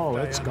mine left. Oh,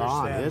 it's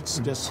gone. understand. It's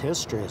just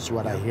history, is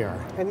what I hear.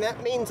 And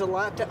that means a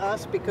lot to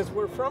us because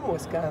we're from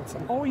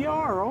Wisconsin. Oh, you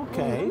are?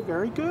 Okay,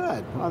 very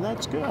good. Well,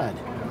 that's good.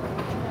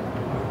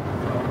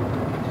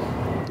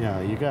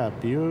 Yeah, you got a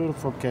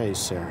beautiful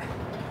case here.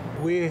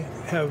 We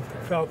have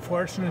felt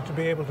fortunate to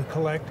be able to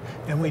collect,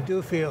 and we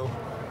do feel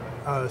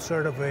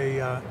sort of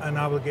an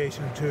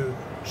obligation to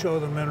show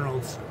the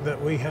minerals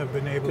that we have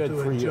been able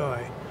to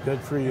enjoy. Good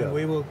for you. And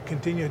we will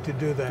continue to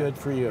do that. Good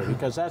for you,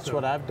 because that's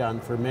what I've done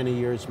for many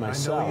years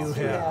myself. I know you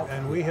have,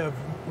 and we have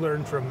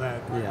learned from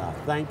that. Yeah,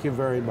 thank you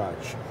very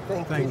much.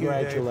 Thank you, Dave.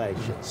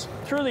 Congratulations.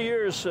 Through the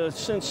years,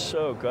 since,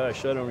 oh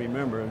gosh, I don't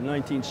remember,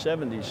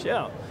 1970s,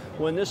 yeah,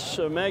 when this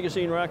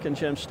magazine Rock and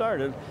Gem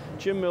started,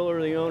 Jim Miller,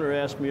 the owner,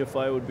 asked me if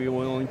I would be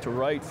willing to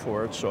write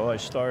for it, so I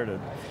started.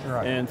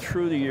 Right. And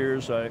through the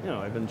years,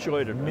 I've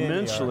enjoyed it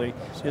immensely.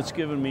 It's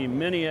given me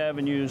many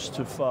avenues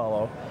to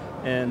follow.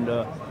 And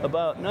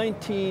about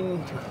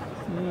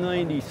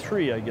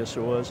 1993, I guess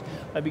it was,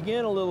 I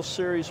began a little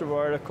series of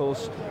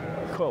articles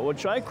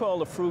which I call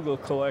the Frugal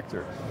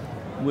Collector,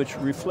 which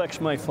reflects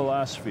my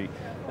philosophy.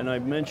 And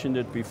I've mentioned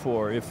it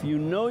before. If you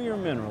know your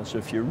minerals,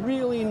 if you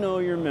really know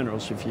your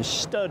minerals, if you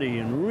study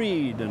and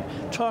read and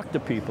talk to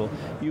people,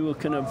 you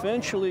can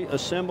eventually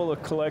assemble a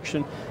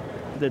collection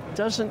that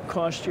doesn't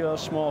cost you a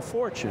small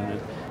fortune.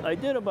 I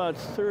did about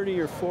 30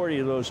 or 40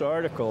 of those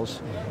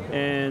articles,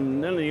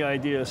 and then the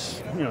idea,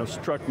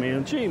 struck me,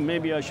 and gee,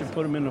 maybe I should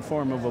put them in the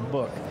form of a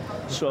book.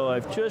 So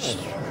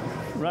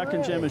Rock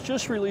and Gem has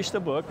just released a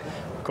book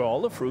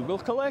called The Frugal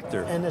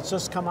Collector. And it's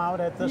just come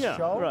out at this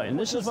show? Right, and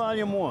this is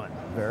volume 1.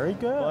 Very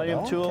good.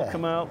 Volume 2 will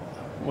come out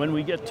when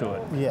we get to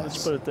it. Yes.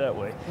 Let's put it that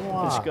way.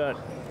 Wow. It's got,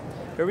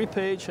 every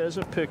page has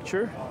a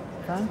picture.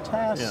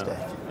 Fantastic.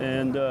 Yeah.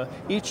 And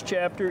each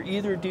chapter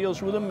either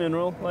deals with a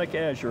mineral like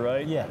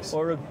azurite,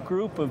 or a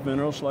group of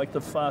minerals like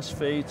the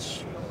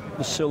phosphates,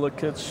 the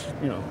silicates,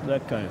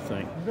 that kind of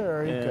thing.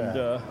 Very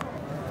good.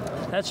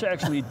 That's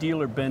actually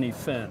Dealer Benny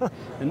Fenn.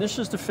 And this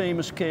is the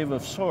famous Cave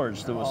of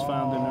Swords that was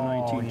found in the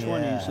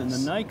 1920s in the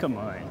Nika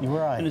mine.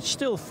 Right. And it's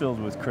still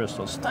filled with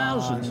crystals,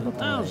 thousands and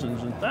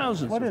thousands and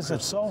thousands What of is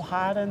crystals. it, so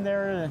hot in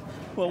there?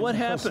 Well, what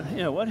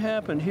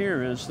happened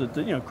here is that,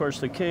 of course,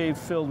 the cave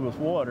filled with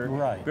water,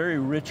 very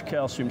rich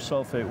calcium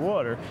sulfate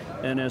water,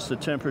 and as the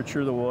temperature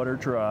of the water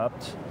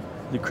dropped,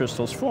 the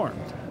crystals formed,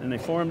 and they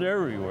formed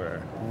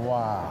everywhere.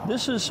 Wow.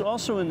 This is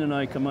also in the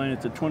Nika mine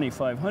at the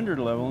 2500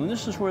 level, and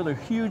this is where the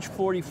huge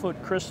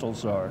 40-foot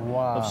crystals are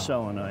of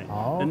selenite.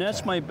 And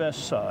that's my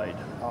best side.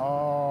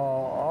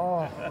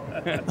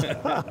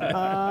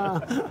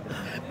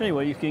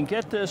 Anyway, you can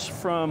get this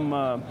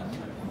from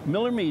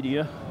Miller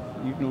Media.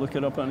 You can look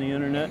it up on the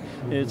internet.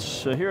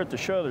 It's here at the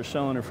show. They're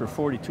selling it for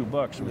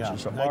 $42, which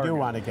is a bargain. I do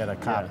want to get a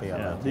copy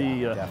of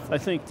it. I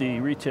think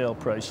the retail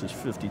price is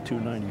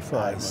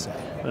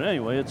 $52.95. But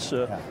anyway, it's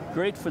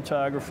great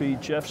photography.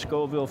 Jeff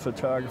Scoville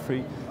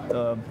photography.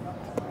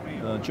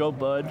 Joe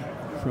Budd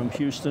from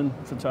Houston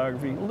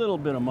photography. A little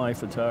bit of my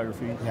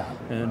photography.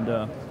 And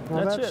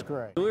that's it.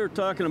 Great. We were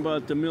talking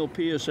about the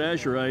Milpias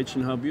azurites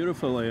and how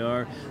beautiful they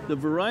are. The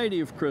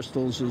variety of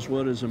crystals is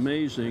what is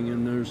amazing,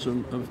 and there's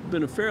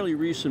been a fairly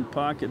recent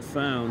pocket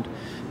found,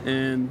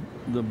 and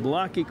the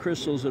blocky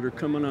crystals that are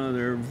coming out of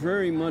there are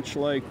very much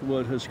like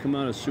what has come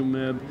out of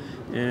Sumeb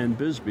and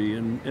Bisbee,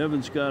 and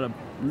Evan's got a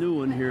new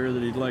one here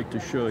that he'd like to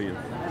show you.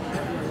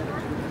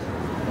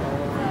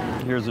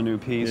 Here's a new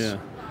piece. Yeah.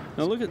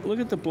 Now look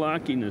at the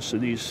blockiness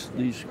of these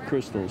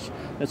crystals.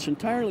 That's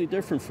entirely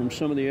different from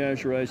some of the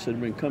azurites that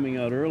have been coming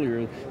out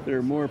earlier that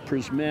are more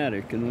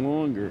prismatic and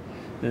longer.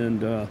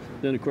 And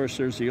then of course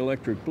there's the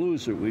electric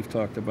blues that we've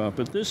talked about.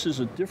 But this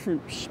is a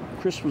different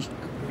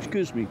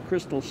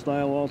crystal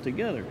style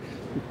altogether.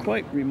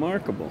 Quite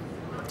remarkable.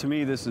 To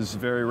me, this is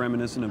very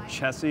reminiscent of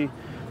Chessie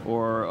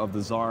or of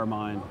the Czar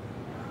mine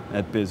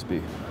at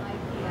Bisbee.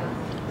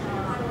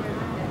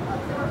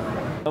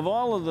 Of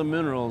all of the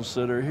minerals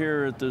that are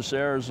here at this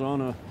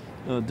Arizona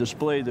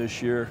display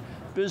this year,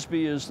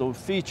 Bisbee is the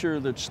feature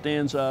that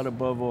stands out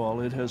above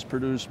all. It has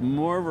produced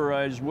more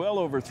varieties, well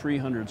over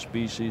 300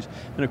 species,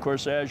 and of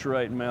course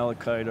azurite and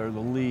malachite are the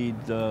lead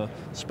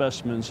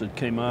specimens that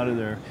came out of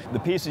there. The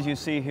pieces you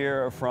see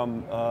here are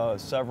from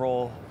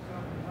several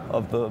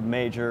of the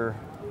major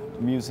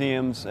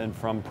museums and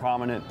from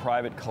prominent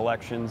private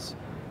collections.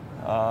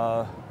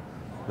 One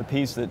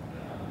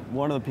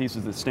of the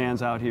pieces that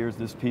stands out here is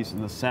this piece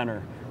in the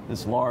center,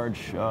 this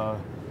large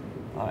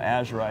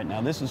azurite.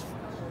 Now this is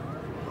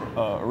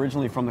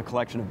originally from the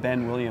collection of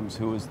Ben Williams,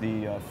 who was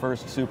the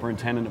first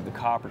superintendent of the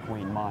Copper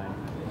Queen mine.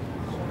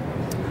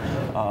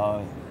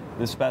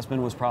 This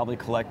specimen was probably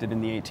collected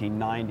in the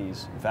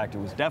 1890s. In fact, it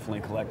was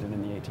definitely collected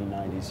in the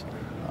 1890s.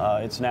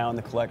 It's now in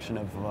the collection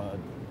of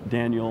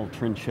Daniel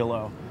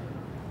Trinchillo.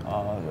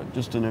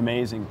 Just an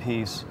amazing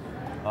piece.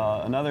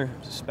 Another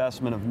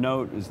specimen of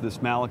note is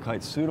this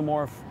malachite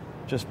pseudomorph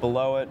just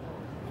below it.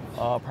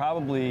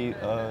 Probably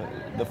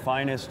the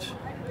finest,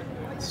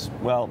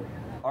 well,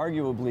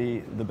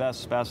 arguably the best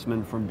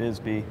specimen from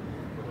Bisbee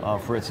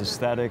for its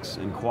aesthetics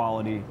and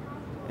quality,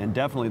 and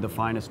definitely the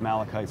finest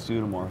malachite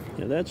pseudomorph.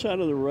 Yeah, that's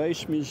out of the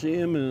Rice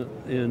Museum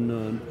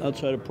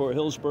outside of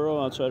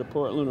Hillsboro, outside of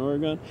Portland,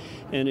 Oregon,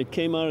 and it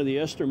came out of the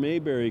Esther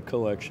Mayberry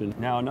collection.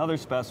 Now another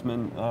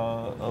specimen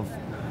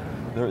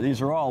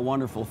these are all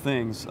wonderful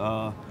things.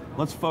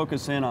 Let's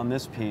focus in on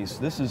this piece.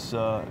 This is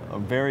a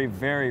very,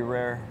 very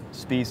rare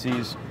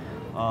species.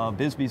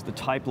 Bisbee's the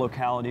type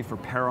locality for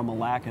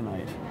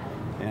paramalaconite,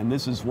 and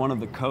this is one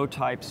of the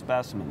co-type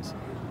specimens.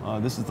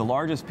 This is the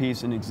largest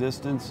piece in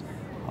existence.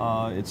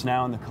 It's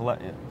now in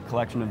the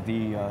collection of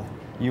the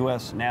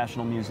U.S.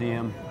 National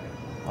Museum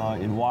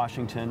in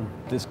Washington.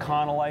 This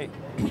conolite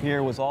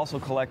here was also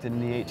collected in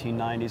the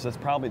 1890s. That's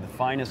probably the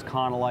finest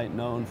conolite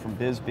known from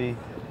Bisbee.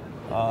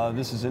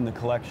 This is in the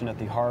collection at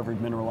the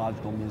Harvard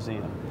Mineralogical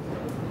Museum.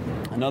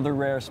 Another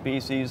rare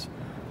species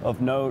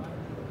of note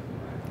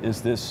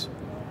is this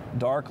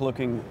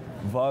dark-looking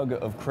vug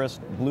of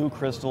blue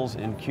crystals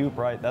in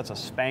cuprite. That's a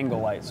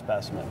spangolite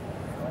specimen.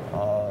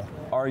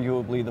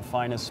 Arguably the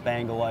finest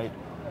spangolite,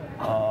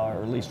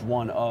 or at least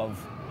one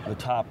of the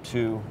top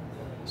two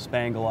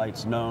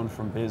spangolites known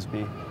from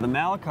Bisbee. The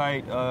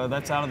malachite,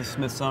 that's out of the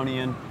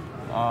Smithsonian.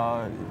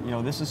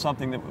 This is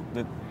something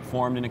that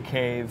formed in a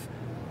cave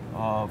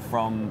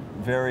from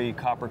very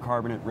copper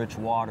carbonate rich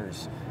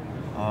waters.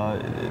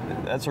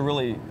 That's a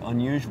really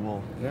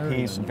unusual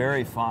piece,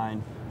 very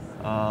fine,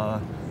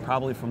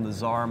 probably from the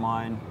Czar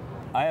mine.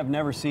 I have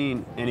never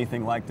seen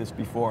anything like this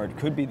before. It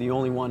could be the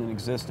only one in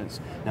existence.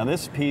 Now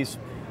this piece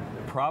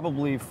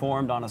probably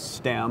formed on a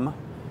stem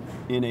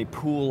in a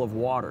pool of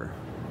water,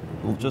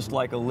 just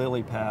like a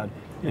lily pad.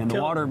 And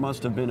the water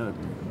must have been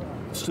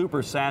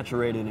super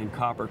saturated in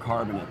copper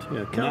carbonate.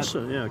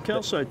 Yeah,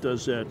 calcite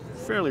does that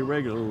fairly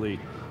regularly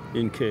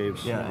in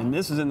caves. Yeah, and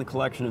this is in the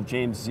collection of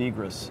James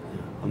Zegras,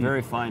 a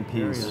very fine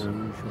piece. Very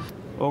unusual.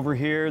 Over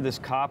here, this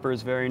copper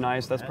is very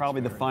nice. That's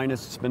probably the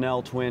finest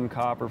Spinel twin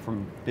copper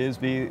from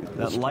Bisbee.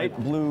 That light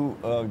blue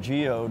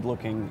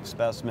geode-looking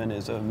specimen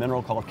is a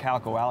mineral called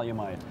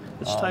chalcoalumite.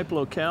 It's type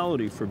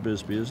locality for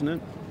Bisbee, isn't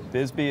it?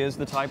 Bisbee is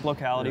the type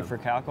locality for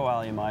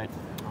chalcoalumite.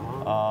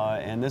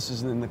 And this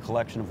is in the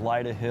collection of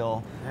Lyda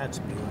Hill. That's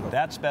beautiful.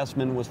 That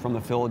specimen was from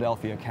the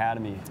Philadelphia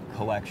Academy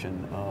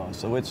collection.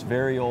 So it's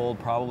very old,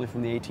 probably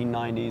from the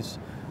 1890s.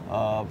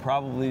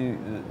 Probably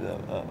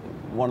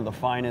one of the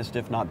finest,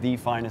 if not the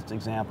finest,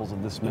 examples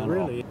of this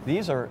mineral. Really?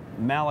 These are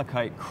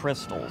malachite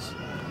crystals.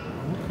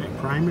 Okay,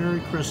 primary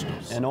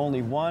crystals. And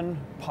only one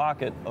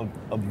pocket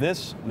of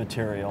this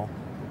material,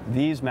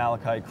 these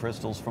malachite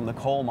crystals from the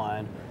coal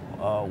mine,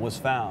 was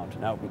found.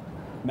 Now,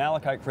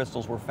 malachite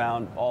crystals were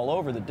found all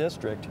over the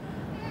district,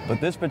 but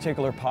this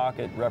particular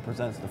pocket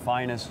represents the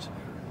finest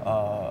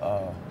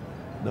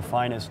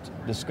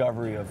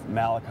discovery of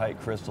malachite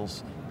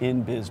crystals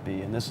in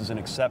Bisbee, and this is an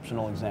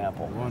exceptional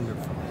example.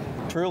 Wonderful.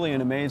 Truly an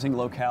amazing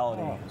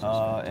locality,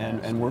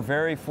 and we're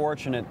very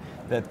fortunate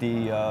that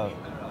the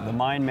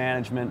mine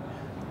management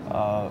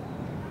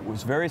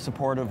was very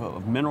supportive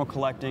of mineral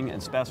collecting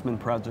and specimen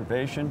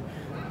preservation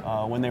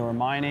when they were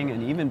mining,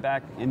 and even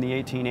back in the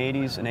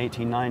 1880s and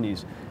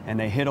 1890s. And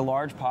they hit a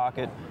large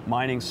pocket,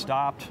 mining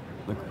stopped,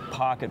 the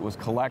pocket was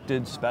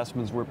collected,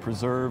 specimens were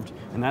preserved,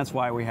 and that's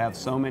why we have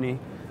so many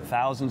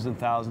thousands and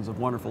thousands of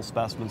wonderful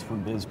specimens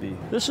from Bisbee.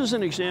 This is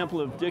an example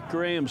of Dick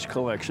Graham's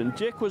collection.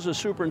 Dick was a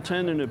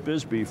superintendent at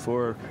Bisbee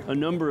for a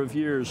number of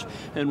years,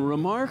 and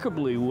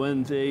remarkably,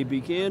 when they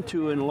began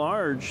to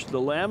enlarge the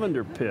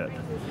lavender pit,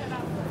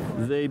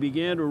 they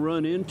began to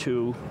run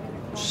into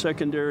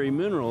secondary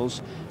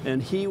minerals,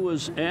 and he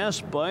was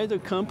asked by the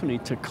company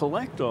to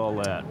collect all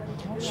that.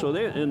 So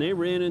they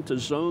ran into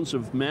zones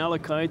of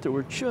malachite that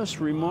were just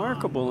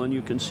remarkable, and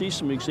you can see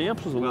some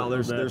examples of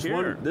there's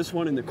here. This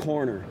one in the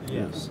corner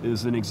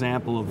is an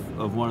example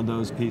of one of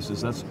those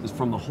pieces. That's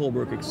from the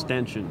Holbrook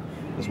extension,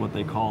 is what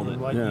they called it.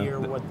 What year?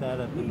 What that?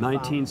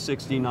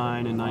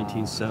 1969 and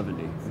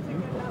 1970.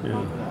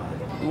 Yeah.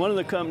 One of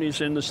the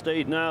companies in the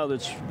state now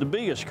that's the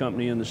biggest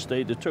company in the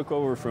state that took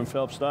over from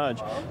Phelps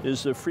Dodge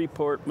is the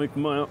Freeport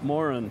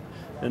McMoran.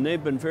 And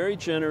they've been very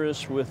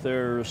generous with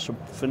their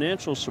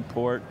financial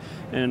support.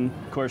 And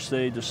of course,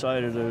 they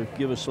decided to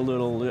give us a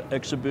little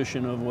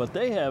exhibition of what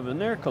they have in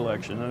their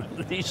collection.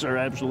 These are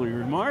absolutely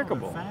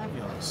remarkable.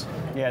 Fabulous.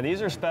 Yeah,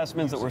 these are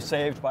specimens that were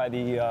saved by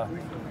the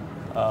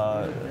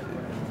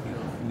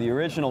the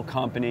original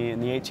company in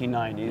the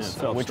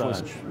 1890s,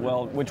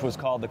 which was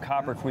called the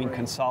Copper Queen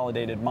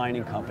Consolidated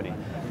Mining Company,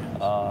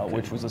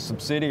 which was a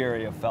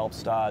subsidiary of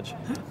Phelps Dodge.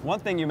 One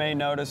thing you may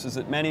notice is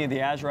that many of the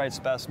azurite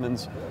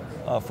specimens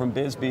from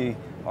Bisbee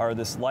are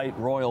this light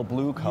royal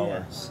blue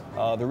color. Yes.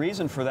 The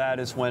reason for that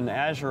is when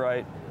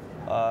azurite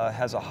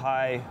has a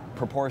high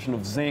proportion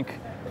of zinc,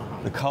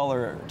 the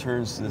color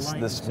turns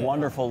this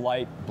wonderful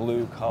light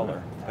blue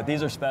color. But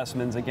these are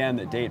specimens, again,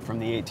 that date from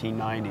the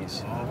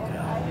 1890s.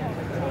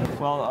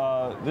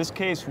 Well, this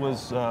case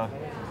was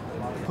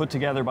put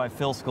together by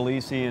Phil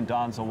Scalisi and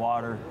Don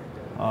Zawater.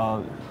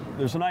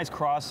 There's a nice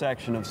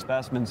cross-section of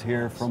specimens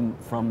here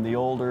from the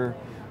older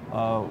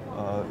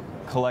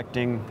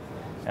collecting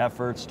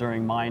efforts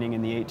during mining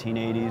in the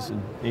 1880s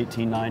and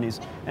 1890s,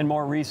 and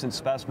more recent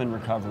specimen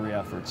recovery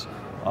efforts.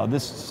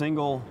 This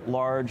single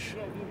large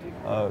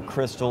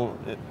crystal,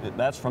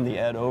 that's from the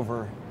Ed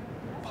Over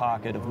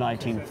pocket of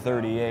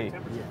 1938.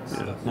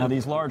 Now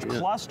these large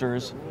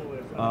clusters,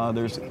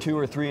 there's 2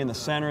 or 3 in the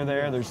center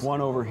there, there's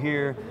one over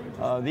here.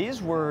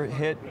 These were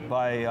hit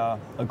by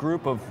a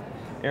group of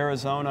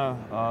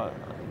Arizona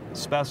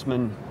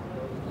specimen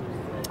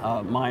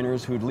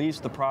miners who'd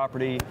leased the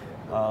property,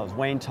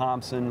 Wayne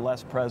Thompson,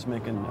 Les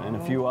Presmick, and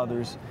a few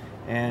others.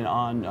 And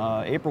on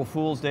April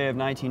Fool's Day of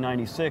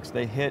 1996,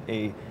 they hit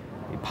a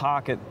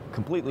pocket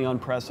completely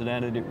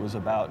unprecedented. It was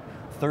about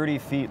 30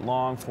 feet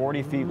long,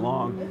 40 feet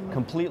long,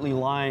 completely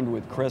lined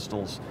with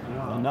crystals.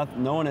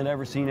 No one had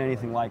ever seen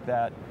anything like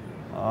that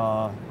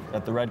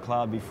at the Red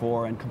Cloud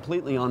before, and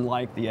completely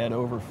unlike the Ed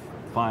Over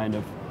find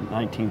of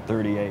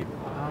 1938.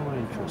 How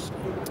interesting.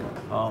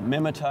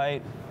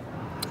 Mimetite.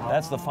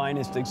 That's the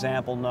finest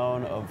example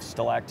known of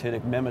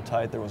stalactitic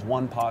mimetite. There was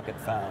one pocket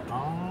found.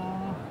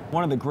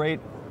 One of the great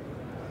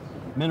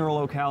mineral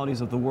localities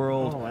of the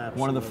world,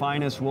 one of the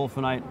finest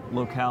wolfenite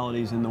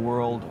localities in the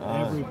world.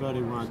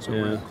 Everybody wants a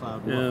Red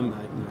Cloud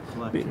wolfenite in their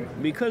collection.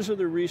 Because of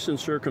the recent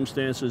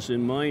circumstances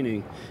in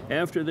mining,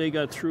 after they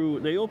got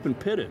through, they open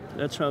pitted.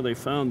 That's how they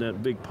found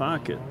that big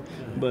pocket.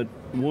 But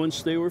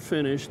once they were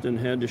finished and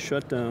had to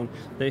shut down,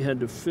 they had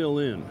to fill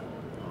in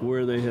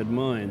where they had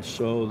mined.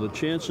 So the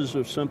chances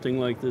of something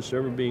like this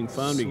ever being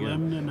found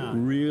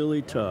again,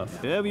 really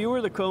tough. Ev, you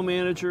were the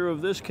co-manager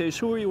of this case.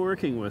 Who are you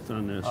working with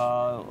on this?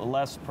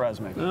 Les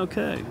Presmick.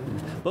 Okay.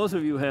 Both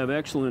of you have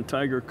excellent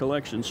tiger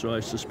collections, so I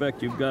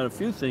suspect you've got a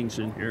few things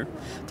in here.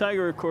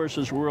 Tiger, of course,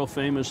 is world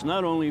famous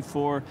not only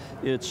for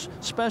its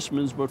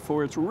specimens, but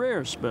for its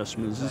rare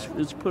specimens.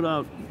 It's put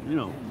out, you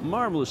know,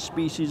 marvelous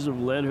species of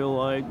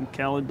leadhillite and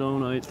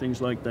caledonite,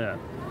 things like that.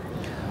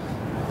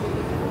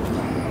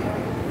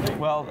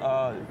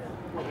 Well,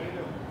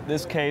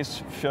 this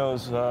case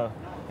shows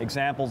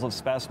examples of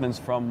specimens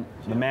from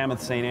the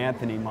Mammoth St.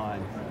 Anthony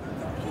mine,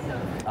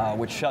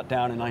 which shut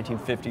down in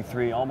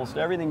 1953. Almost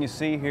everything you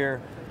see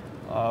here,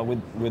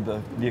 with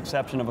the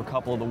exception of a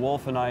couple of the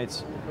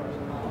wolfenites,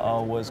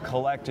 was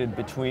collected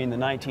between the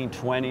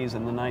 1920s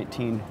and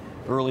the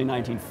early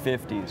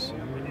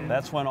 1950s.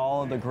 That's when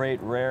all of the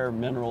great rare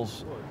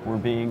minerals were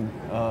being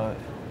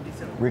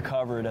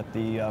recovered at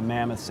the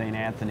Mammoth St.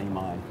 Anthony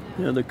mine.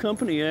 Yeah, the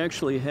company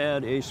actually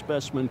had a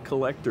specimen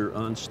collector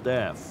on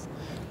staff,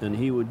 and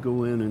he would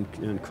go in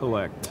and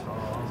collect.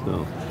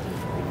 So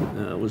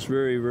it was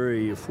very,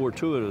 very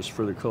fortuitous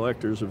for the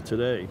collectors of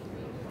today.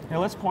 Now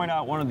let's point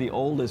out one of the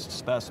oldest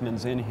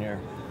specimens in here.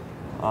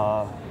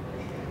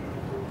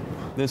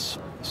 This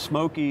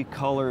smoky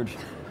colored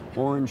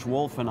orange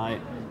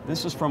wolfenite.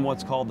 This is from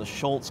what's called the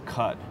Schultz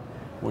cut,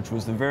 which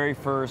was the very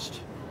first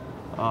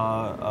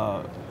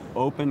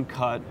open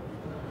cut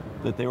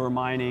that they were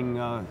mining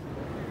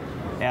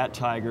at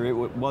Tiger. It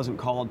wasn't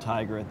called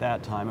Tiger at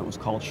that time, it was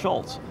called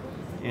Schultz.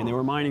 And they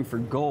were mining for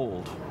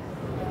gold.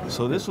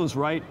 So this was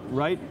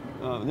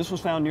this was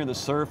found near the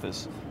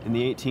surface in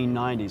the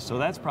 1890s. So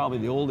that's probably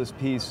the oldest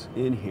piece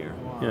in here.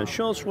 Yeah,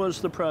 Schultz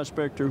was the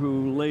prospector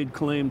who laid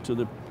claim to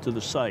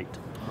the site.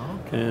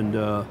 Okay. And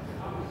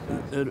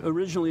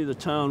originally the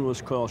town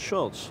was called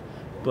Schultz.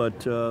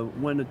 But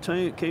when it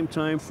came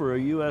time for a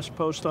U.S.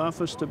 post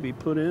office to be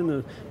put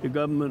in, the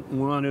government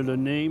wanted a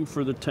name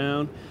for the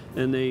town,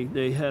 and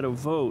they had a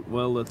vote.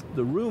 Well,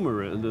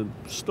 the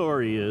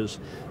story is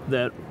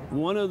that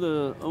one of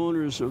the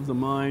owners of the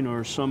mine,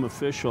 or some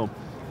official,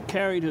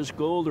 carried his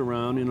gold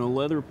around in a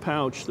leather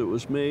pouch that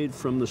was made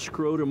from the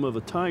scrotum of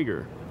a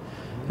tiger.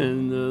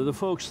 And the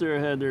folks there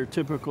had their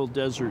typical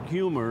desert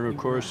humor, of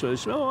course. They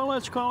said, oh, well,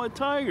 let's call it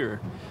Tiger.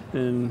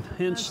 And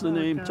hence the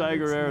name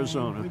Tiger,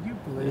 Arizona. Would you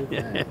believe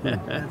that?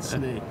 That's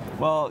neat.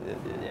 Well,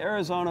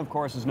 Arizona, of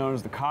course, is known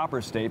as the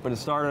copper state, but it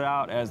started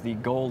out as the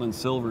gold and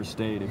silver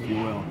state, if you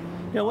will.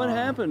 Yeah, what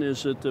happened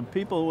is that the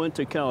people went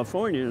to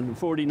California in the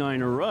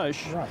 49er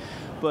rush,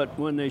 but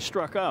when they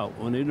struck out,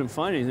 when they didn't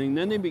find anything,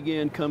 then they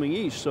began coming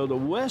east. So the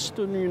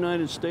western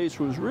United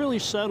States was really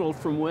settled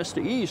from west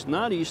to east,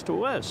 not east to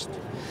west.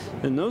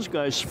 And those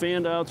guys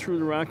fanned out through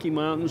the Rocky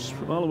Mountains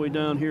all the way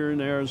down here in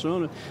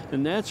Arizona,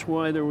 and that's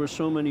why there were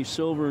so many many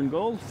silver and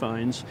gold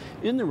finds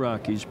in the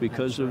Rockies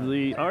because of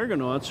the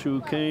Argonauts who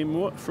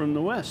came from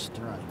the west.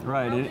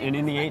 Right, and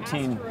in the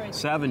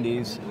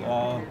 1870s,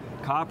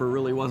 copper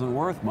really wasn't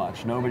worth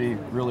much. Nobody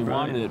really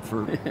wanted it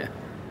for,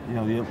 you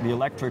know, the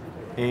electric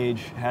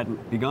age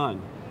hadn't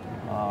begun.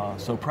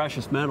 So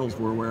precious metals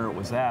were where it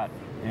was at.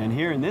 And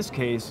here in this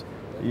case,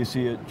 you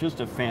see just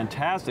a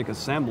fantastic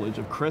assemblage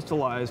of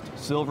crystallized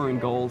silver and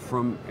gold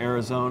from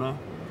Arizona.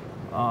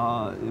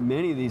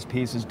 Many of these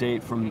pieces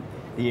date from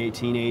the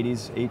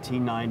 1880s,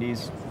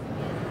 1890s,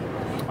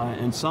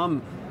 and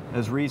some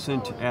as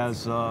recent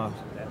as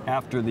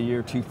after the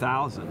year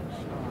 2000.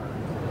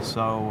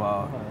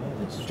 So,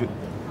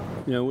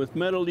 you know, with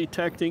metal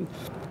detecting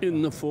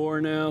in the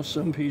fore now,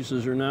 some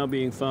pieces are now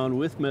being found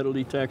with metal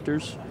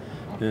detectors.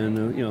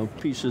 And you know,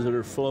 pieces that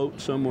are float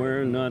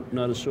somewhere and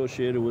not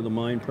associated with a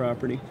mine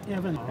property.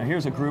 Now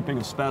here's a grouping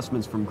of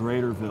specimens from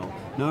Graterville.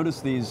 Notice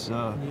these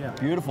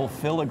beautiful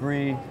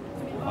filigree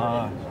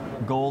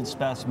gold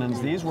specimens.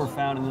 These were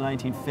found in the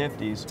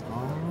 1950s.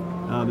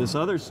 This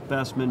other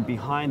specimen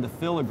behind the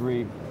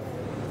filigree,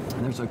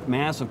 there's a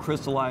mass of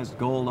crystallized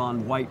gold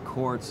on white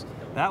quartz.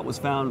 That was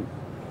found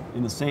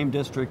in the same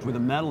district with a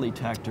metal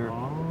detector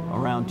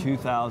around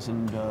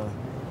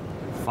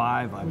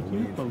 2005, I believe. Can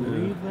you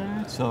believe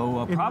that?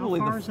 So probably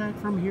how far is that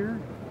from here?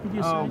 Did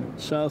you say?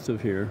 South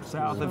of here.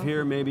 South of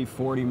here, maybe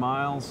 40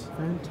 miles.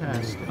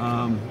 Fantastic.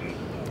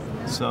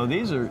 So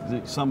these are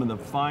some of the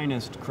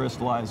finest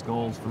crystallized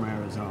golds from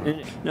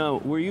Arizona. Now,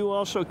 were you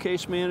also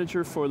case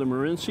manager for the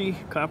Morenci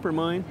copper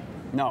mine?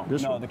 No,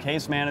 the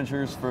case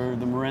managers for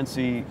the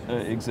Morenci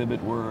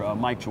exhibit were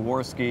Mike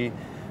Jaworski,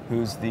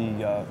 who's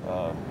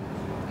the,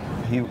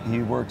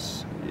 he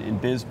works in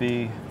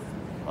Bisbee,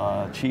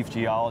 chief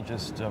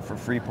geologist for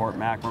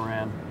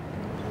Freeport-McMoran,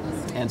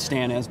 and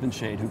Stan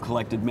Esbenshade, who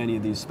collected many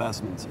of these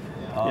specimens.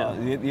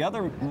 The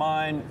other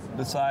mine,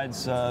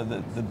 besides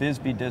the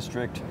Bisbee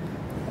district,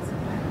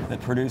 that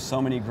produced so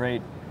many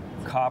great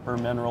copper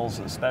minerals,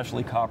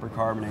 especially copper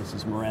carbonates,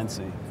 is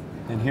Morenci.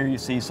 And here you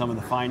see some of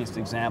the finest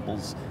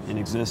examples in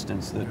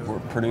existence that were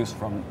produced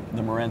from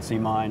the Morenci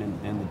mine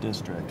in the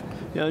district.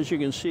 Yeah, as you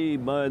can see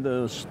by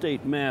the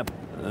state map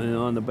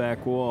on the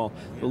back wall,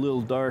 the little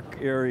dark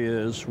area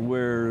is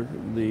where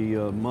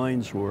the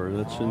mines were.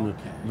 That's in the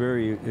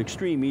very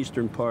extreme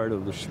eastern part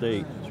of the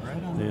state.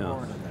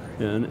 Yeah.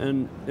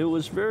 And it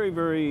was very,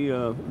 very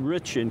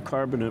rich in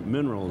carbonate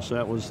minerals.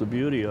 That was the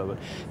beauty of it.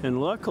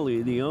 And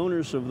luckily, the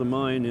owners of the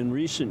mine in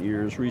recent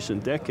years,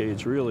 recent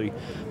decades really,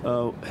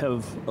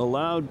 have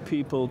allowed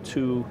people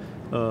to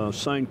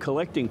sign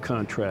collecting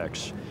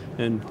contracts.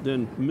 And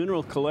then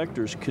mineral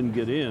collectors can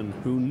get in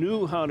who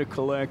knew how to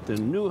collect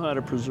and knew how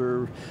to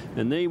preserve,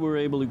 and they were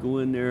able to go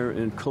in there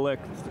and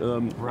collect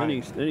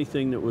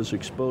anything that was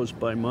exposed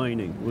by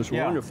mining. It was a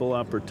wonderful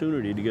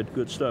opportunity to get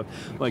good stuff,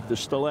 like the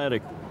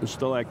stalactitic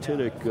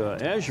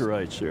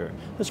azurites there.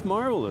 That's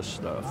marvelous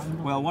stuff.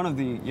 Well, one of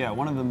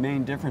the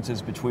main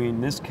differences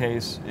between this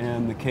case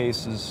and the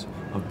cases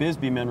of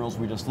Bisbee minerals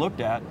we just looked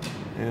at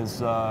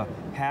is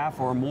half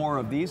or more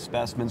of these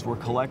specimens were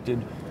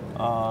collected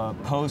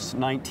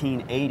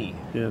post-1980.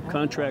 Yeah,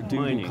 contract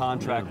mining.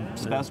 Contract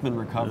specimen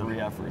recovery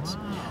efforts.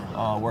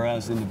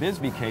 Whereas in the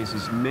Bisbee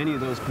cases, many of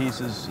those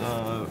pieces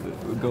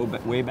go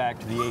way back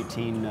to the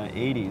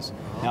 1880s.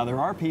 Now, there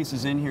are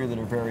pieces in here that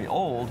are very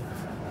old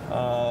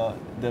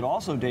that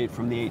also date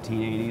from the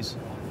 1880s.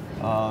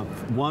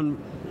 One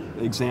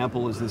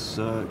example is this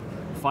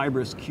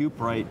fibrous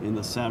cuprite in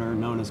the center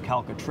known as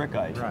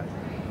chalcotrichite. Right.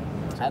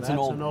 That's an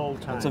old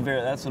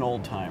timer. That's an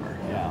old timer.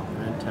 Yeah.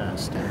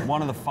 Fantastic.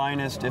 One of the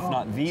finest, if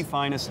not the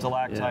finest,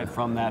 stalactite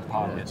from that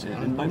pocket.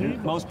 And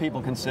most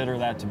people consider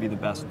that to be the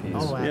best piece.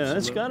 Yeah,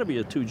 it's got to be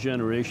a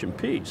two-generation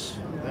piece.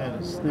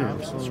 That is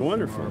absolutely it's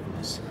wonderful.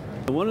 marvelous.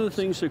 One of the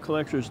things that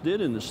collectors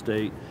did in the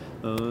state,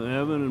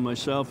 Evan and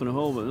myself and a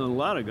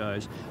lot of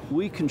guys,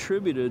 we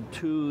contributed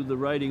to the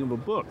writing of a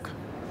book,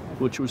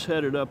 which was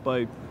headed up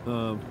by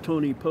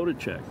Tony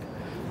Potacek.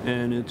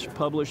 And it's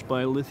published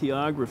by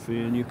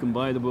Lithography, and you can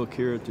buy the book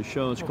here at the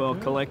show. It's called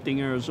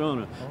Collecting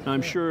Arizona. And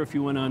I'm sure if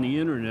you went on the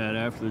internet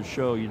after the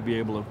show, you'd be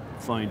able to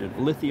find it.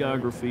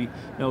 Lithography,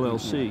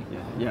 LLC.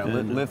 Yeah,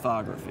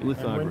 Lithography. And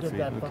when did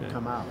that book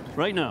come out?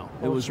 Right now.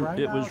 It was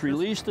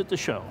released at the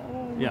show.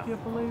 Would you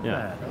believe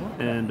that?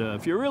 Okay. And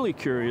if you're really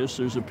curious,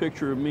 there's a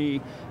picture of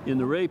me in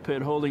the ray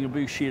pit holding a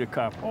big sheet of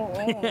copper.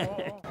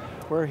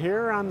 We're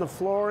here on the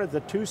floor of the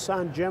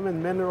Tucson Gem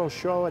and Mineral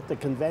Show at the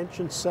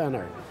Convention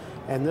Center.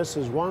 And this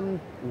is one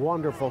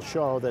wonderful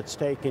show that's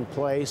taking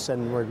place,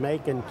 and we're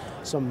making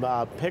some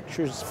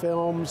pictures,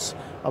 films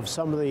of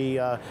some of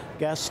the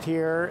guests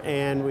here,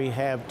 and we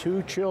have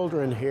two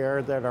children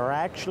here that are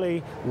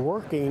actually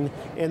working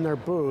in their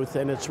booth,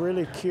 and it's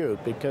really cute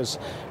because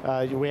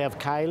we have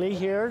Kylie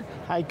here.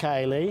 Hi,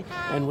 Kylie.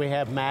 And we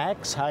have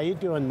Max. How you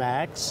doing,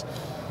 Max?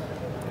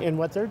 And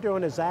what they're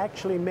doing is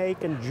actually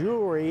making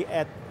jewelry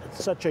at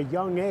such a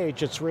young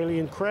age. It's really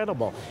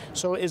incredible.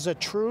 So is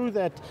it true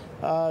that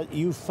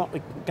you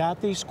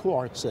got these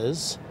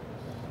quartzes,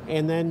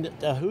 and then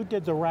who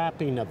did the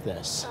wrapping of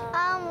this?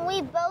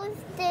 We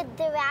both did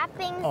the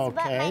wrappings, but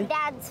my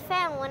dad's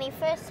friend, when he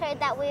first heard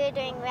that we were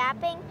doing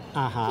wrapping,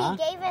 he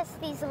gave us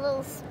these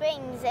little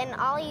springs, and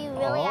all you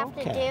really have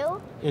to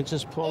do and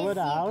just pull it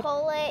out. You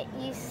pull it,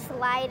 you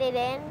slide it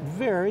in.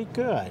 Very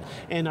good.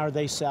 And are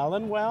they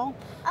selling well?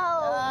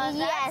 Oh,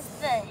 yes. That's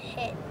the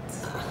hit.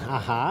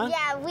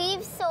 Yeah,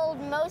 we've sold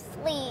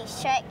mostly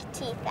shark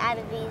teeth out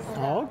of these.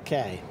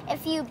 Okay.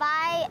 If you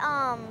buy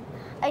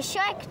a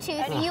shark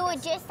tooth, you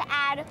would just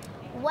add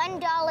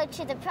 $1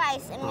 to the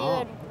price, and we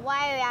would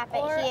wire wrap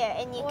it here,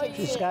 and you could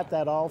She's see got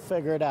that all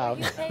figured out.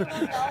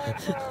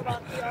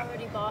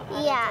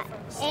 Yeah,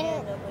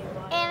 and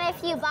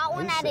if you bought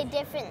one at a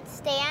different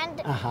stand,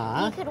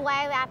 you could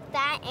wire wrap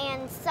that,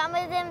 and some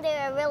of them, they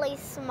were really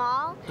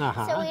small,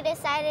 so we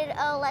decided,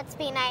 oh, let's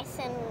be nice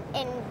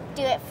and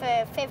do it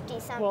for 50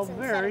 cents instead of $1.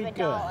 Very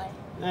good.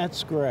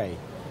 That's great.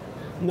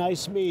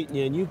 Nice meeting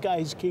you, and you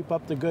guys keep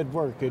up the good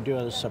work. You're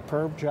doing a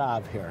superb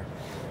job here.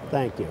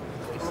 Thank you.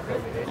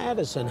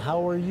 Addison,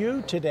 how are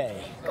you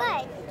today?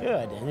 Good.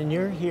 Good. And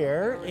you're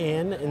here,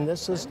 and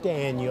this is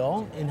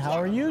Daniel. And how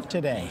are you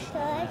today?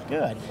 Good.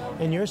 Good.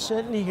 And you're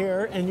sitting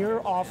here, and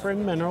you're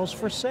offering minerals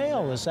for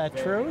sale. Is that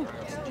true?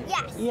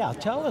 Yes. Yeah.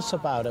 Tell us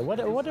about it.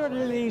 What are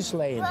these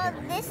laying Well,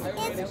 here? this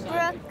is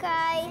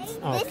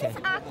brookite. This is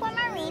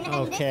aquamarine. And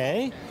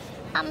Okay.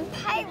 This is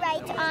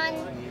pyrite on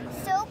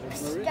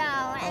soapstone.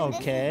 And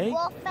Okay. This is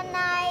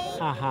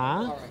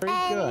wolfenite.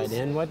 Very good.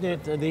 And what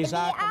did these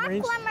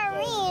aquamarines? The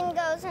aquamarine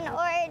goes in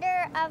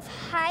order of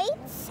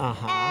heights.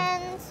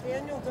 And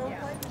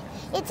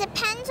it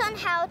depends on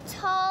how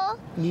tall.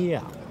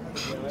 Yeah.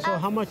 So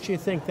how much do you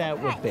think that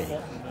would be?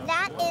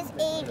 That is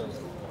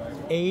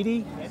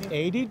 80.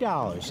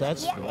 $80.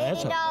 That's a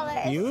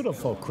 $80.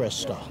 beautiful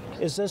crystal.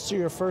 Is this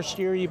your first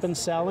year you've been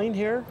selling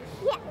here?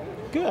 Yeah.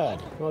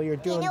 Good. Well, you're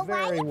doing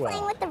very You're well.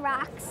 playing with the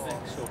rocks.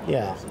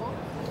 Yeah.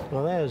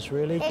 Well, that is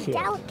really They're cute.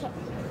 delicate.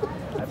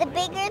 The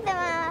bigger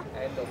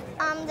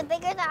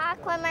the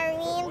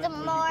aquamarine, the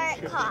more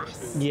it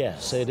costs.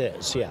 Yes, it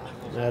is. Yeah,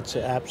 that's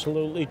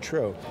absolutely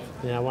true.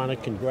 And I want to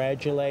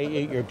congratulate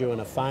you. You're doing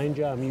a fine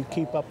job. You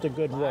keep up the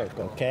good work,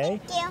 okay?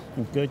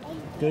 Thank you.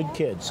 Good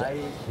kids.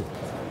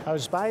 I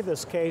was by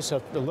this case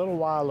a little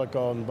while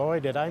ago, and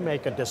boy, did I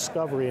make a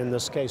discovery in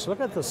this case.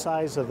 Look at the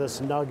size of this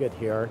nugget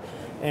here,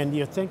 and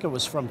you think it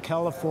was from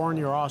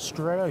California or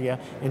Australia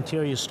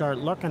until you start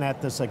looking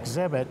at this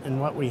exhibit, and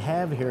what we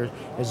have here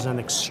is an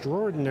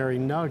extraordinary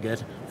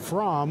nugget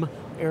from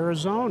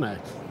Arizona.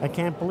 I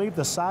can't believe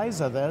the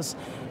size of this,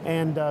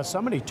 and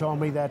somebody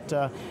told me that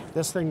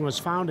this thing was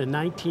found in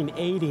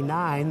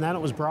 1989, then it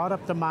was brought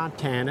up to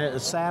Montana. It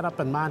sat up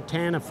in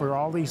Montana for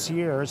all these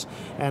years,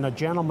 and a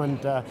gentleman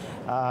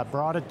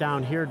brought it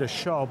down here to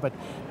show. But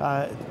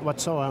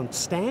what's so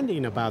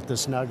outstanding about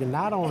this nugget,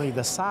 not only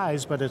the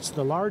size, but it's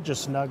the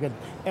largest nugget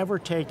ever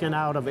taken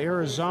out of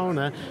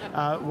Arizona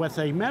with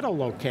a metal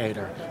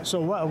locator. So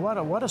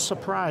what a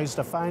surprise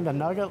to find a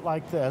nugget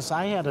like this.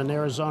 I had an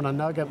Arizona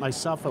nugget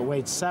myself. It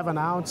weighed 7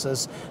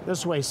 ounces.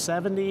 This weighs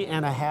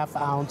 70.5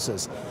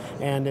 ounces.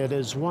 And it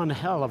is one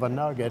hell of a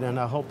nugget, and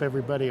I hope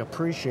everybody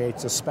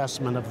appreciates a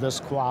specimen of this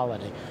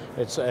quality.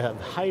 It's a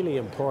highly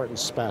important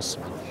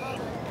specimen.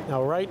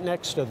 Now, right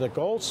next to the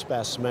gold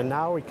specimen,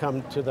 now we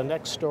come to the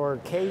next door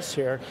case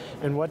here,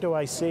 and what do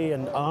I see?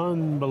 An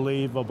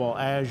unbelievable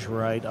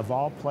azurite, of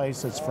all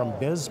places, from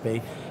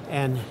Bisbee.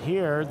 And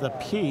here, the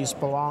piece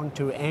belonged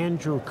to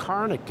Andrew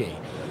Carnegie.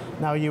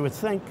 Now, you would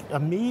think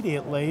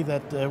immediately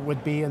that it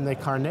would be in the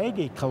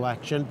Carnegie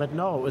collection, but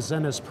no, it was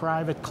in his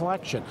private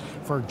collection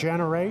for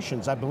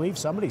generations. I believe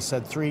somebody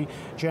said 3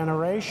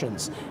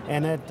 generations.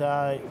 And it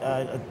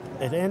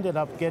ended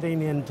up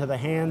getting into the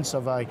hands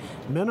of a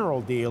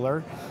mineral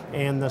dealer,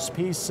 and this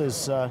piece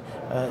is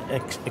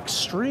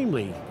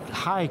extremely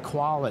high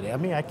quality. I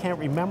mean, I can't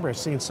remember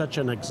seeing such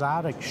an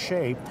exotic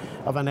shape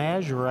of an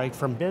azurite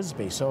from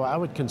Bisbee. So I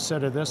would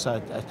consider this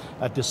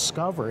a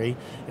discovery.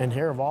 And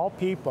here, of all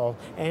people,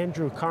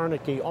 Andrew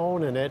Carnegie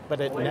owning it, but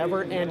it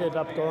never ended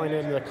up going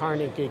into the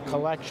Carnegie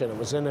collection. It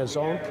was in his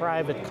own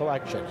private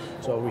collection.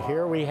 So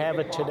here we have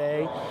it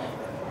today.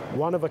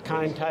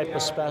 One-of-a-kind type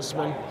of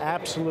specimen,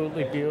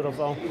 absolutely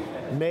beautiful.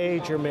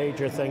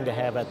 Major thing to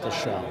have at the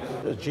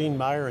show. Gene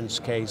Meieran's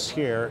case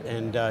here,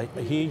 and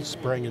he's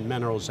bringing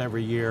minerals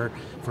every year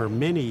for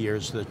many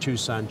years to the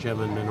Tucson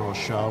Gem and Mineral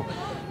Show.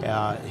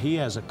 He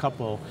has a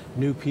couple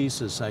new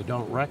pieces I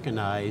don't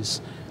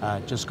recognize.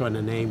 Just going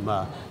to name,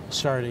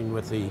 starting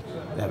with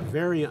that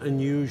very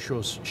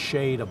unusual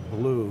shade of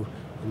blue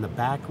in the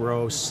back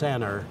row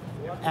center.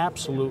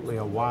 Absolutely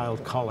a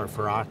wild color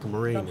for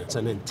aquamarine. It's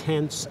an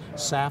intense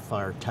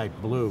sapphire type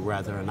blue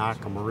rather than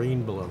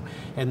aquamarine blue.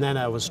 And then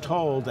I was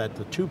told that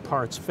the 2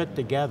 parts fit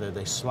together,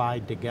 they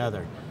slide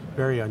together.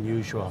 Very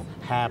unusual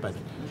habit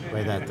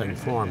way that thing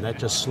formed. That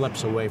just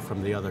slips away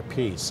from the other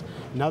piece.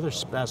 Another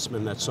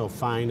specimen that's so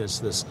fine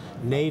is this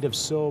native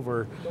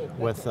silver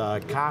with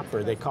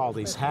copper. They call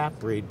these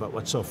half-breed, but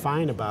what's so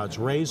fine about it is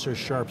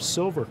razor-sharp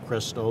silver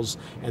crystals,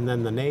 and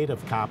then the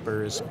native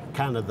copper is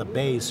kind of the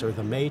base or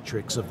the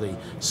matrix of the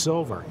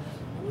silver.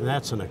 And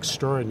that's an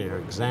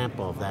extraordinary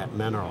example of that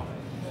mineral.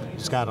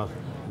 He's got a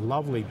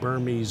lovely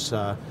Burmese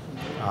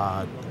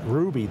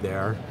ruby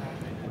there.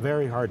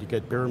 Very hard to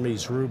get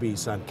Burmese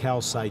rubies on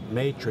calcite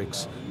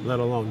matrix, let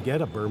alone get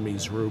a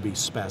Burmese ruby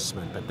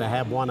specimen. But to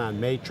have one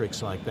on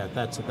matrix like that,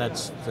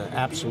 that's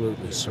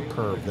absolutely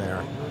superb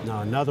there.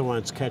 Now another one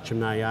that's catching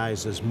my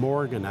eyes is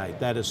morganite.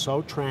 That is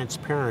so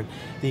transparent.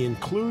 The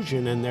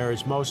inclusion in there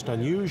is most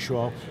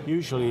unusual.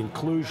 Usually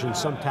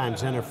inclusions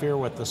sometimes interfere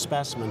with the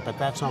specimen, but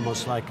that's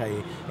almost like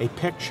a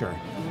picture.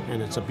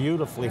 And it's a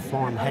beautifully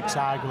formed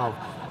hexagonal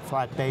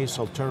flat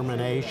basal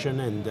termination,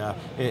 and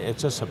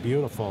it's just a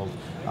beautiful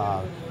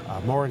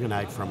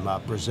morganite from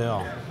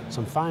Brazil.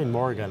 Some fine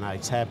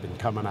morganites have been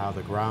coming out of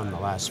the ground the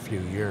last few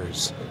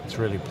years. It's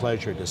really a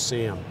pleasure to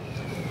see them.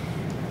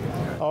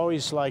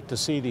 Always like to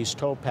see these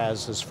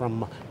topazes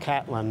from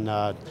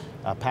Katlan,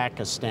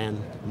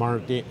 Pakistan,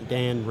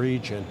 Mardan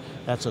region.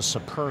 That's a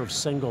superb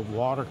single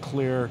water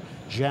clear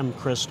gem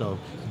crystal.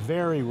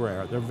 Very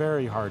rare. They're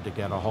very hard to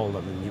get a hold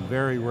of, and you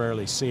very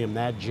rarely see them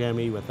that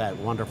gemmy with that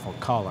wonderful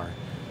color.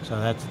 So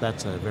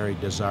that's a very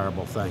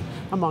desirable thing.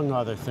 Among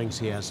other things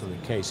he has in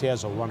the case. He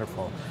has a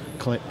wonderful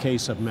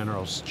case of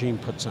minerals. Gene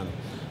puts in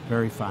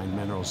very fine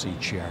minerals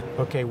each year.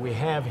 Okay, we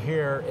have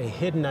here a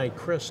hiddenite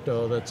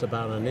crystal that's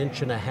about 1.5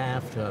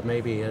 inches to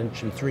maybe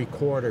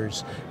 1.75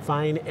 inches.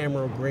 Fine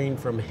emerald green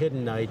from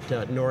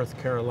hiddenite, North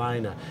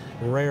Carolina.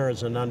 Rare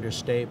is an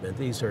understatement.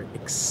 These are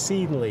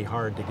exceedingly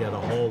hard to get a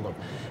hold of.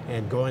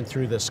 And going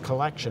through this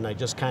collection, I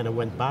just kind of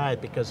went by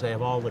it because they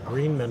have all the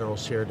green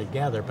minerals here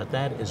together, but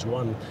that is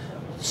one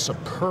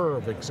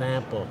superb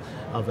example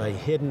of a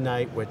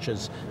hiddenite, which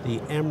is the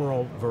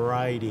emerald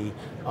variety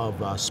of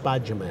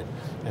spodumene.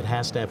 It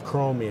has to have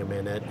chromium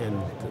in it,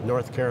 and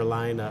North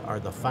Carolina are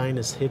the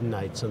finest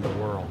hiddenites in the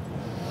world.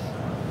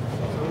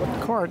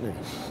 Courtney,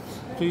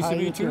 pleased to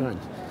meet you.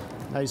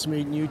 Nice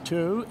meeting you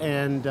too.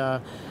 And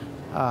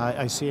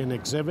I see an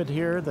exhibit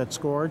here that's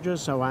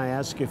gorgeous. So I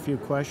ask you a few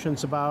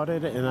questions about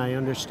it, and I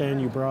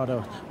understand you brought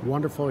a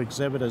wonderful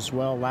exhibit as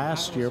well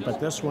last year, but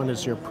this one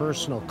is your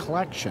personal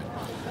collection.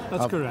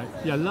 That's correct.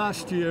 Yeah,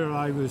 last year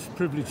I was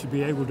privileged to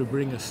be able to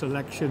bring a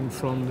selection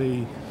from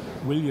the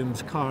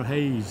Williams Carr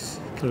Hayes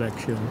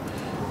collection,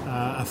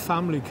 a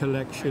family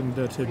collection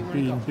that had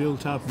been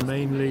built up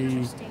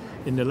mainly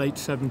in the late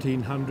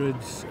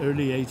 1700s,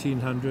 early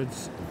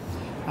 1800s,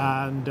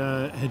 and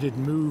it had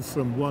moved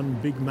from one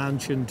big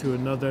mansion to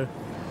another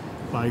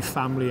by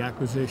family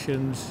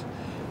acquisitions.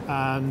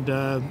 And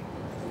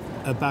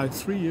about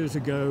 3 years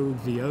ago,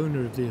 the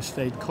owner of the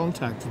estate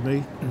contacted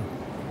me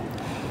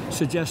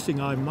suggesting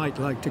I might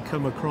like to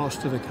come across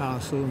to the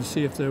castle and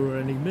see if there were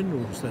any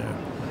minerals there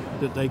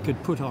that they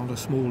could put on a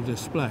small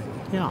display.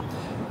 Yeah.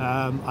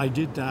 I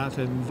did that,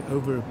 and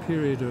over a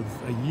period of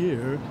a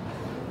year,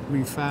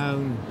 we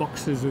found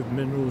boxes of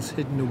minerals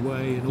hidden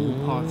away in all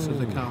parts of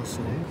the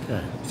castle.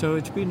 Okay. So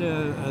it's been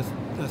a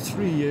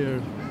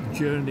 3-year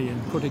journey in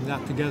putting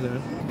that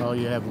together. Well,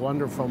 you have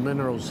wonderful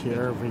minerals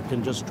here. If we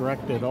can just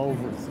direct it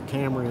over the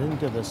camera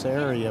into this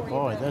area,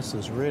 boy, this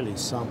is really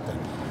something.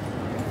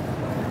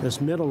 This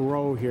middle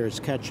row here is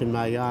catching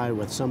my eye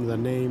with some of the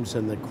names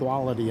and the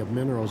quality of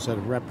minerals that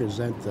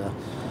represent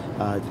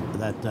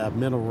that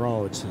middle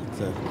row. It's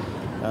the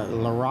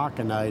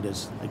Laracanite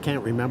is, I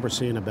can't remember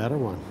seeing a better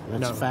one.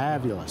 That's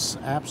fabulous,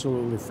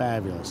 absolutely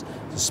fabulous.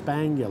 The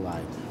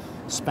Spangulite,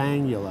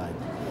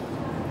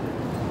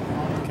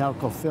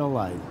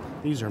 Chalcophyllite.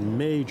 These are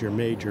major,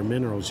 major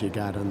minerals you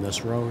got on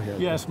this row here.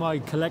 Yes, my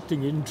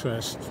collecting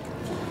interest,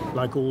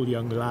 like all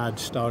young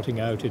lads starting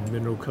out in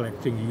mineral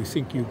collecting, you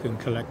think you can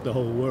collect the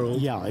whole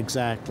world. Yeah,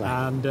 exactly.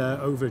 And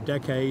over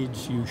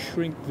decades, you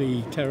shrink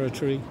the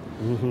territory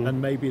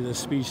and maybe the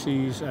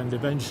species, and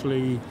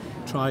eventually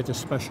try to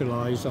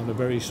specialize on a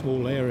very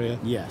small area.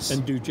 Yes.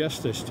 And do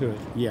justice to it.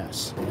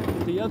 Yes.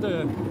 The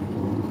other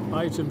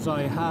items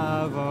I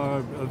have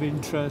are of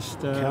interest.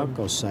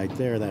 Chalcocite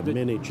there, that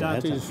miniature.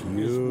 That is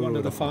one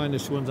of the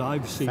finest ones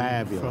I've seen.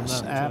 Fabulous,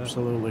 from that,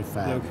 absolutely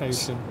fabulous.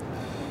 Location.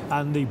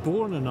 And the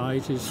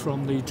bornonite is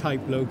from the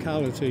type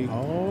locality.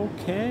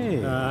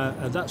 Okay.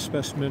 That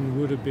specimen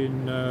would have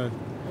been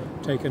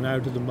taken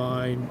out of the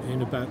mine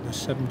in about the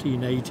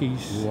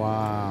 1780s.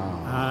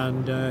 Wow.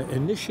 And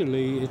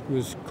initially it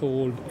was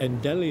called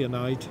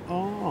Endelionite,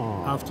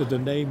 after the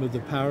name of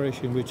the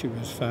parish in which it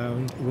was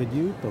found. Would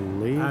you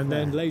believe And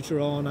then later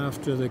on,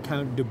 after the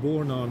Count de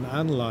Bornon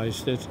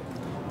analyzed it,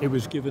 it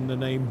was given the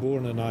name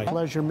bornonite.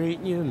 Pleasure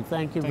meeting you, and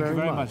thank you very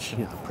much.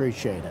 Yeah,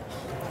 appreciate it.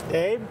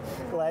 Dave,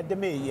 glad to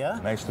meet you.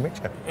 Nice to meet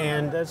you.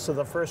 And this is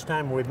the first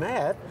time we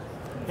met,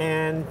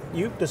 and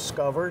you've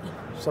discovered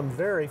some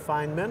very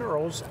fine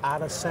minerals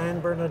out of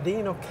San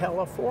Bernardino,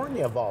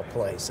 California, of all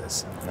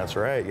places. That's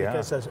right, yeah.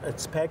 Because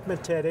it's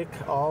pegmatitic,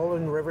 all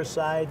in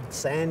Riverside,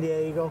 San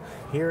Diego.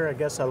 Here, I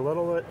guess a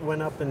little bit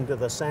went up into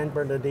the San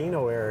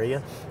Bernardino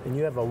area, and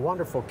you have a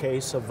wonderful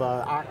case of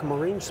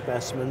aquamarine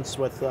specimens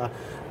with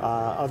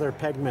other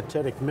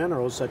pegmatitic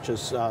minerals, such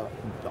as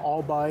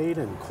albite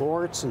and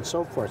quartz and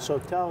so forth. So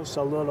tell us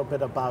a little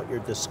bit about your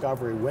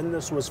discovery, when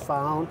this was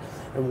found,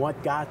 and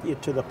what got you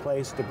to the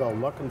place to go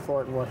looking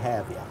for it and what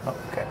have you.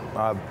 Okay.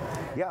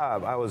 Yeah,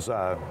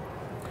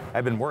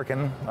 I've been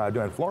working,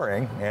 doing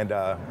flooring, and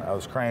I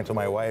was crying to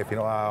my wife, you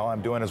know, all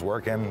I'm doing is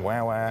working,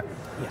 wah, wah.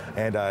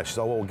 And she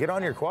said, well, get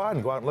on your quad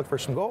and go out and look for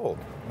some gold.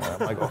 And I'm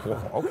like, oh,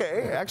 well,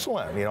 okay,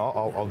 excellent, you know,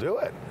 I'll do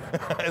it.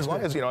 As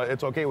long as, you know,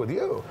 it's okay with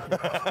you.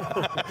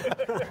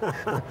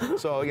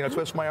 So, you know,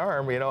 twist my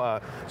arm, you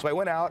know. So I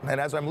went out, and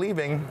as I'm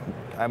leaving,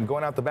 I'm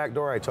going out the back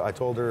door, I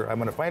told her I'm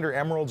going to find her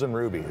emeralds and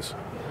rubies.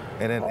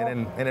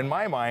 And in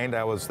my mind,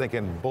 I was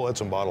thinking bullets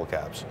and bottle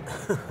caps.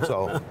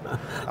 So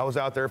I was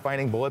out there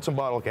finding bullets and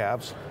bottle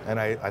caps, and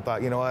I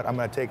thought, you know what, I'm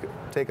going to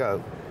take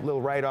a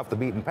little ride off the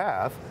beaten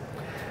path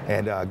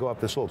and go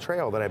up this little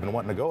trail that I've been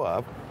wanting to go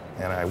up,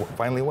 and I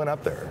finally went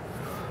up there.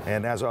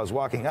 And as I was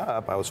walking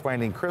up, I was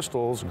finding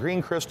crystals,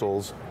 green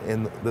crystals,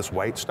 in this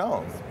white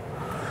stone.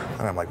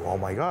 And I'm like, oh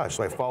my gosh.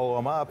 So I follow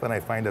them up, and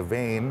I find a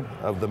vein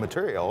of the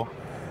material,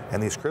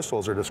 and these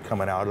crystals are just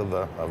coming out of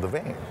the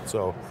vein.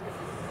 So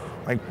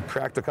I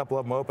cracked a couple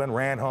of them open,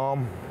 ran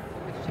home.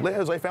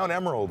 Liz, I found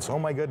emeralds. Oh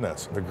my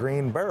goodness, the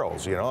green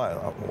barrels, you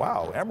know,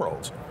 wow,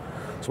 emeralds.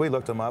 So we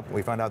looked them up,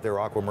 we found out they were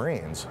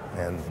aquamarines,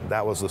 and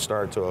that was the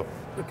start to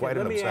quite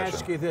an obsession. Let me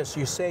ask you this,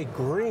 you say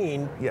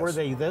green, yes. Were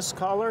they this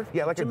color?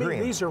 Yeah, like to a me,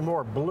 green. These are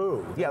more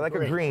blue. Yeah, like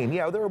a green.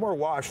 Yeah, they were more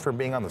washed from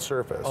being on the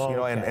surface, you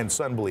know, and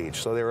sun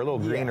bleached, so they were a little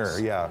greener,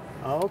 yeah.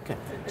 Okay,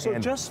 so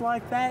and just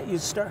like that, you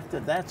start to,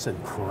 that's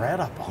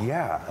incredible.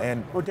 Yeah,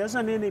 and... Well,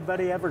 doesn't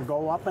anybody ever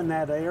go up in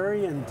that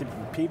area,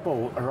 and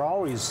people are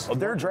always... Oh,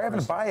 they're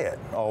driving by it,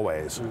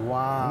 always.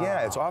 Wow.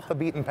 Yeah, it's off the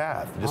beaten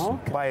path, just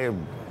by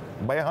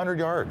 100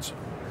 yards.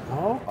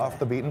 Off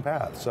the beaten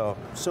path. So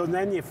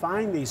then you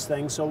find these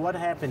things. So what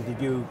happened?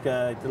 Did you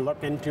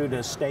look into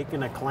the stake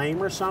and a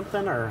claim or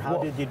something, or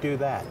how did you do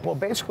that? Well,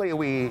 basically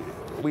we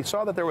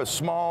saw that there was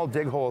small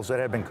dig holes that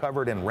had been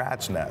covered in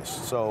rats'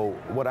 nests. So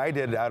what I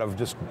did, out of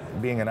just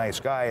being a nice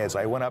guy, is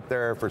I went up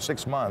there for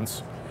 6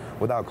 months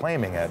without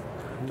claiming it,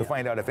 to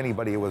find out if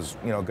anybody was,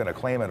 you know, going to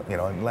claim it, you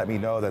know, and let me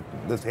know that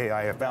this, hey,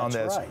 I have found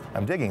this,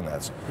 I'm digging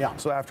this. Yeah.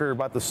 So after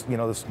about this, you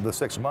know, the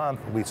 6th month,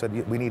 we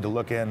said we need to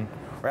look in,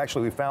 or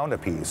actually we found a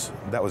piece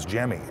that was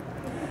gemmy,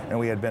 and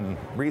we had been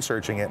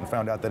researching it and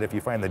found out that if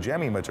you find the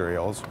gemmy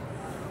materials,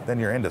 then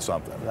you're into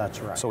something. That's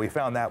right. So we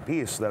found that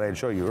piece that I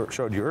showed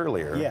you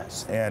earlier.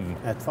 Yes. And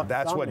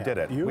that's what did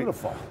it.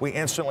 Beautiful. We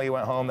instantly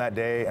went home that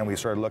day, and we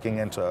started looking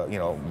into, you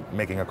know,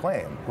 making a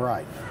claim.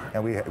 Right.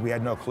 And we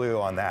had no clue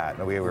on that.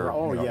 And we were,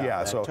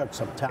 so it took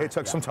some time. It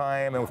took some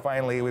time, and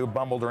finally we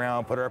bumbled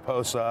around, put our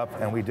posts up,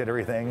 and we did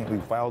everything. We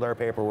filed our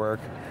paperwork,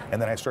 and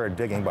then I started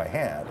digging by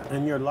hand.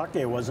 And you're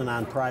lucky it wasn't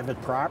on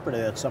private property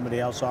that somebody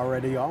else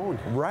already owned.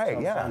 Right, so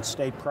it was on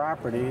state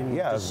property, and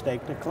you just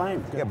staked a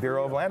claim. Yeah,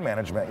 Bureau of Land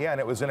Management. Yeah, and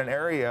it was in an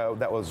area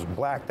that was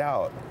blacked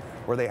out,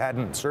 where they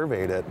hadn't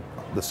surveyed it,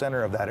 the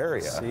center of that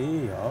area.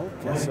 See,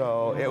 okay.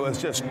 So it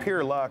was just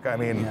pure luck. I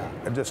mean,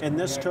 just. And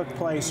this took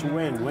place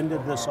when? When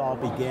did this all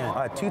begin?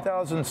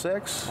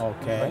 2006.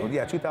 Okay.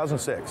 Yeah,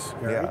 2006.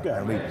 Very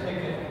good.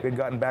 And we'd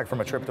gotten back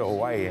from a trip to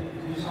Hawaii,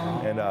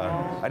 and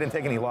I didn't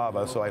take any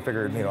lava, so I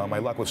figured, you know, my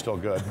luck was still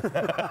good.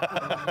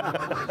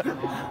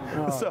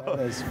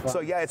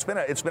 So yeah, it's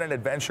been an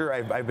adventure.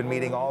 I've been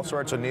meeting all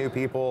sorts of new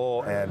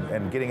people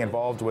and getting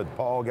involved with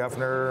Paul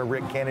Geffner,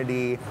 Rick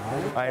Kennedy.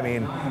 I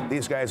mean,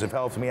 these guys have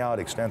helped me out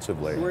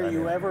extensively. Were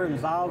you ever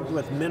involved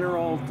with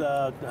mineral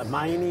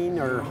mining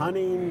or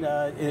hunting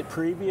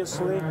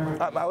previously?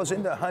 I was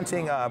into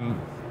hunting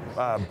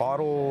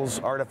bottles,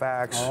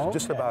 artifacts,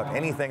 just about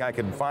anything I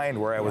could find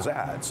where I was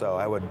at. So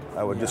I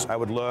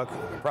would look,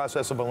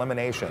 process of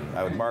elimination.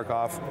 I would mark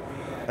off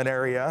an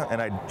area,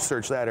 and I'd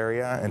search that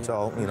area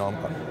until, you know,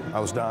 I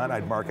was done.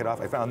 I'd mark it off.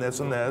 I found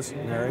this and this.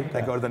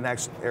 I'd go to the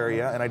next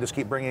area, and I just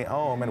keep bringing it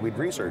home, and we'd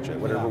research it,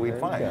 whatever we'd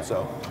find.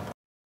 So.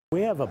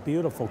 We have a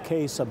beautiful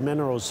case of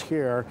minerals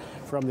here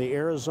from the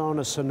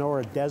Arizona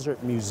Sonora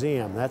Desert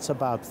Museum. That's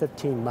about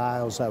 15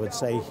 miles, I would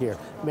say, here.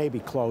 Maybe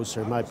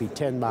closer, might be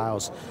 10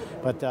 miles.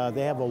 But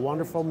they have a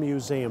wonderful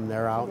museum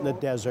there out in the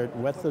desert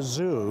with the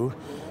zoo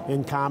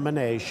in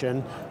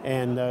combination.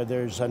 And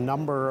there's a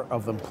number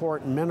of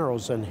important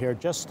minerals in here.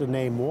 Just to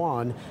name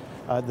one,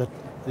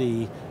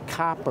 the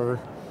copper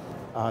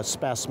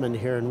specimen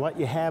here, and what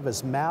you have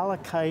is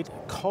malachite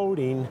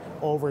coating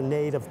over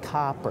native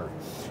copper.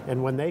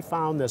 And when they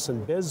found this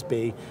in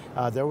Bisbee,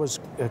 there was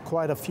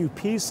quite a few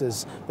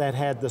pieces that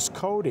had this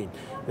coating.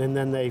 And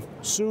then they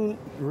soon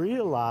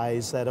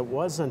realized that it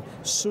wasn't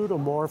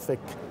pseudomorphic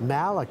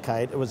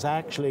malachite, it was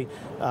actually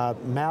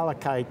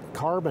malachite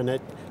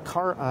carbonate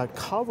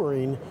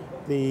covering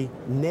the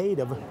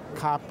native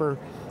copper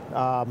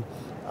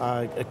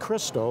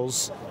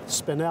crystals,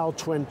 spinel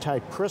twin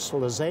type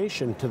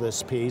crystallization to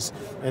this piece,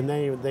 and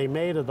they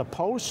made it a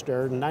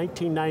poster in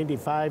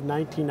 1995,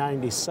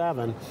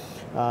 1997.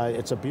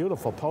 It's a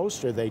beautiful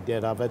poster they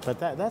did of it, but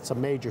that's a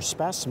major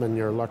specimen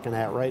you're looking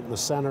at right in the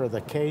center of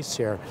the case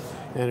here.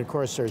 And of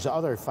course there's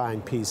other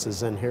fine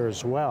pieces in here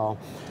as well.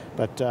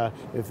 But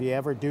if you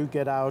ever do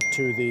get out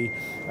to the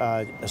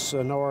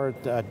Sonora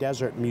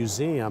Desert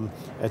Museum,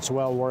 it's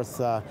well worth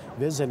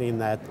visiting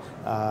that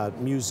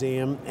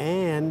museum,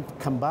 and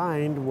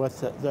combined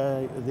with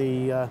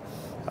the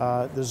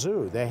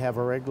zoo. They have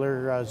a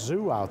regular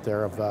zoo out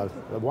there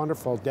of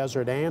wonderful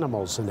desert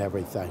animals and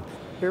everything.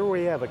 Here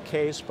we have a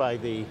case by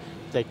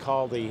they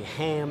call the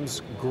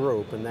HAMS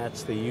group, and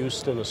that's the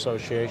Houston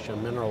Association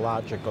of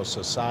Mineralogical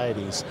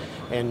Societies.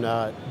 And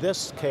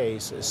this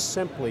case is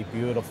simply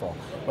beautiful.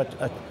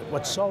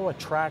 What's so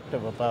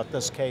attractive about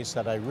this case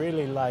that I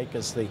really like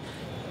is the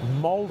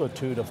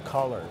multitude of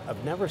color.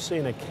 I've never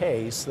seen a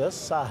case this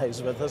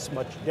size with this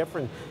much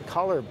different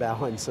color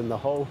balance in the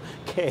whole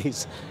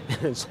case.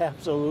 It's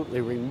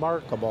absolutely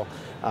remarkable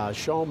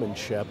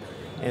showmanship.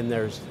 And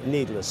there's,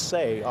 needless to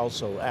say,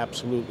 also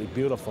absolutely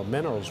beautiful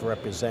minerals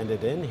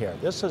represented in here.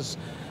 This is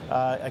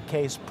a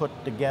case put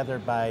together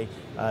by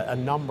a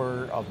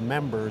number of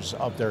members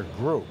of their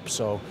group.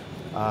 So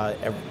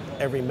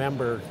every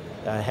member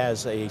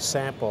has a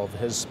sample of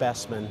his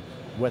specimen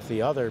with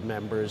the other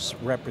members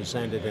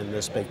represented in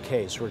this big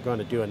case. We're going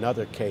to do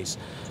another case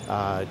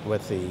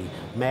with the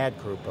MAD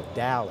group of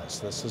Dallas.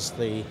 This is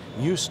the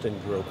Houston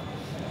group.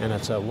 And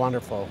it's a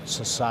wonderful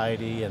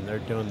society, and they're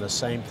doing the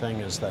same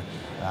thing as the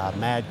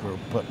MAD group,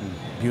 putting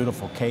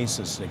beautiful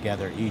cases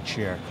together each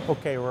year.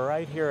 Okay, we're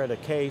right here at a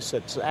case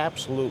that's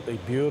absolutely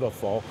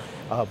beautiful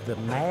of the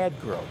MAD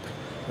group.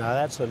 Now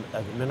that's a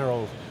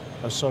Mineral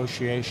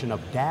Association of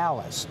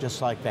Dallas,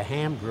 just like the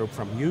HAM group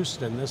from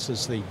Houston. This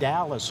is the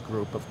Dallas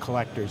group of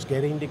collectors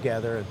getting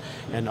together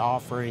and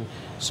offering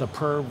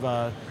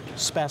superb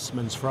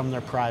specimens from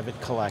their private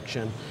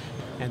collection.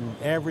 And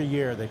every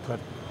year they put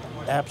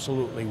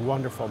absolutely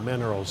wonderful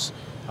minerals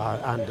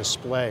on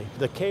display.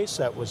 The case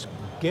that was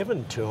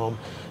given to them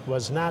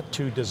was not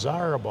too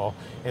desirable,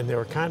 and they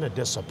were kind of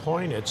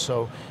disappointed.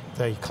 So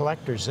the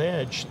Collector's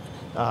Edge,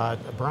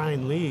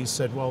 Brian Lee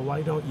said, well,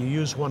 why don't you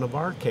use one of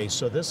our cases?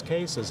 So this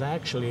case is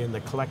actually in the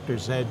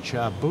Collector's Edge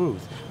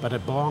booth, but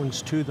it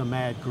belongs to the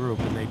MAD group,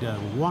 and they did a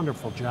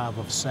wonderful job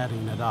of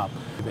setting it up.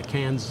 The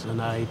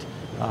Tanzanite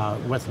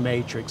with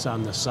matrix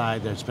on the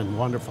side. There's been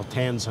wonderful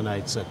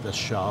Tanzanites at this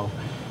show.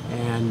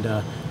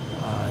 And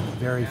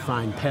very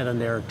fine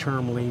Petinaire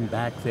tourmaline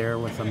back there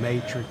with a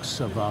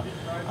matrix of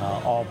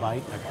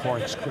albite, a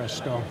quartz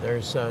crystal.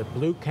 There's a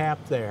blue cap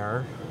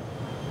there,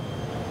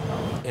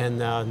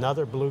 and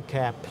another blue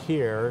cap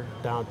here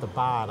down at the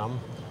bottom,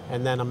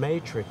 and then a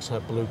matrix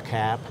blue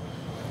cap.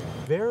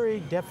 Very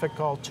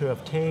difficult to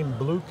obtain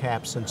blue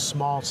caps in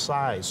small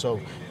size. So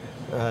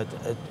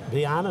to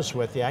be honest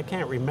with you, I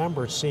can't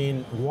remember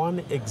seeing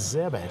one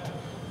exhibit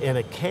in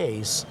a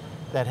case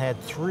that had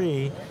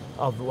 3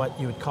 of what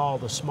you would call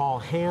the small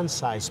hand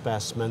size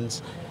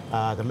specimens.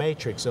 The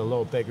matrix is a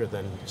little bigger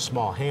than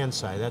small hand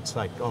size. That's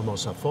like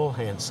almost a full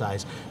hand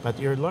size. But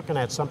you're looking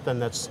at something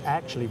that's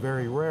actually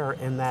very rare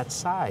in that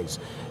size.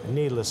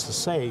 Needless to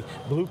say,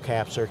 blue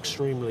caps are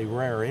extremely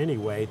rare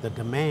anyway. The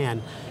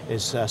demand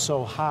is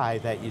so high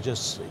that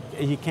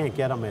you can't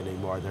get them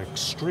anymore. They're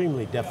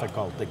extremely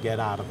difficult to get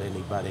out of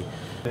anybody.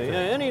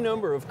 Any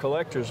number of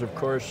collectors, of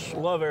course,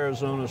 love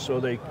Arizona, so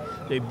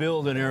they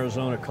build an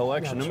Arizona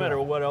collection. That's no matter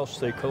what else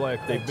they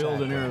collect, they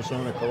build an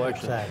Arizona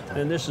collection.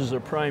 Exactly. And this is a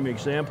prime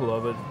example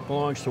of it. It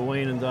belongs to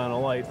Wayne and Donna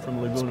Light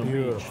from Laguna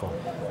Beach.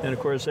 And of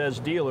course, as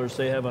dealers,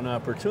 they have an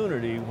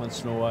opportunity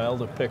once in a while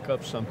to pick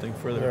up something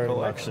for their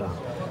collection.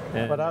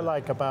 And what I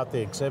like about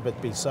the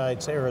exhibit,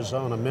 besides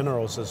Arizona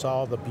Minerals, is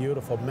all the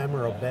beautiful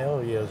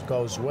memorabilia that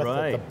goes with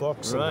it, the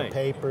books and the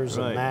papers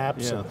and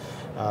maps and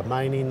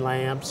mining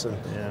lamps. And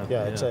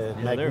it's a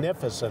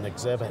magnificent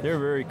exhibit. They're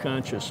very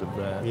conscious of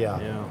that.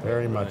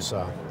 Very much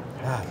so.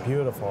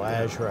 Beautiful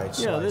azurite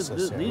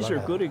slices. These are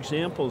good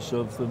examples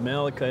of the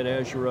malachite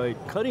azurite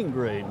cutting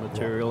grade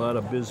material out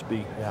of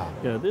Bisbee.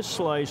 This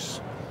slice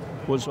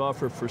was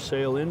offered for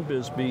sale in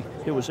Bisbee.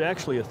 It was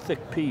actually a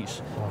thick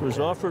piece. It was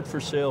offered for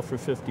sale for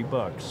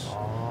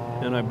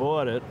 $50. And I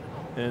bought it,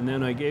 and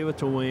then I gave it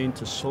to Wayne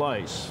to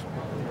slice.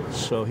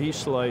 So he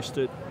sliced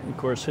it. Of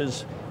course,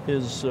 his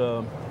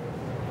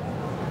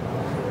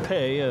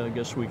pay, I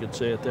guess we could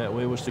say it that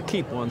way, was to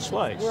keep one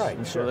slice.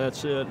 And so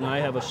that's it. And I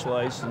have a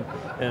slice,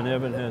 and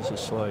Evan has a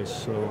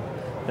slice. So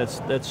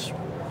that's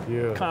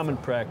common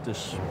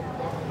practice.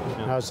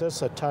 Now, is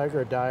this a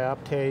tiger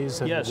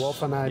dioptase and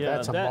wolfenite?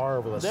 That's a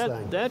marvelous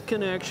thing. That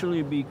can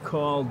actually be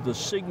called the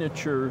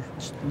signature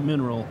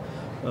mineral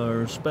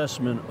or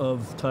specimen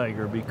of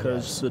tiger,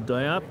 because the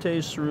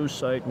dioptase,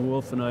 cerussite, and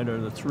wolfenite are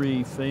the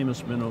 3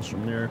 famous minerals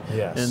from there,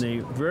 and they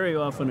very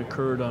often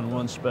occurred on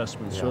one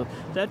specimen. So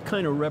that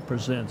kind of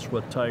represents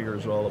what tiger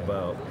is all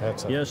about.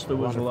 Yes, there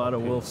was a lot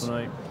of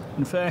wolfenite.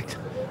 In fact,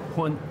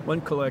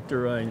 one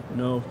collector I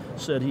know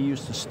said he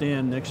used to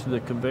stand next to the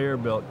conveyor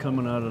belt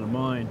coming out of the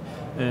mine,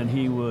 and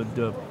he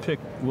would pick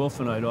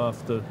wolfenite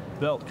off the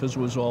belt because it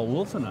was all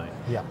wolfenite.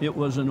 Yeah. It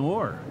was an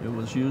ore. It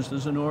was used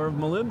as an ore of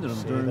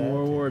molybdenum during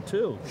World War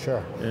II.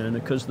 Sure. And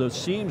because the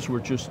seams were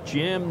just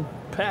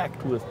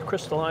jam-packed with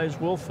crystallized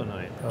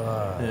wolfenite.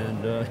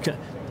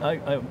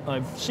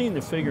 I've seen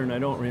the figure and I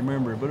don't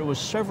remember, but it was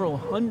several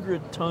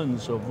hundred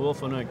tons of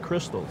wolfenite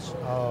crystals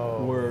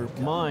were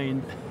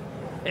mined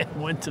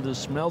and went to the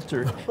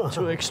smelter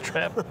to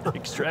extract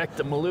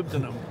the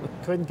molybdenum.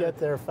 Couldn't get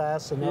there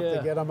fast enough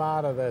to get them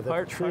out of there.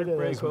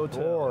 Heartbreak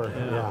Hotel.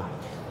 Yeah.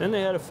 Then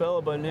they had a fellow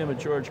by the name of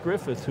George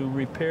Griffith who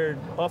repaired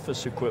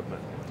office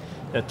equipment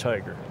at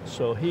Tiger.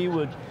 So he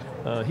would,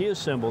 he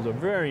assembled a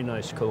very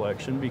nice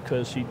collection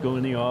because he'd go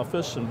in the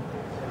office and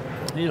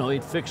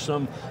he'd fix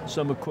some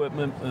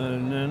equipment,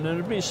 and then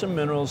there'd be some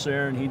minerals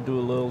there, and he'd do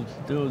a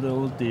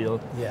little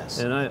deal. Yes.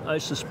 And I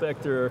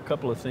suspect there are a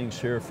couple of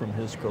things here from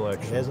his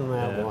collection. Isn't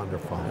that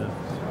wonderful?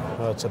 Yeah.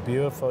 Well, it's a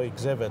beautiful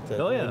exhibit that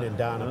Wayne and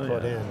Donna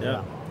put in.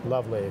 Yeah.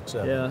 Lovely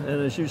exhibit. Yeah,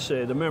 and as you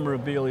say, the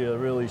memorabilia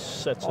really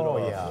sets it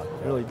off. Yeah.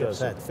 Really does.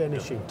 That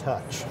finishing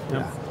touch. Yep.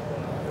 Yeah.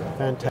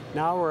 Fantastic.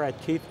 Now we're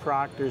at Keith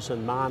Proctor's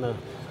and Mana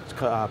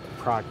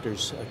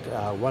Proctor's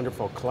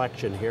wonderful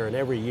collection here, and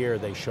every year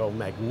they show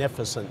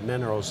magnificent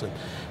minerals, and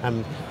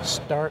I'm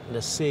starting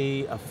to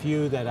see a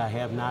few that I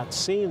have not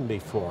seen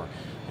before.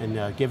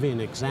 And give you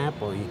an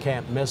example, you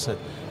can't miss it,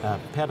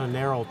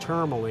 pentoneryl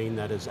tourmaline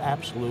that is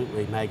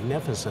absolutely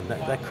magnificent.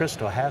 That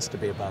crystal has to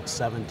be about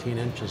 17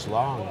 inches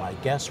long, my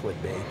guess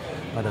would be,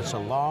 but it's a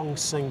long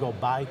single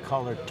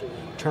bicolored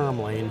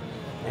tourmaline,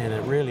 and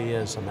it really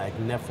is a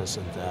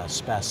magnificent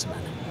specimen.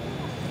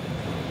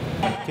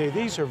 Okay,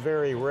 these are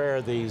very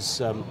rare,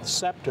 these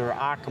scepter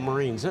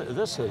aquamarines.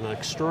 This is an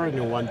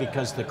extraordinary one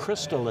because the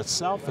crystal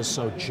itself is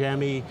so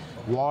gemmy,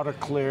 water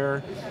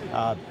clear,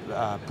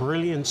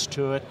 brilliance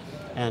to it,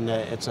 and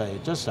it's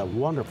just a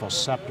wonderful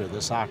scepter,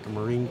 this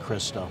aquamarine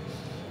crystal.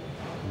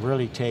 I'm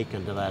really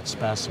taken to that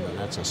specimen.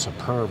 That's a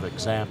superb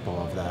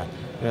example of that.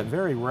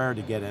 Very rare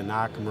to get an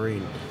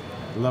aquamarine,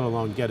 let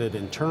alone get it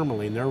in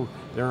tourmaline.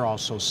 They're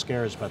also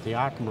scarce, but the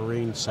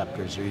aquamarine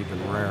scepters are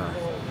even rarer.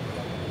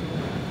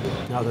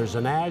 Now there's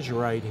an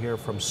azurite here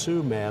from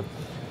Sumev,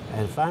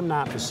 and if I'm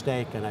not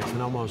mistaken, I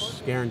can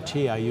almost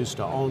guarantee I used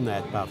to own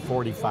that about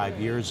 45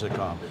 years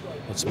ago.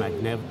 It's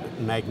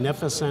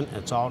magnificent,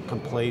 it's all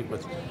complete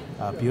with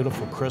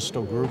beautiful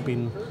crystal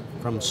grouping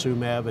from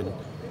Sumev, and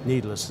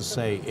needless to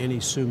say, any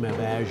Sumev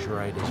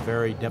azurite is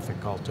very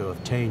difficult to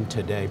obtain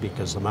today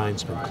because the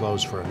mine's been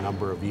closed for a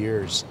number of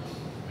years.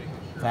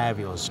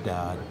 Fabulous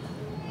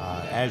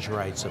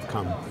azurites have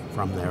come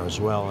from there, as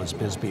well as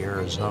Bisbee,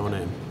 Arizona,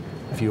 and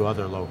a few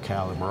other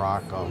locales in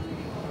Morocco,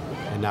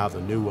 and now the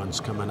new one's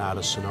coming out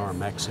of Sonora,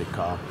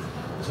 Mexico.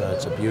 So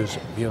it's a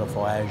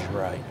beautiful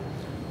azurite.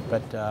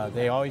 But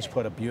they always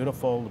put a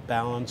beautiful,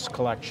 balanced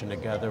collection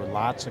together,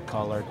 lots of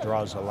color,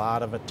 draws a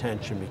lot of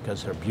attention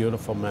because they're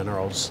beautiful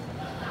minerals.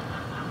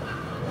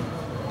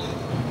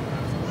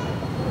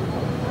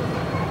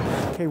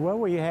 Okay, what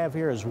we have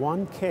here is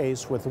one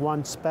case with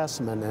one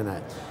specimen in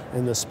it.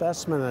 And the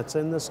specimen that's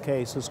in this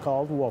case is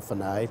called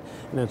wolfenite,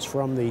 and it's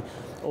from the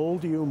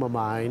old Yuma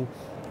mine,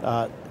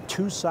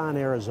 Tucson,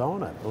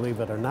 Arizona, believe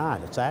it or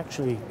not. It's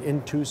actually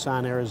in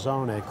Tucson,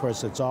 Arizona. Of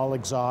course, it's all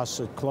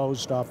exhausted,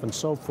 closed off, and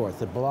so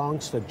forth. It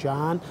belongs to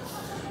John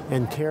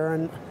and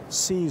Karen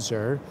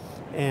Caesar,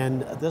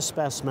 and this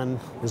specimen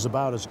is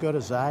about as good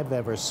as I've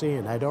ever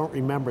seen. I don't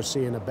remember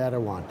seeing a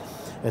better one.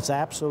 It's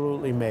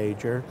absolutely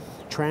major,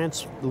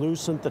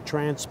 translucent to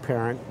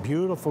transparent,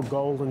 beautiful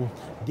golden,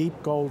 deep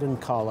golden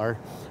color.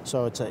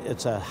 So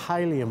it's a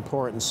highly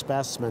important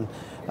specimen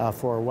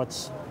for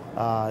what's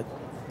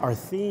our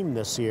theme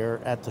this year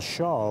at the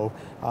show,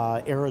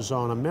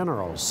 Arizona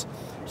minerals.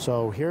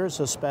 So here's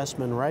a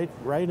specimen right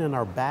in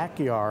our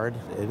backyard.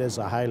 It is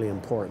a highly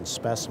important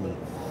specimen,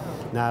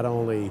 not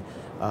only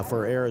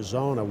for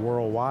Arizona,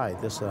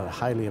 worldwide. This is a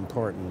highly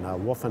important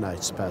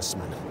wolfenite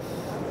specimen.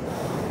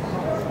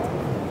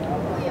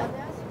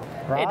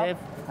 Rob, hey Dave.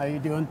 How you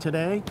doing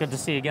today? Good to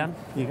see you again.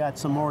 You got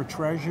some more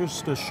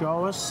treasures to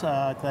show us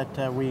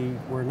that we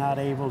were not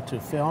able to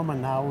film,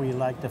 and now we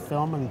like to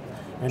film. And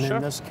Sure.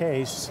 In this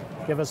case,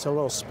 give us a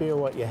little spiel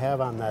what you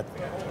have on that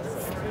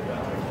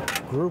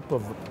group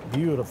of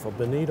beautiful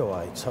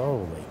bonitoites.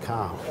 Holy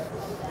cow.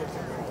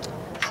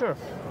 Sure.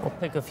 We'll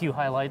pick a few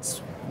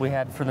highlights we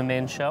had for the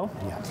main show.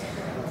 Yeah.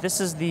 This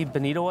is the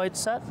bonitoite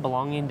set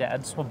belonging to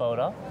Ed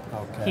Swoboda.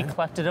 Okay. He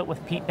collected it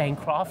with Pete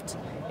Bancroft,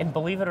 and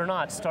believe it or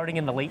not, starting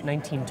in the late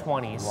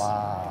 1920s.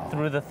 Wow.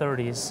 Through the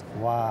 30s.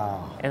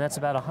 Wow. And that's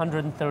about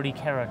 130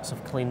 carats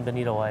of clean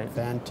bonitoite.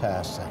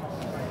 Fantastic.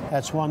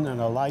 That's one in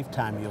a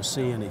lifetime you'll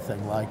see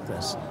anything like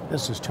this.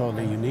 This is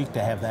totally unique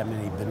to have that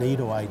many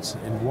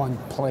bonitoites in one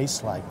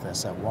place like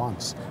this at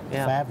once.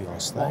 Yeah.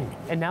 Fabulous thing. Well,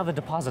 and now the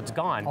deposit's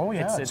gone. Oh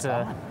yeah, it's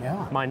gone.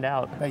 Mined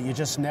out. But you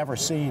just never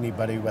see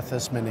anybody with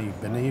this many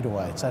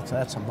bonitoites.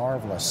 That's a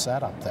marvelous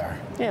setup there.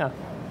 Yeah,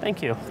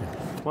 thank you.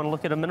 Want to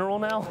look at a mineral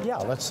now? Yeah,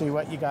 let's see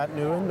what you got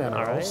new in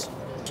minerals. All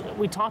right.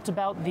 We talked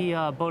about the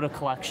Boda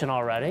collection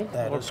already.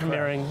 We're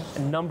premiering a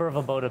number of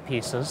Boda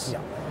pieces.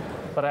 Yeah.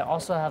 But I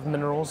also have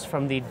minerals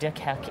from the Dick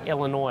Heck,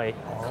 Illinois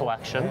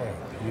collection.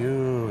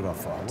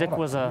 Beautiful. Dick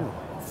was a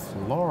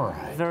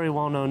fluorite. Very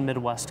well-known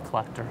Midwest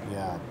collector.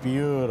 Yeah,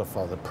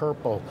 beautiful. The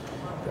purple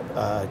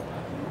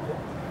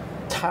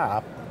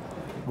top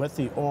with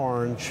the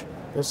orange.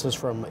 This is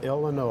from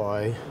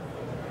Illinois.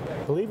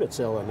 I believe it's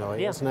Illinois,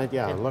 isn't it?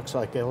 Yeah, it looks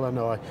like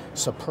Illinois.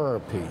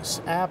 Superb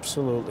piece.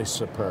 Absolutely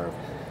superb.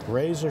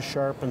 Razor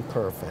sharp and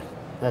perfect.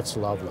 That's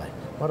lovely.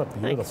 What a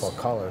beautiful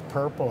color.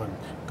 Purple and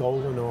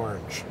golden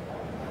orange.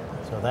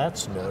 So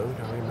that's new.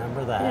 I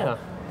remember that. Yeah.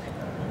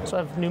 So I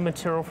have new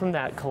material from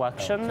that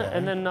collection.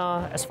 And then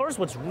as far as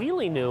what's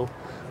really new,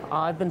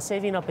 I've been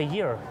saving up a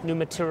year. New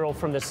material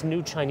from this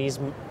new Chinese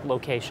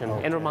location,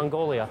 Inner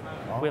Mongolia.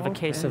 We have a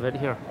case of it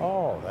here.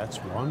 Oh, that's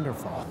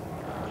wonderful.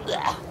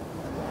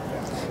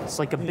 It's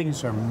like a big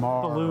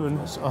balloon.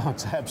 Oh,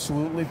 it's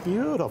absolutely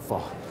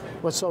beautiful.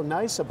 What's so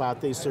nice about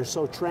these, they're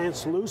so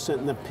translucent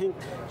and the pink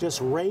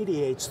just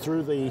radiates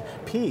through the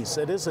piece.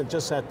 It isn't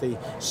just at the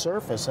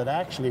surface, it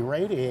actually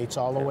radiates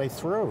all the way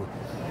through.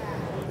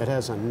 It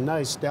has a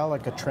nice,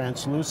 delicate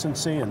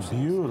translucency and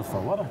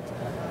beautiful. What a...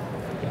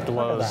 It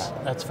glows. Look at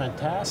that. That's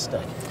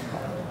fantastic.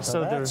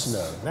 So that's there's...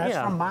 new. That's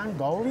from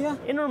Mongolia?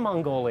 Inner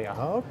Mongolia.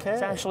 Okay.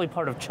 It's actually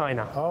part of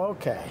China.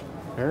 Okay.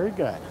 Very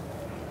good.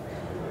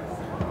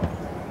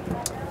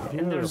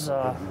 And there's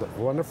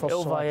wonderful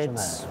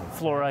ilvites,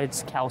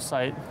 fluorites,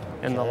 calcite,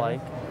 and the like.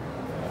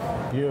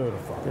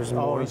 Beautiful. There's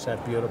always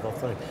that beautiful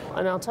thing.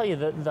 And I'll tell you,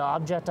 the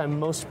object I'm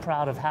most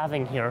proud of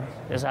having here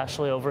is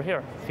actually over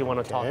here, if you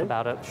want to talk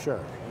about it. Sure.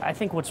 I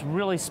think what's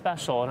really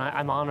special, and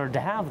I'm honored to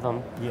have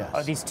them,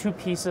 are these two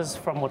pieces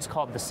from what's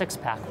called the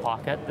six-pack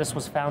pocket. This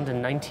was found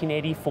in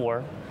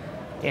 1984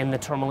 in the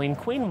Tourmaline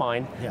Queen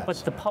mine, but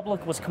the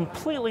public was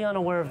completely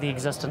unaware of the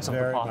existence of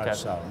the pocket. Very much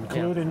so,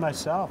 including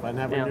myself. I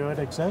never knew it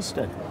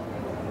existed.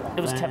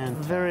 It was kept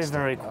very,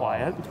 very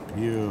quiet. Oh,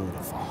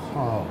 beautiful.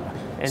 Oh,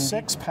 and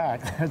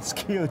six-pack, that's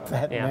cute,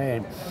 that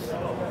name.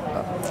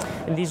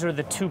 And these are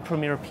the two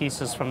premier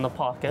pieces from the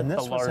pocket, and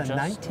this the largest.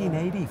 Was in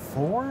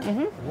 1984?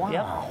 Mm-hmm. Wow.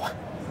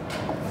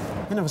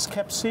 Yep. And it was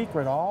kept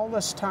secret all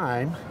this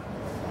time.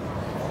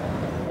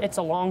 It's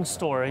a long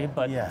story,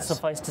 but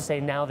suffice to say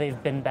now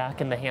they've been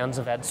back in the hands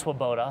of Ed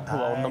Swoboda, who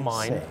owned the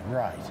mine.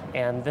 Right.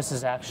 And this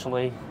is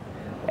actually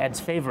Ed's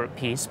favorite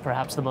piece,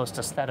 perhaps the most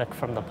aesthetic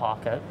from the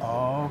pocket.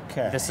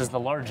 Okay. This is the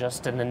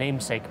largest and the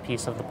namesake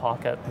piece of the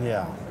pocket.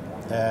 Yeah,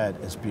 that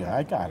is beautiful.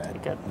 I got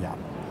it. Good. Yeah.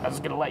 I was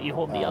going to let you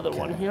hold the other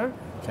one here.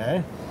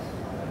 Okay.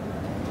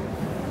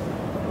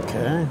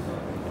 Okay.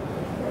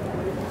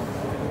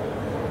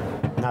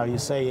 Now you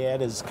say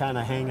Ed is kind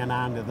of hanging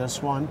on to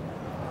this one?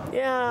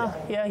 Yeah,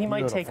 he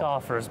might take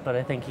offers, but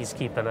I think he's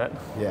keeping it.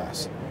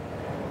 Yes.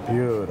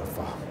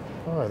 Beautiful.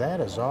 Oh, that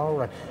is all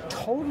right.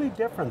 Totally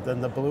different than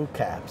the blue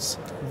caps.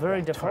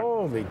 Very different.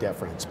 Totally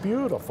different. It's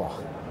beautiful.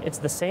 It's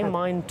the same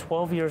mine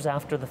 12 years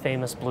after the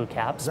famous blue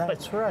caps.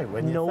 That's right,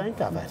 when you think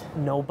of it.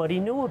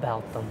 Nobody knew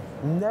about them.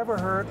 Never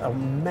heard a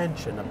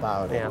mention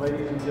about it.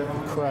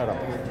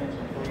 Incredible.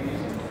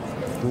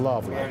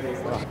 Lovely.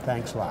 Well,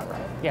 thanks a lot.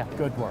 Yeah.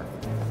 Good work.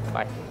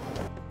 Bye.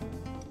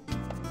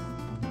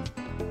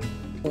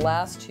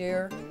 Last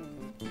year,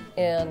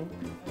 in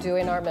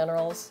doing our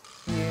minerals,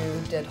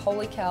 you did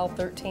Holy Cow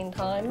 13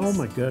 times. Oh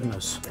my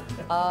goodness.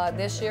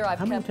 This year I've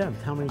kept...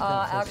 How many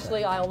times?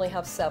 Actually, I only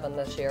have 7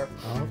 this year.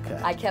 Okay.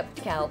 I kept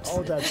count.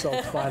 Oh, that's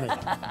so funny.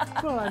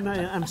 Well,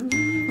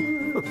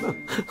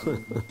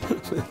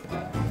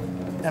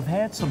 I've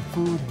had some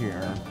food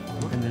here,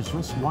 and there's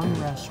this one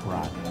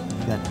restaurant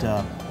that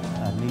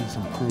needs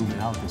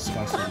improvement. I'll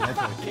discuss it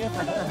later.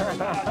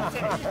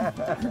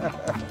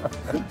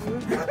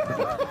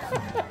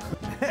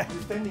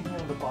 Standing here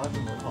on the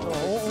bottom of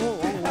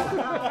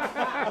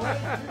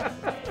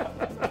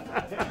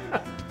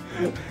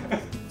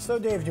So,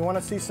 Dave, do you want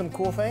to see some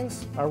cool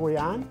things? Are we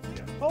on?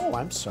 Oh,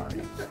 I'm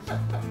sorry.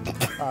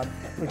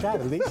 We got to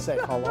at least say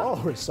hello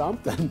or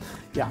something.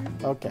 Yeah,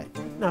 okay.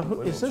 Now,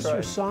 is this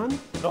your son?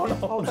 No.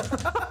 Oh,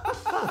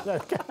 no.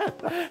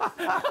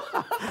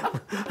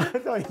 I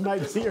thought he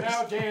might be your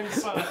Now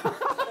Dan's son.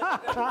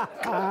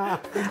 I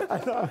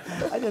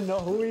didn't know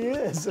who he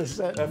is. If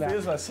he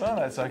is my son,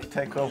 I'd say,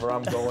 take over,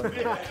 I'm going.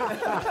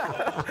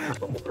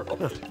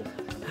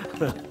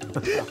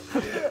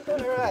 All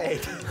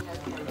right.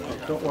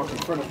 Don't walk in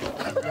front of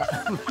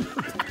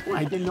me.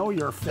 I didn't know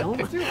you were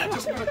filming. Dude, I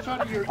just got a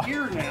shot of your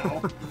ear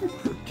now.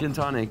 Gin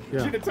tonic.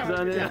 Yeah. Gin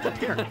tonic.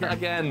 Yeah.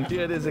 Again.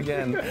 Here it is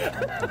again.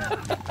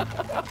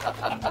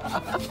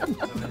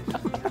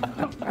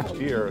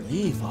 Here,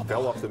 he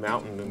fell off the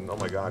mountain, and oh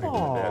my God, he was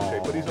in bad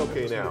shape. But he's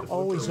okay now.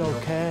 Oh, he's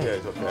okay. Yeah,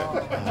 he's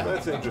okay.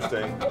 That's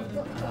interesting.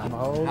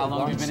 Oh, how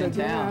long have you been in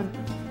town?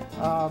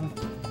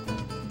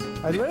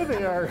 I live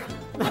here.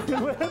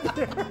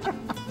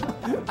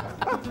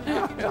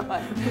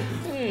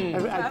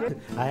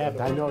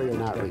 I know you're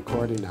not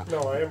recording now.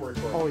 No, I am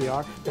recording. Oh, you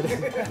are?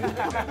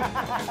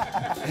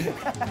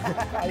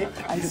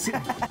 I see.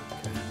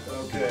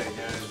 Okay,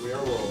 guys, we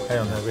are rolling. Hang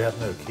on, no, we have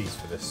no keys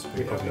for this.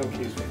 We have no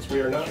keys for this.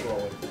 We are not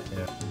rolling.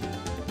 Yeah.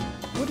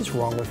 What is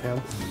wrong with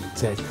him?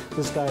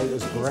 This guy,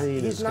 his brain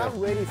is... He's not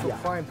ready for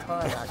prime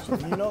time,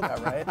 actually. You know that,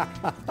 right?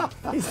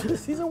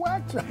 he's a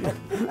whack job.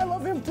 I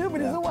love him too,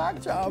 but he's a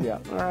whack job. Yeah,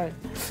 all right.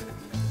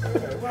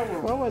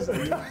 What was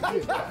it?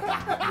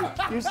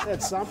 You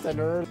said something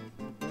earlier.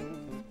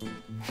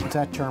 Is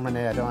that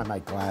Terminator? I don't have my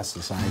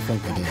glasses on. I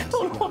think it is.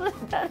 Don't hold it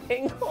at that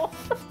angle.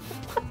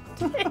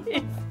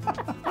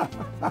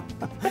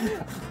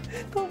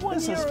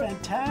 This is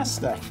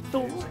fantastic.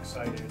 He's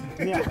excited.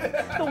 Yeah.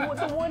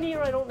 The 1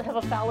 year I don't have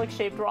a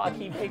phallic-shaped rock,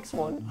 he makes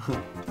one.